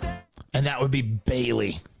 Faith. And that would be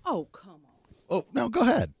Bailey. Oh, come on. Oh, no, go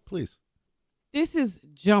ahead, please. This is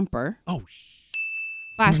Jumper. Oh,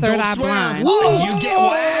 by Third Don't Eye swear. Blind. You get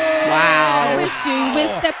I wish you would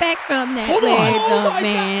step back from that Hold on. ledge,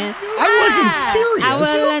 man. I wasn't serious. I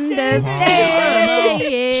will understand.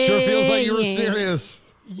 Sure feels like you were serious.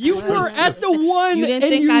 You were at the one. You didn't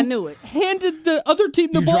and think you I knew it. Handed the other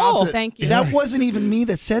team the You ball. dropped it. Thank you. That wasn't even me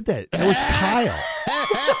that said that. That was Kyle.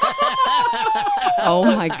 Oh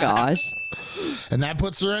my gosh. And that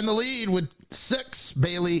puts her in the lead with 6.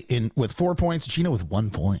 Bailey with 4 points. Gina with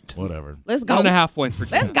 1 point. Whatever. Let's go. 1.5 points for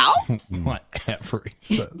Let's go. Whatever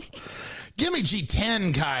he says. Give me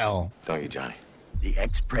G10, Kyle. Thank you, Johnny. The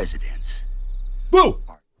ex-presidents. Woo!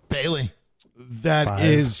 Bailey. That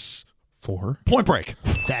is 4. Point Break.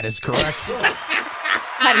 That is correct.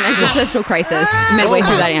 Had an existential crisis midway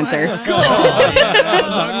through that answer. I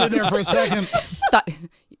was ugly there for a second. Thought-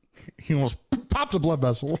 He almost popped a blood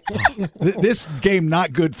vessel. This game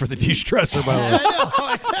not good for the de-stressor, by the way.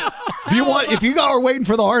 If you are waiting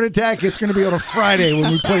for the heart attack, it's going to be on a Friday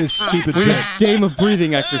when we play this stupid bit. Game of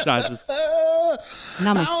breathing exercises.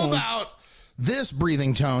 How about this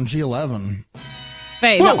breathing tone, G11?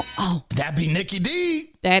 Faith. Oh. That'd be Nikki D.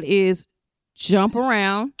 That is Jump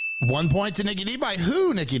Around. 1 point to Nikki D by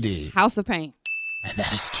who, Nikki D? House of Pain. And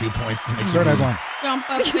that is 2 points to Nikki Third D. Eye Blind. Jump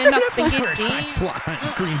up and up and get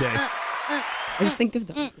down. Green Day. I just think of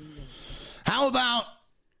the. How about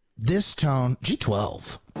this tone,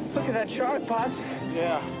 G12? Look at that chart, Potts.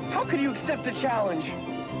 Yeah. How could you accept the challenge?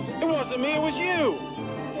 It wasn't me, it was you.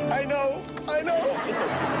 I know.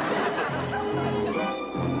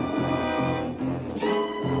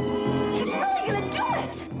 He's really gonna do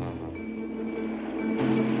it.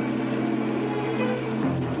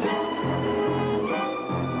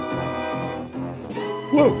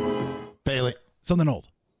 Whoa. Bailey. Something old.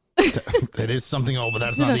 That is something old, but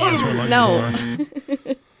that's not the answer we're looking No.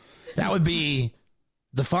 for. That would be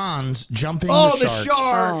the Fonz jumping the shark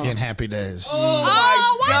shark. in Happy Days.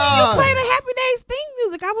 Oh, why didn't you play the Happy Days theme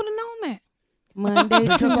music? I would have known that. Monday,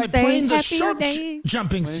 Because I Tuesday, played the happy shark days.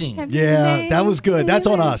 jumping scene. Yeah, that was good. That's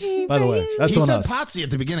on us, by the way. That's He on said us. Potsy at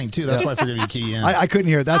the beginning, too. That's why I figured you'd key in. I couldn't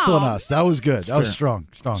hear it. That's on us. That was good. That was fair. strong.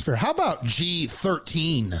 That's fair. How about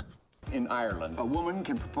G13? In Ireland, a woman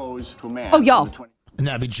can propose to a man. Oh, y'all. And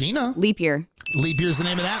that'd be Gina. Leap year. Leap Year's the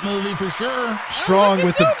name of that movie for sure. Strong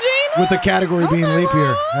with the category being leap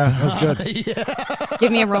year. Yeah, that was good. Give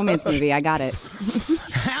me a romance movie. I got it.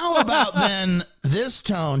 How about then this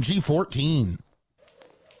tone, G14?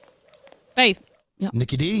 Faith.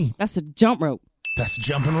 Nikki D. That's a jump rope. That's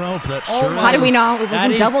jumping rope. That Oh, sure how is. do we know it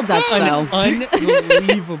wasn't double dutch though?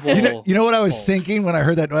 Unbelievable. You know what I was thinking when I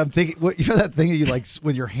heard that? I'm thinking, you know that thing that you like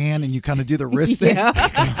with your hand and you kind of do the wrist thing? Yeah.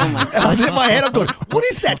 Oh my And I was in my head, I'm going, what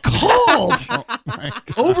is that called?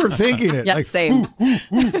 Overthinking it. Yeah, Like, same.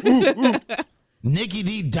 Nikki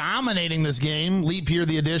D dominating this game. Leap year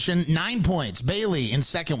the addition, 9 points. Bailey in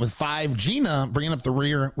second with 5. Gina bringing up the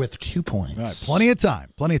rear with 2 points. All right, plenty of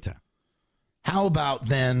time. How about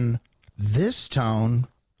then this tone,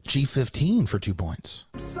 G15 for 2 points.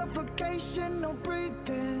 Suffocation, no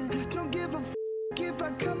breathing. Don't give a if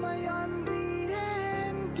I cut my arm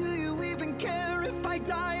bleeding. Do you even care if I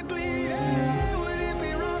die bleeding? Would it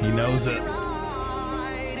be wrong? He knows it.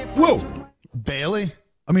 Whoa. Bailey?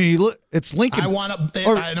 I mean, it's Lincoln. I want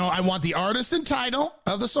the artist and title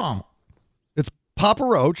of the song. It's Papa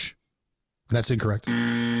Roach. That's incorrect.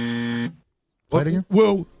 Play it again.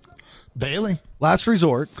 Whoa. Bailey. Last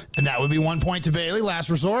Resort. And that would be 1 point to Bailey. Last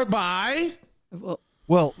Resort by...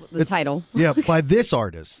 Well, the title. Yeah, by this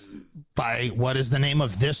artist. By what is the name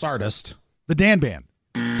of this artist? The Dan Band.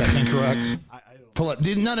 That's incorrect. Pull it.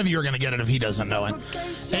 None of you are going to get it if he doesn't know it.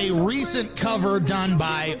 A recent cover done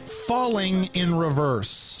by Falling in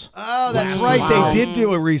Reverse. Oh, that's right. They did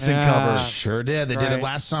do a recent cover. Sure did. They did it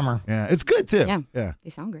last summer. Yeah, it's good too. Yeah. They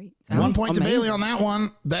sound great. 1 point to Bailey on that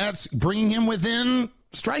one. That's bringing him within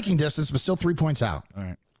striking distance, but still 3 points out. All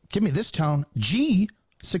right. Give me this tone,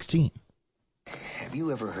 G16. Have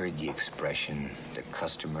you ever heard the expression, the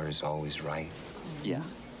customer is always right? Yeah.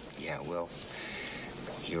 Yeah, well,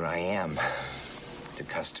 here I am, the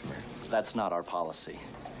customer. That's not our policy.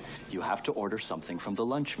 You have to order something from the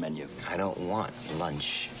lunch menu. I don't want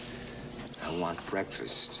lunch. I want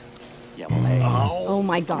breakfast. Yeah, well, hey. Oh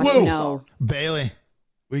my gosh, Whoa. no. Bailey.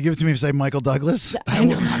 Will you give it to me if you say Michael Douglas? I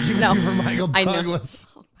will not give it to you for Michael I know. Douglas.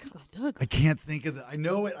 I can't think of I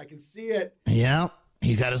know it. I can see it. Yeah.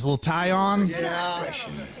 He's got his little tie on. Yeah.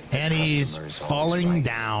 And he's falling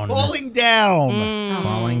down. Falling down.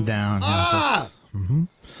 Falling down. Yes, mhm.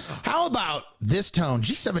 How about this tone,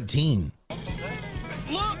 G17?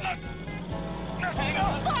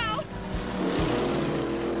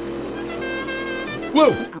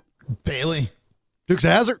 Whoa. Bailey. Dukes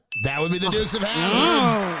of Hazzard. That would be the Dukes of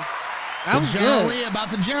Hazzard. That was General good. Lee about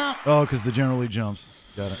to jump. Oh, because the General Lee jumps.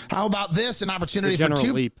 Got it. How about this? An opportunity The for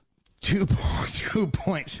General Leap. 2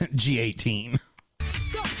 points. G18.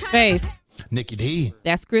 Faith. Nikki D.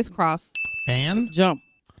 That's crisscross. And? Jump.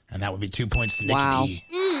 And that would be 2 points to Nikki Wow. D.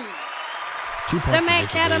 2 points to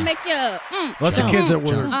Nikki D. make you. Lots of kids that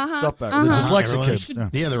were stuff back. The dyslexic Everyone's- kids. Yeah.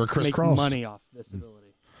 Yeah, they were Make crisscrossed. money off this ability.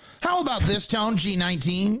 How about this tone,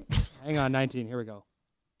 G19? Hang on, 19. Here we go.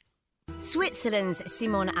 Switzerland's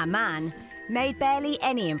Simon Ammann made barely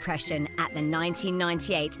any impression at the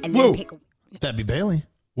 1998 Olympic. That'd be Bailey.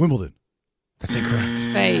 Wimbledon. That's incorrect.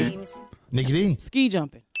 Faith. Nikki D. Ski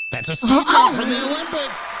jumping. That's a ski jump from the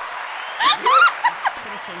Olympics.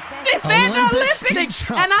 They said the Olympic Olympics, ski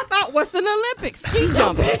jump. and I thought, what's an Olympics? Ski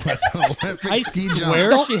jumping. That's an Olympic I ski swear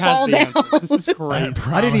jump. Don't she fall has the down. answer. This is crazy.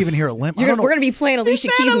 I didn't even hear a limp. I don't know. We're going to be playing Alicia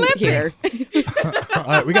Keys here. All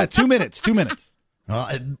right, we got 2 minutes. 2 minutes. Well,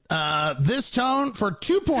 this tone for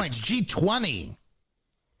 2 points, G20.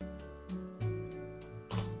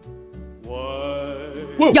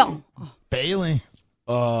 Whoa. Yo. Bailey.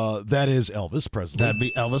 That is Elvis Presley. That'd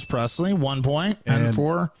be Elvis Presley, 1 point. And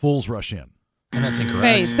 4. Fools Rush In. And that's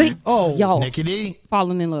incorrect. Faith. Oh, Y'all. Nikki D.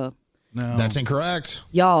 Falling in love. no. That's incorrect.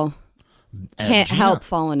 Y'all. And Can't Gina. help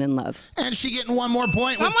falling in love. And she getting 1 more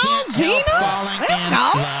point with Come on, Can't Help Gina. Falling Let's in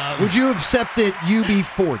go. Love. Would you have accepted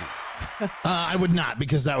UB40? I would not,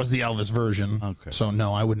 because that was the Elvis version. Okay. So,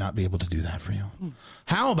 no, I would not be able to do that for you.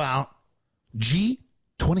 How about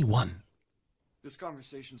G21? This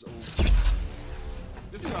conversation's over.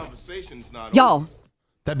 This conversation's not over. Y'all.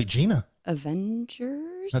 That'd be Gina.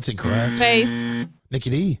 Avengers? That's incorrect. Faith. Nikki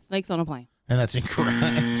D. Snakes on a plane. And that's incorrect.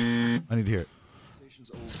 I need to hear it.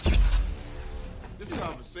 Conversation's over. This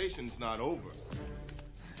conversation's not over.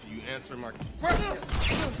 Do you answer my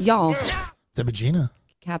question? Y'all. That'd be Gina.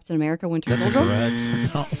 Captain America Winter That's Soldier? incorrect.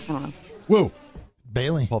 No. I don't know. Whoa.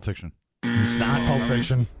 Bailey. Pulp Fiction. It's not Pulp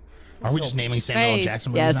Fiction. Are we just naming Samuel L. Faith.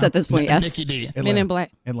 Jackson movies Yes, now? at this point, yes. Nikki D. Men in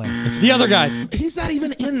Black. Atlanta. It's The other guys. He's not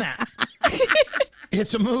even in that.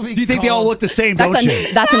 It's a movie. Do you think they all look the same, don't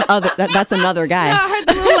you? That's another guy. I heard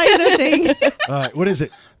the little laser thing. All right, what is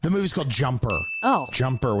it? The movie's called Jumper. Oh.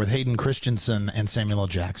 Jumper with Hayden Christensen and Samuel L.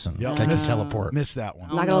 Jackson. Yep. Take a teleport. Missed that one.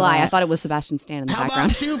 I'm not going to lie. I thought it was Sebastian Stan in the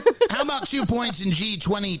background. How about 2 points in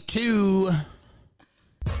G22?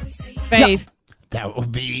 Faith. That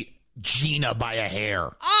would be Gina by a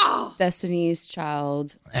hair. Destiny's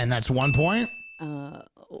Child. And that's 1 point.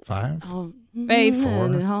 5. Faith.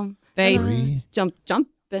 4. Faith. 3.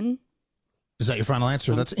 Jumping. Is that your final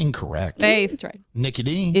answer? That's incorrect. Faith. That's right. Nikki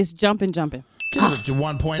D. It's jumping. Give it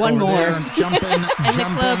 1 point One over more. there. Jumping. And the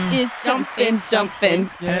club is jumping.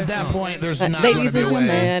 And at that point, there's not going to Ladies be a and way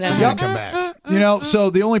gentlemen. to come back. You know, so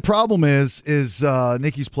the only problem is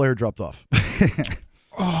Nikki's player dropped off.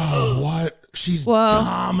 Oh, what? She's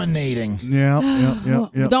dominating. Yeah.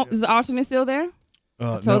 Is the alternate still there?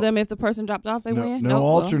 I told them if the person dropped off, they win. No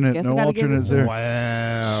alternate. Guess No I gotta give alternates it- there.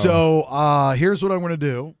 Wow. So here's what I'm going to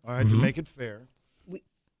do. All right, to make it fair.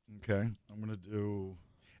 Okay, I'm going to do.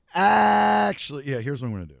 Actually, yeah. Here's what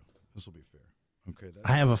I'm going to do. This will be fair. Okay.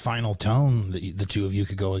 I have a final tone that the two of you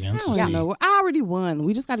could go against. I don't know. I already won.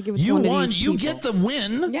 We just got to give it to You one of won. these You people. get the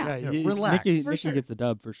win. Yeah. Relax. Nikki gets the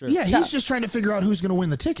dub for sure. Yeah, he's just trying to figure out who's going to win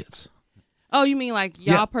the tickets. Oh, you mean like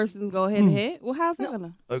y'all persons go head to head? Well, how's that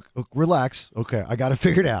gonna? Relax. Okay, I got to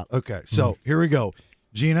figure it out. Okay, so here we go.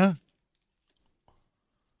 Gina,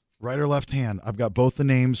 right or left hand? I've got both the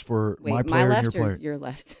names for Wait, my player and your left or player. your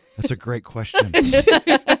left? That's a great question.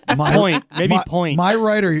 Point. Maybe point. My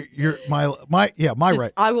right or your my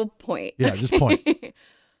right. I will point. Yeah, just point.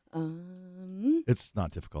 It's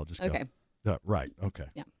not difficult. Just Okay. go. Right. Okay.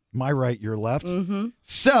 Yeah. My right, your left. Mm-hmm.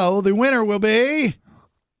 So the winner will be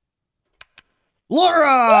Laura.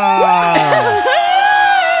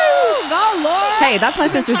 Go, Laura! Hey, that's my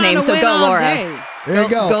sister's name, so go, Laura. There you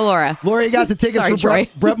go. Go, Laura. Laura, you got the tickets Sorry, for Troy.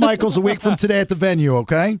 Bret Michaels a week from today at the venue,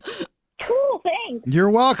 okay? Cool, thanks. You're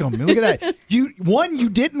welcome. Look at that. One, you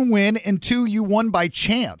didn't win, and 2, you won by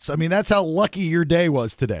chance. I mean, that's how lucky your day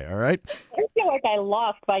was today, all right? I feel like I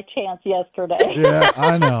lost by chance yesterday. Yeah,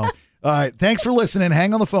 I know. All right, thanks for listening.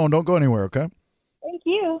 Hang on the phone. Don't go anywhere, okay? Thank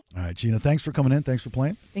you. All right, Gina, thanks for coming in. Thanks for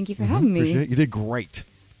playing. Thank you for having me. Appreciate it. You did great.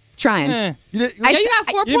 Trying. You did, I you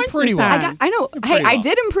got 4 you did points pretty this well. time. I know. Hey, I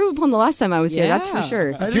did improve upon the last time I was here. That's for Yeah.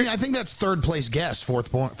 sure. I think that's third place guest, 4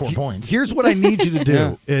 points. Here's what I need you to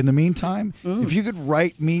do in the meantime. If you could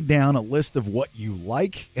write me down a list of what you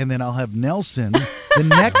like, and then I'll have Nelson the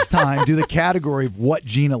next time do the category of what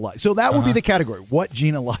Gina likes. So that will be the category, what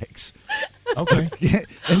Gina likes. Okay.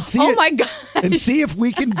 And see Oh my God. And see if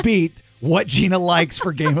we can beat what Gina likes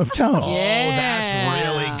for Game of Tones. Oh, that's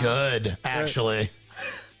really good, actually.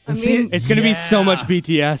 And see, It's going to be so much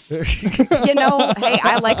BTS. You know, hey,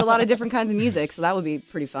 I like a lot of different kinds of music, so that would be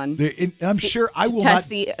pretty fun. I'm sure I will test not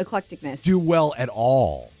the eclecticness. do well at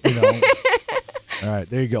all. You know? All right,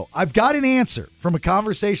 there you go. I've got an answer from a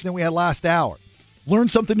conversation that we had last hour. Learn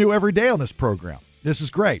something new every day on this program. This is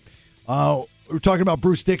great. We're talking about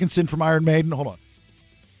Bruce Dickinson from Iron Maiden. Hold on.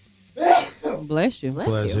 Bless you.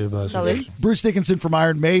 Bless you. Salud. Bruce Dickinson from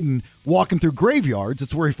Iron Maiden walking through graveyards.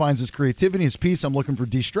 It's where he finds his creativity, his peace. I'm looking for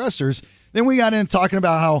de-stressors. Then we got in talking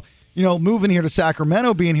about how, moving here to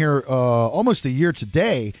Sacramento, being here almost a year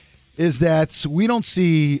today, is that we don't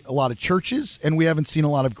see a lot of churches and we haven't seen a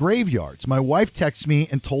lot of graveyards. My wife texted me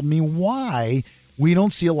and told me why we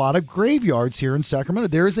don't see a lot of graveyards here in Sacramento.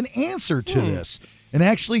 There is an answer to this. And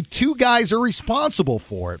actually, 2 guys are responsible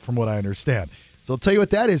for it, from what I understand. So I'll tell you what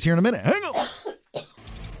that is here in a minute. Hang on.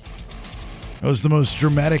 That was the most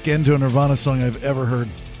dramatic end to a Nirvana song I've ever heard.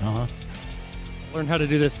 Learn how to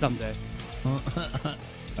do this someday. I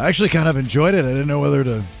actually kind of enjoyed it. I didn't know whether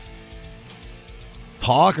to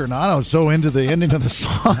talk or not. I was so into the ending of the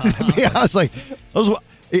song. To be honest,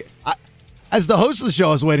 as the host of the show,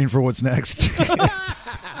 I was waiting for what's next.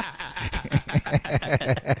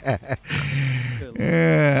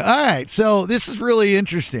 Yeah. All right. So this is really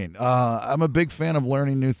interesting. I'm a big fan of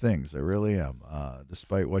learning new things. I really am,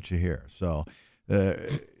 despite what you hear. So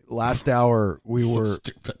last hour we were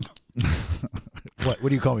stupid. What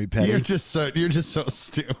do you call me, Petty? You're just so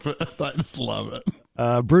stupid. I just love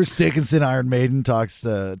it. Bruce Dickinson, Iron Maiden, I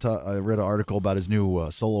read an article about his new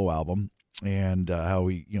solo album and how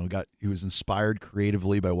he was inspired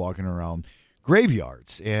creatively by walking around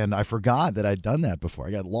graveyards. And I forgot that I'd done that before.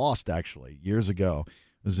 I got lost actually years ago. I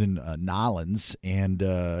was in Nolens and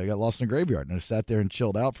I got lost in a graveyard and I sat there and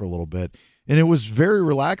chilled out for a little bit. And it was very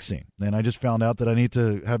relaxing. And I just found out that I need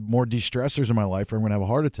to have more de-stressors in my life or I'm going to have a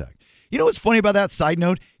heart attack. You know what's funny about that side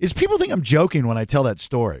note is people think I'm joking when I tell that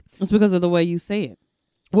story. It's because of the way you say it.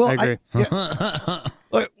 Well, I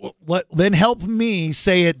agree. Then help me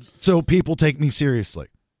say it so people take me seriously.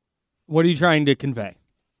 What are you trying to convey?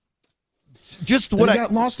 Just what I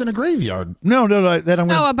got lost in a graveyard. No. That I'm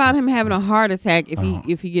No, about him having a heart attack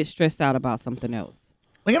if he gets stressed out about something else.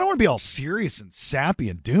 Like I don't want to be all serious and sappy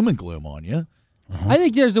and doom and gloom on you. I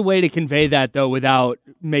think there's a way to convey that though without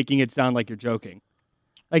making it sound like you're joking.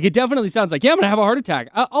 Like it definitely sounds like, yeah, I'm gonna have a heart attack.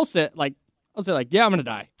 I'll say yeah, I'm gonna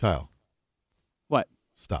die. Kyle, What?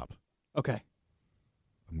 stop. Okay.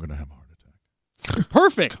 I'm going to have a heart attack.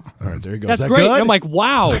 Perfect. All right, there you go. That's Is that great. good? I'm like,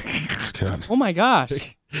 wow. Oh my gosh.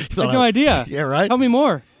 I had no idea. Yeah, right? Tell me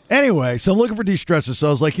more. Anyway, so I'm looking for de-stressors. So I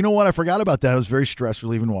was like, you know what? I forgot about that. I was very stressed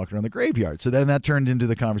relieving walking around the graveyard. So then that turned into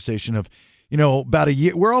the conversation of, about a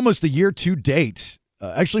year. We're almost a year to date.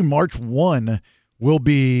 Actually, March 1 will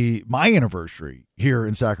be my anniversary here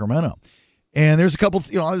in Sacramento. And there's a couple,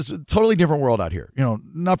 it's a totally different world out here.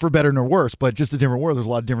 Not for better nor worse, but just a different world. There's a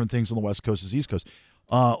lot of different things on the West Coast as East Coast.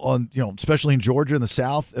 Especially in Georgia and the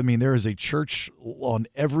South. I mean, there is a church on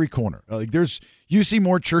every corner. You see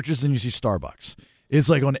more churches than you see Starbucks. It's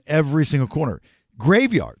like on every single corner.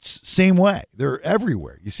 Graveyards, same way. They're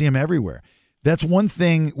everywhere. You see them everywhere. That's one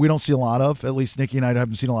thing we don't see a lot of. At least Nikki and I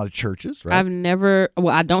haven't seen a lot of churches, right?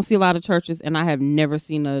 I don't see a lot of churches, and I have never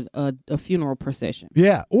seen a funeral procession.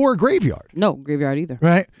 Yeah, or a graveyard. No, graveyard either.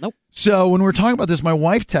 Right? Nope. So when we're talking about this, my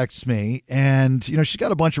wife texts me, and she's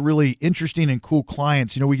got a bunch of really interesting and cool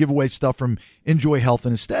clients. We give away stuff from Enjoy Health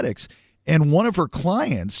and Aesthetics, and one of her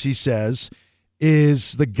clients, she says,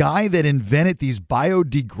 is the guy that invented these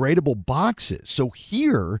biodegradable boxes. So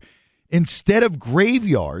here, instead of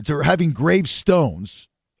graveyards or having gravestones,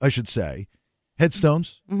 I should say,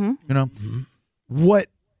 headstones, what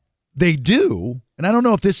they do, and I don't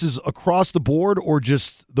know if this is across the board or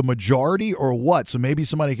just the majority or what, so maybe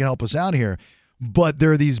somebody can help us out here, but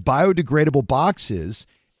there are these biodegradable boxes,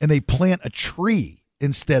 and they plant a tree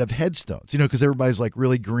instead of headstones, because everybody's like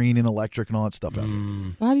really green and electric and all that stuff out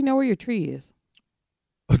there. So how do you know where your tree is?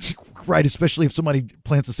 Right, especially if somebody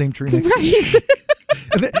plants the same tree next to you.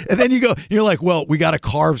 and then you're like, well, we got to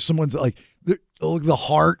carve someone's like the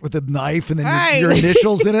heart with a knife and then your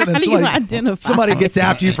initials in it. And then somebody gets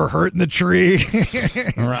after you for hurting the tree.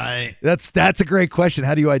 Right. That's a great question.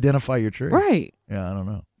 How do you identify your tree? Right. Yeah, I don't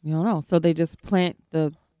know. You don't know. So they just plant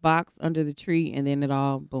the box under the tree and then it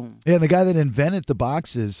all boom. Yeah, and the guy that invented the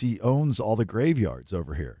boxes, he owns all the graveyards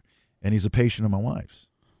over here. And he's a patient of my wife's.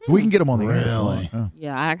 So we can get him on the air. Really?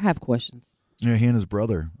 Yeah, I have questions. Yeah, he and his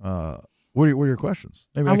brother. What are your questions?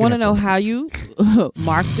 Maybe I want to know how you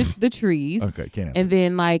mark the trees. Okay, can't answer. And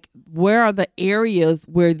then, where are the areas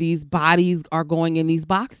where these bodies are going in these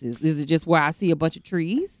boxes? Is it just where I see a bunch of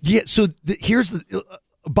trees? Yeah, so here's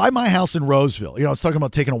by my house in Roseville. I was talking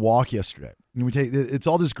about taking a walk yesterday. It's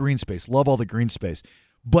all this green space. Love all the green space.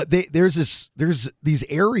 But there's these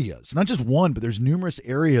areas, not just one, but there's numerous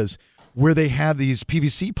areas where they have these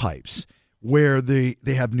PVC pipes where they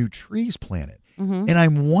have new trees planted. Mm-hmm. And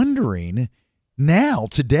I'm wondering now,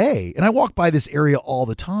 today, and I walk by this area all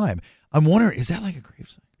the time, I'm wondering, is that like a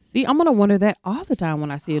gravesite? See, I'm going to wonder that all the time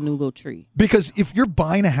when I see a new little tree. Because if you're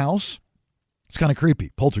buying a house, it's kind of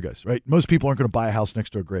creepy. Poltergeist, right? Most people aren't going to buy a house next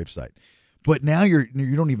to a gravesite. But now you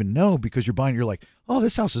don't even know because you're like, oh,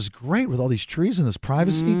 this house is great with all these trees and this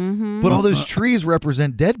privacy. Mm-hmm. But all those trees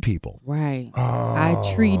represent dead people. Right. I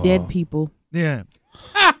tree dead people. Yeah.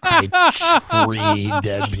 I tree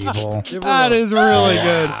dead people. That is really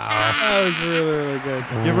good. That was really, really good.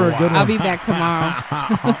 Give her a good one. I'll be back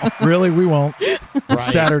tomorrow. Really? We won't. It's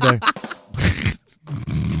Saturday.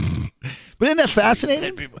 But isn't that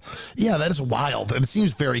fascinating? Yeah, that is wild. And it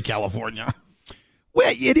seems very California.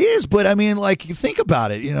 Well, it is, but I mean, you think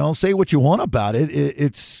about it, say what you want about it.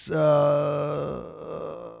 It's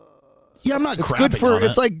yeah, I'm not. It's good for.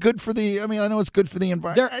 It's good for the. I mean, I know it's good for the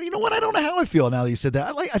environment. You know what? I don't know how I feel now that you said that.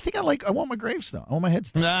 I want my gravestone. I want my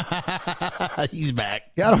headstone. He's back.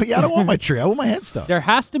 Yeah, I don't want my tree. I want my headstone. There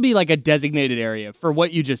has to be a designated area for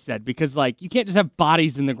what you just said because you can't just have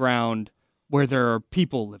bodies in the ground where there are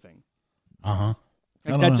people living.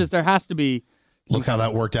 There has to be. Look how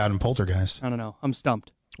that worked out in Poltergeist. I don't know. I'm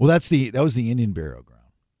stumped. Well, that was the Indian burial ground.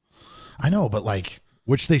 I know, but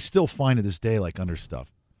which they still find to this day, under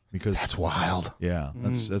stuff. Because that's wild. Yeah,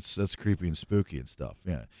 that's creepy and spooky and stuff.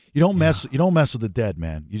 Yeah, you don't mess with the dead,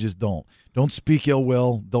 man. You just don't. Don't speak ill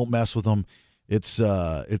will. Don't mess with them. It's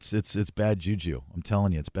bad juju. I'm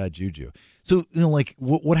telling you, it's bad juju. So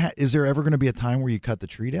what is there ever going to be a time where you cut the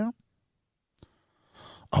tree down?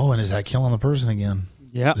 Oh, and is that killing the person again?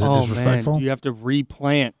 Yeah. Is it disrespectful? Man. You have to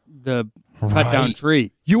replant the cut down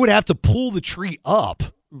tree. You would have to pull the tree up.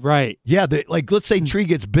 Right. Yeah. Let's say tree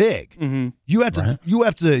gets big. Mm-hmm. You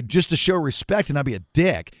have to just to show respect and not be a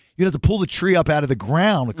dick. You have to pull the tree up out of the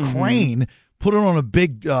ground, a crane, put it on a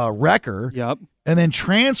big wrecker, and then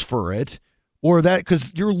transfer it, or that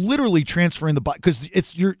because you're literally transferring the box because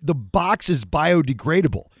the box is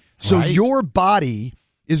biodegradable. So your body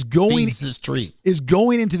is going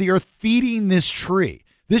into the earth, feeding this tree.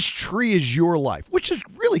 This tree is your life, which is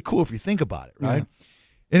really cool if you think about it, right? Yeah.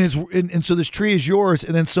 And so this tree is yours,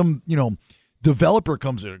 and then some developer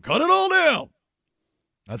comes in and cut it all down.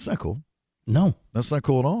 That's not cool. No. That's not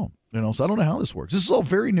cool at all. So I don't know how this works. This is all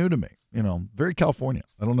very new to me. Very California.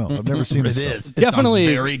 I don't know. I've never seen this. It stuff. is. It definitely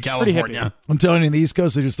very California. I'm telling you, in the East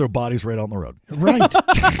Coast, they just throw bodies right on the road. Right.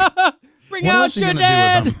 Bring out your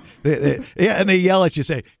dad. And they yell at you,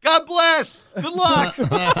 say, "God bless, good luck." Good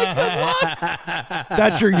luck.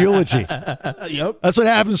 That's your eulogy. Yep. That's what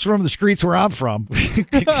happens from the streets where I'm from.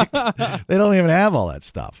 They don't even have all that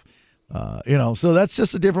stuff. So that's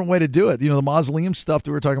just a different way to do it. The mausoleum stuff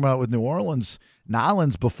that we were talking about with New Orleans,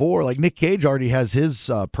 Nolans before, like Nick Cage already has his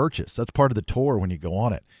purchase. That's part of the tour when you go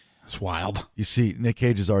on it. It's wild. You see, Nick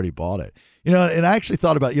Cage has already bought it. And I actually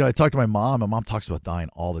thought about, I talked to my mom. My mom talks about dying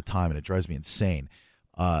all the time, and it drives me insane.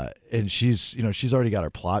 And she's already got her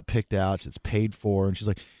plot picked out. It's paid for. And she's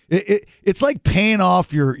like, it's like paying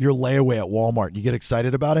off your layaway at Walmart. And you get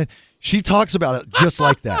excited about it. She talks about it just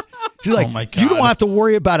like that. She's like, Oh my God. You don't have to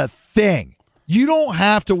worry about a thing. You don't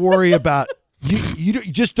have to worry about, you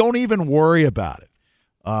just don't even worry about it.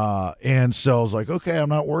 And so I was like, okay, I'm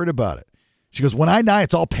not worried about it. She goes, when I die,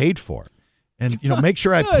 it's all paid for. And, make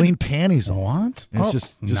sure I have clean panties on. What? And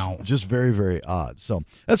it's just very, very odd. So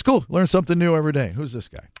that's cool. Learn something new every day. Who's this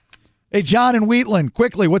guy? Hey, John in Wheatland,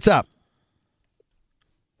 quickly, what's up?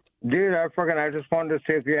 Dude, I just wanted to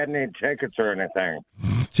see if you had any tickets or anything.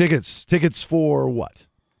 Tickets for what?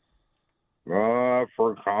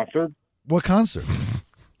 For a concert. What concert?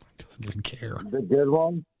 Doesn't care. The good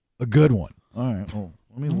one. A good one. All right. Well,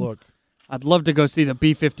 let me look. I'd love to go see the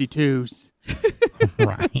B-52s.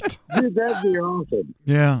 Right. Dude, that'd be awesome.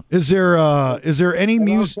 Yeah. Is there any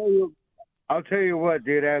music? I'll tell you what,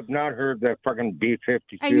 dude. I've not heard that fucking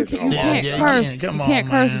B-52s. Hey, you can't curse. You can't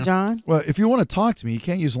curse, John. Well, if you want to talk to me, you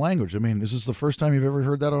can't use language. I mean, is this the first time you've ever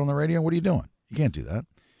heard that on the radio? What are you doing? You can't do that.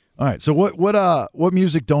 All right. So what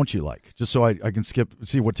music don't you like? Just so I can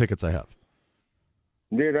see what tickets I have.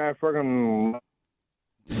 Dude, I fucking.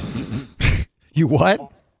 You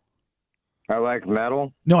what? I like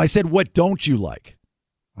metal. No, I said what don't you like?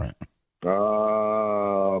 Right.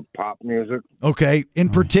 Pop music. Okay. In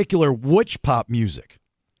particular, which pop music?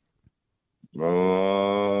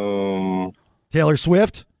 Taylor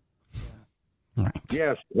Swift? Right.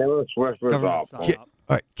 Yes, Taylor Swift was awful. All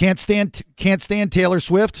right. Can't stand Taylor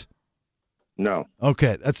Swift? No.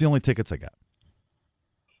 Okay, that's the only tickets I got.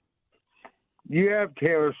 You have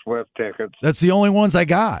Taylor Swift tickets. That's the only ones I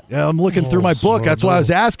got. I'm looking through my book. That's why I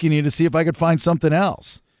was asking you to see if I could find something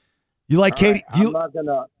else. You like Katie? Right,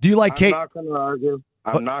 do you like Kate? I'm not going to argue.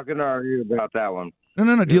 I'm not going to argue about that one.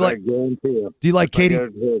 No. Do you like Katie?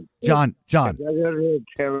 John. I got to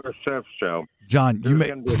Taylor Swift show. John, there's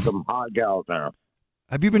going to be some hot gals there.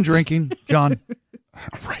 Have you been drinking, John?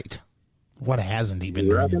 Right. What hasn't he been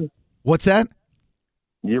drinking? What's that?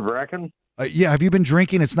 You reckon? Yeah. Have you been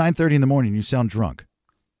drinking? It's 9:30 in the morning. You sound drunk.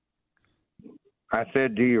 I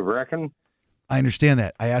said, do you reckon? I understand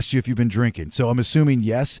that. I asked you if you've been drinking, so I'm assuming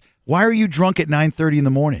yes. Why are you drunk at 9:30 in the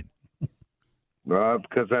morning?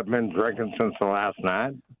 Because I've been drinking since the last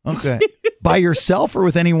night. Okay. By yourself or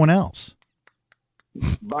with anyone else?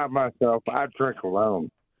 By myself. I drink alone.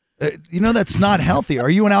 That's not healthy. Are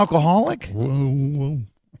you an alcoholic? Whoa.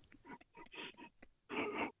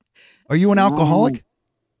 Are you an alcoholic?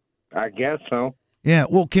 I guess so. Yeah.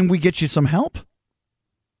 Well, can we get you some help?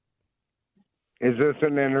 Is this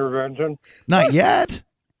an intervention? Not yet.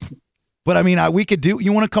 But I mean, we could do.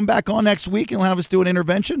 You want to come back on next week and have us do an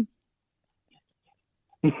intervention?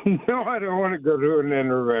 No, I don't want to go to an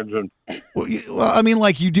intervention. Well, I mean,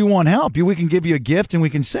 like you do want help. We can give you a gift and we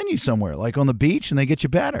can send you somewhere, like on the beach, and they get you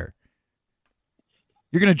better.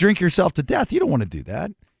 You're going to drink yourself to death. You don't want to do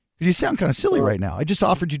that. Because you sound kind of silly right now. I just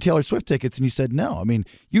offered you Taylor Swift tickets and you said no. I mean,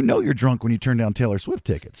 you're drunk when you turn down Taylor Swift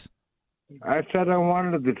tickets. I said I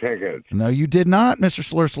wanted the tickets. No, you did not, Mr.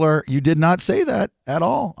 Slur. You did not say that at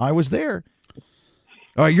all. I was there.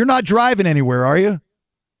 All right, you're not driving anywhere, are you?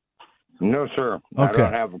 No, sir. Okay. I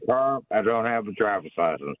don't have a car. I don't have a driver's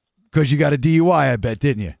license. Because you got a DUI, I bet,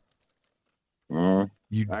 didn't you?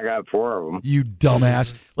 I got 4 of them. You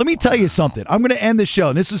dumbass. Let me tell you something. I'm going to end the show,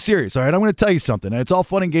 and this is serious, all right? I'm going to tell you something, and it's all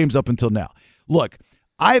fun and games up until now. Look,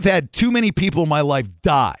 I've had too many people in my life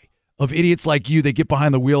die of idiots like you that get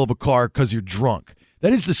behind the wheel of a car because you're drunk.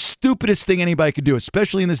 That is the stupidest thing anybody could do,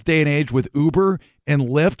 especially in this day and age with Uber and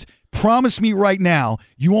Lyft. Promise me right now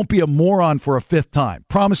you won't be a moron for a 5th time.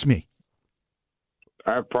 Promise me.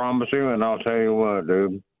 I promise you, and I'll tell you what,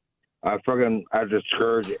 dude. I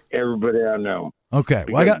discourage everybody I know. Okay,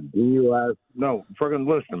 well, I got DUIs. No, friggin'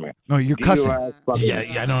 listen to me. No, you're cussing.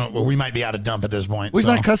 Yeah, I don't. Well, we might be out of dump at this point. Well, he's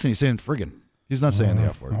not cussing. He's saying friggin'. He's not saying the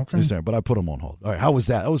F word. Okay. He's saying, but I put him on hold. All right, how was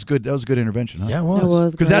that? That was good. That was a good intervention, huh? Yeah, it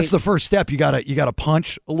was. Because that's the first step. You gotta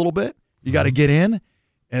punch a little bit. You gotta get in,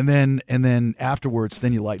 and then afterwards,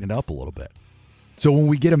 then you lighten it up a little bit. So when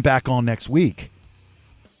we get him back on next week,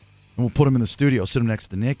 and we'll put him in the studio, sit him next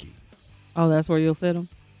to Nikki. Oh, that's where you'll sit him?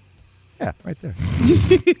 Yeah, right there.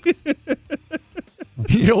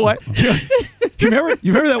 You know what? You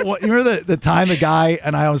remember that one? You remember the time the guy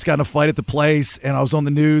and I was got in a fight at the place, and I was on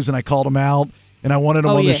the news, and I called him out, and I wanted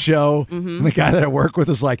him on the show, and the guy that I work with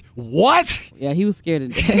was like, "What?" Yeah, he was scared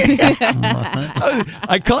of death.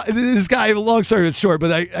 I called this guy. Long story short,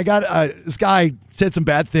 but I got this guy said some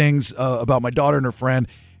bad things about my daughter and her friend,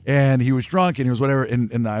 and he was drunk and he was whatever,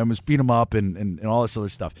 and I almost beat him up and all this other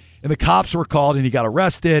stuff. And the cops were called, and he got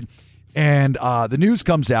arrested, and the news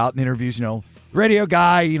comes out and interviews, radio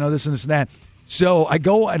guy, this and this and that. So I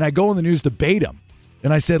go on the news to bait him.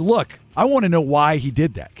 And I said, look, I want to know why he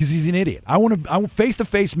did that, because he's an idiot. I want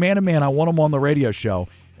face-to-face, man-to-man, I want him on the radio show.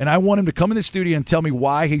 And I want him to come in the studio and tell me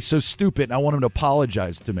why he's so stupid, and I want him to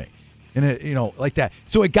apologize to me. And, like that.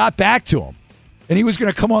 So it got back to him. And he was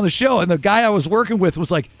going to come on the show. And the guy I was working with was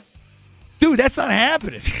like, dude, that's not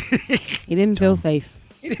happening. He didn't feel safe.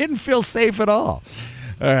 He didn't feel safe at all.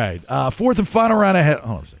 All right. Fourth and final round ahead.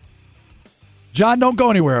 Hold on a second. John, don't go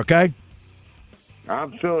anywhere, okay?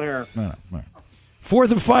 I'm still here. No. All right.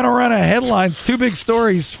 Fourth and final round of headlines. Two big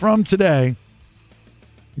stories from today.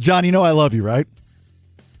 John, you know I love you, right?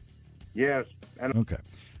 Yes. Okay.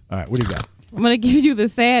 All right. What do you got? I'm going to give you the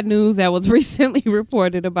sad news that was recently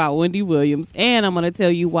reported about Wendy Williams, and I'm going to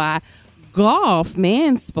tell you why golf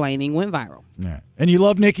mansplaining went viral. Yeah. And you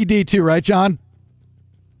love Nikki D too, right, John?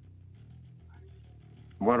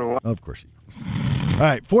 What? Of course you do. All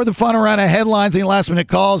right, for the final round of headlines, any last-minute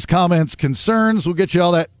calls, comments, concerns, we'll get you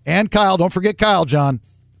all that. And Kyle, don't forget Kyle, John.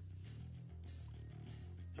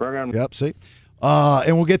 Program. Yep, see?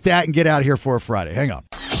 And we'll get that and get out of here for a Friday. Hang on.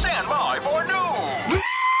 Stand by for news.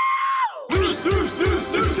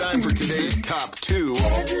 It's time for today's top 2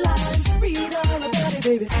 Headlines, read all about it,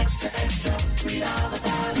 baby.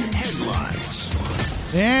 headlines.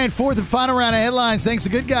 And fourth and final round of headlines. Thanks to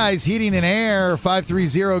Good Guys Heating and Air,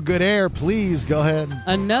 530 Good Air. Please go ahead.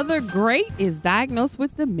 Another great is diagnosed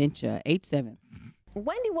with dementia, age 7.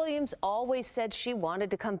 Wendy Williams always said she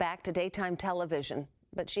wanted to come back to daytime television,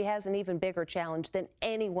 but she has an even bigger challenge than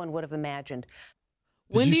anyone would have imagined.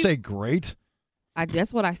 Did you say great?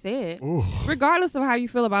 That's what I said. Ooh. Regardless of how you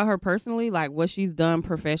feel about her personally, like what she's done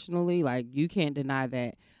professionally, like you can't deny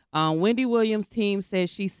that. Wendy Williams' team says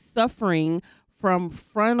she's suffering from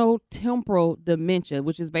frontotemporal dementia,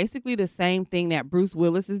 which is basically the same thing that Bruce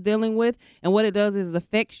Willis is dealing with. And what it does is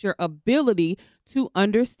affects your ability to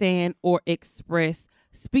understand or express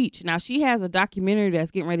speech. Now, she has a documentary that's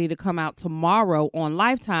getting ready to come out tomorrow on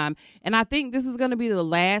Lifetime. And I think this is going to be the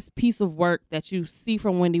last piece of work that you see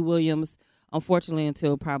from Wendy Williams, unfortunately,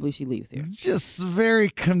 until probably she leaves here. Just very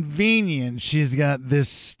convenient. She's got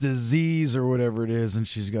this disease or whatever it is, and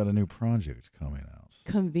she's got a new project coming out.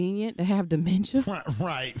 Convenient to have dementia?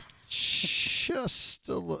 Right. Just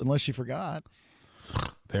a little, unless you forgot.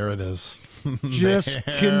 There it is. Just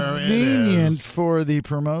There convenient it is. for the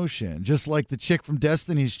promotion. Just like the chick from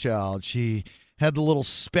Destiny's Child. She had the little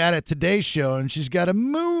spat at Today's Show, and she's got a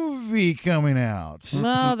movie coming out.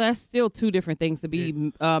 No, that's still two different things to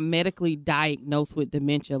be medically diagnosed with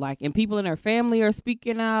dementia. And people in her family are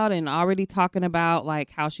speaking out and already talking about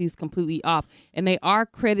how she's completely off. And they are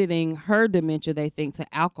crediting her dementia, they think, to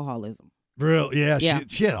alcoholism. Really? Yeah. Yeah.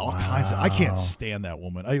 She had all kinds of. I can't stand that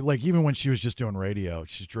woman. Even when she was just doing radio,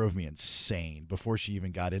 she drove me insane before she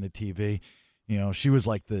even got into TV. She was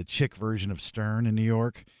like the chick version of Stern in New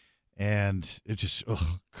York. And it just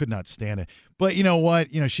could not stand it. But you know what?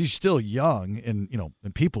 She's still young in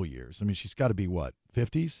people years. I mean, she's got to be what,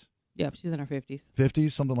 50s? Yep, she's in her 50s.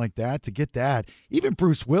 50s, something like that. To get that, even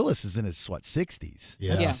Bruce Willis is in his 60s.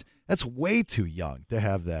 Yeah. That's way too young to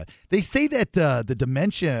have that. They say that the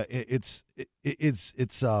dementia, it's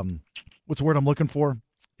what's the word I'm looking for?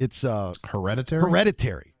 It's hereditary.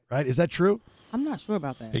 Hereditary, right? Is that true? I'm not sure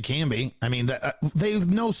about that. It can be. I mean, they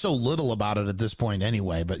know so little about it at this point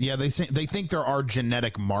anyway. But yeah, they think there are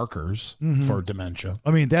genetic markers for dementia.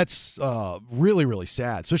 I mean, that's really, really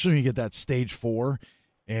sad, especially when you get that stage 4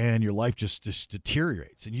 and your life just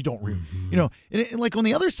deteriorates and you don't, and like on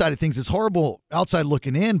the other side of things, it's horrible outside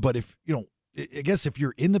looking in. But if, I guess if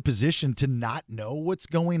you're in the position to not know what's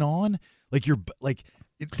going on, I don't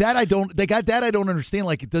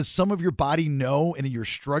understand. Does some of your body know and you're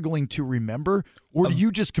struggling to remember, or do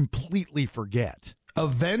you just completely forget?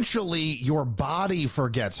 Eventually, your body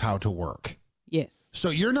forgets how to work. Yes. So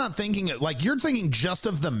you're not thinking, like, you're thinking just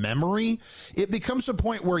of the memory. It becomes a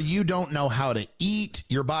point where you don't know how to eat.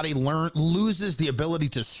 Your body loses the ability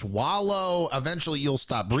to swallow. Eventually, you'll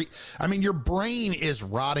stop breathing. I mean, your brain is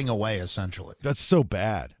rotting away, essentially. That's so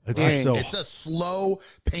bad. It's a slow,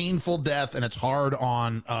 painful death, and it's hard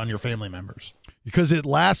on your family members. Because it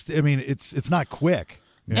lasts, I mean, it's not quick.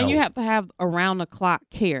 And you have to have around-the-clock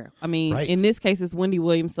care. I mean, in this case, it's Wendy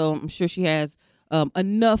Williams, so I'm sure she has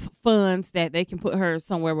enough funds that they can put her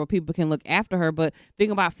somewhere where people can look after her. But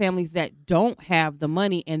think about families that don't have the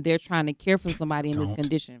money and they're trying to care for somebody in this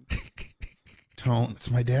condition. Don't.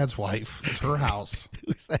 It's my dad's wife. It's her house.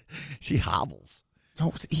 She hobbles.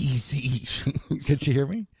 Don't easy. Can she hear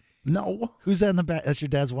me? No. Who's that in the back? That's your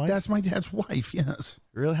dad's wife? That's my dad's wife, yes.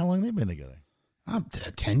 Really? How long have they been together?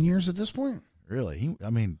 10 years at this point. Really? I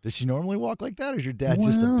mean, does she normally walk like that, or is your dad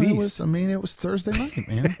just a beast? It was Thursday night,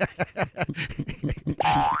 man.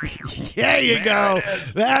 There you go.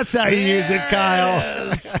 That's how you use it,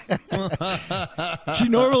 Kyle. She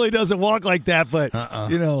normally doesn't walk like that, but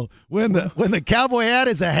you know, when the cowboy hat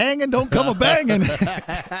is a hanging, don't come a banging.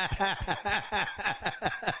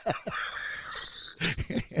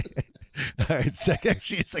 All right, second.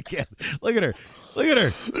 She's again. Look at her. Look at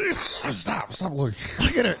her. Stop looking.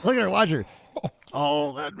 Look at her. Look at her. Watch her.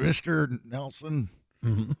 Oh, that Mr. Nelson.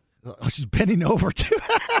 Mm-hmm. Oh, she's bending over too.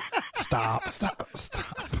 Stop.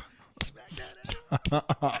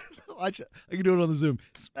 Watch it. I can do it on the Zoom.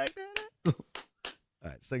 Smack that. All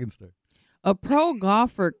right, second story. A pro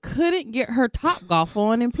golfer couldn't get her top golf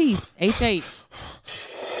on in peace. H8.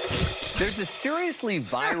 There's a seriously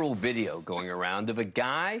viral video going around of a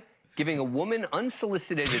guy giving a woman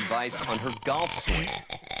unsolicited advice on her golf swing.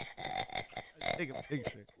 Take a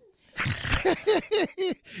picture.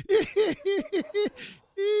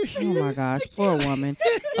 Oh my gosh, poor woman.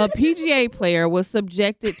 A PGA player was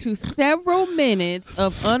subjected to several minutes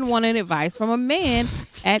of unwanted advice from a man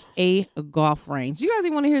at a golf range. You guys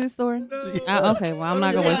even want to hear this story? No. Okay, well, I'm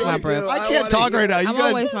not going to waste my breath. I can't talk right now. I'm going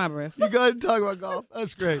to waste my breath. You go ahead and talk about golf.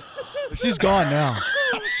 That's great. She's gone now.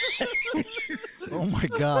 Oh my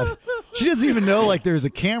God. She doesn't even know like there's a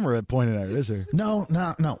camera pointed at her, is there? No,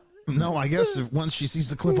 I guess once she sees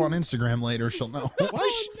the clip on Instagram later, she'll know.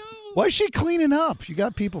 Why is she cleaning up? You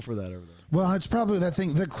got people for that over there. Well, it's probably that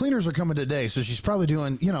thing. The cleaners are coming today, so she's probably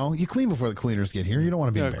doing, you clean before the cleaners get here. You don't want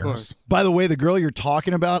to be embarrassed. By the way, the girl you're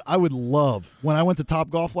talking about, I would love, when I went to Top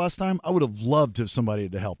Golf last time, I would have loved to have somebody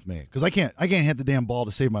to help me. Because I can't hit the damn ball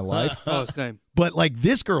to save my life. Oh, same. But like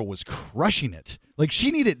this girl was crushing it. Like she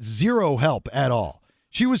needed zero help at all.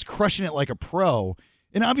 She was crushing it like a pro.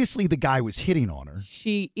 And obviously the guy was hitting on her.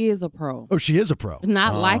 She is a pro. Oh, she is a pro.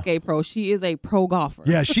 Not like a pro. She is a pro golfer.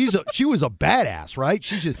 Yeah, she was a badass, right?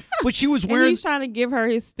 But she was wearing. And he's trying to give her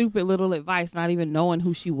his stupid little advice, not even knowing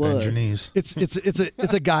who she was. Bend your knees.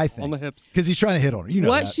 It's a guy thing. On the hips. Because he's trying to hit on her. You know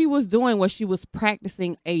what that. she was doing was she was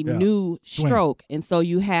practicing a new stroke, and so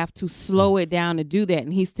you have to slow it down to do that.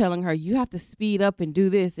 And he's telling her you have to speed up and do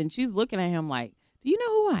this, and she's looking at him like, "Do you know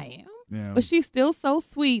who I am?" Yeah. But she's still so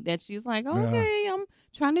sweet that she's like, "Okay, I'm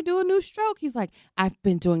trying to do a new stroke." He's like, "I've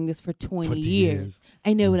been doing this for 20 years.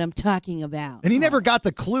 I know what I'm talking about." And he never got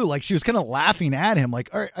the clue. Like she was kind of laughing at him,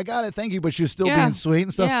 like, "All right, I got it, thank you," but she was still being sweet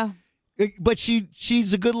and stuff. Yeah. But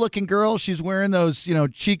she's a good-looking girl. She's wearing those,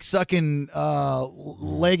 cheek-sucking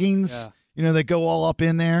leggings, that go all up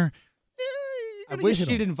in there. I wish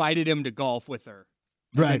she'd invited him to golf with her.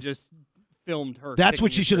 And Right. then just filmed her. That's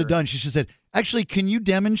what she kicking should have her. done. She should have said, "Actually, can you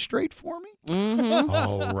demonstrate for me?" Mm-hmm.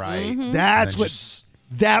 Oh, right. That's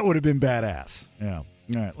that would have been badass. Yeah. All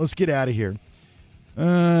right, let's get out of here.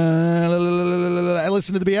 I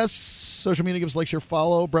listen to the BS. Social media, give us a like, share,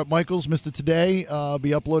 follow. Bret Michaels, missed it today. Be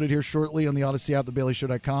uploaded here shortly on the Odyssey app,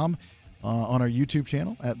 thebaileyshow.com, on our YouTube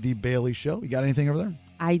channel at The Bailey Show. You got anything over there?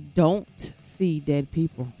 I don't see dead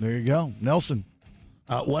people. There you go. Nelson.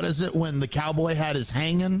 What is it when the cowboy hat is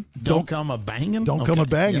hanging? Don't come a banging? Don't come a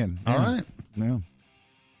banging. Yeah. All right. Yeah.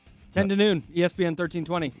 10 to noon, ESPN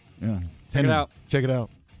 1320. Yeah. Check it out. Check it out.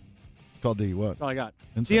 It's called the what? That's all I got.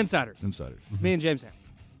 Insider. The Insiders. Insiders. Me and James Ham.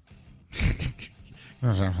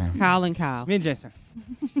 Kyle and Kyle. Me and James Ham.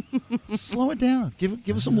 Slow it down.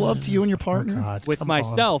 Give us some love to you and your partner. Oh, God. With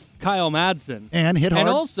myself, Kyle Madsen. And hit hard. And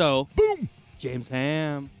also, boom, James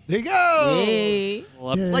Ham. There you go. Yay.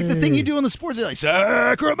 Like the thing you do in the sports, like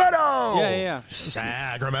Sacramento. Yeah.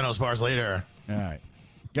 Sacramento bars later. All right.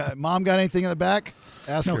 Mom got anything in the back?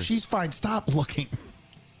 Ask her. No, she's fine. Stop looking.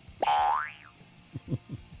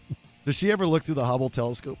 Does she ever look through the Hubble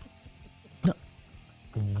telescope? No.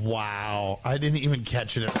 Wow. I didn't even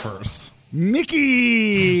catch it at first.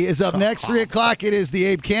 Mickey is up next, 3 o'clock. It is the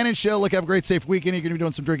Abe Cannon Show. Look, have a great, safe weekend. You're going to be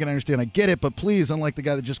doing some drinking. I understand. I get it. But please, unlike the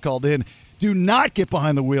guy that just called in, do not get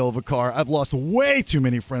behind the wheel of a car. I've lost way too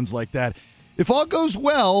many friends like that. If all goes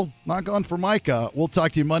well, knock on for Micah, we'll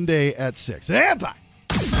talk to you Monday at 6. And bye.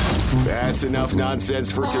 That's enough nonsense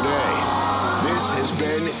for today. This has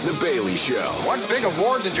been The Bailey Show. What big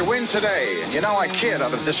award did you win today? You know I kid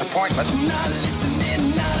out of disappointment.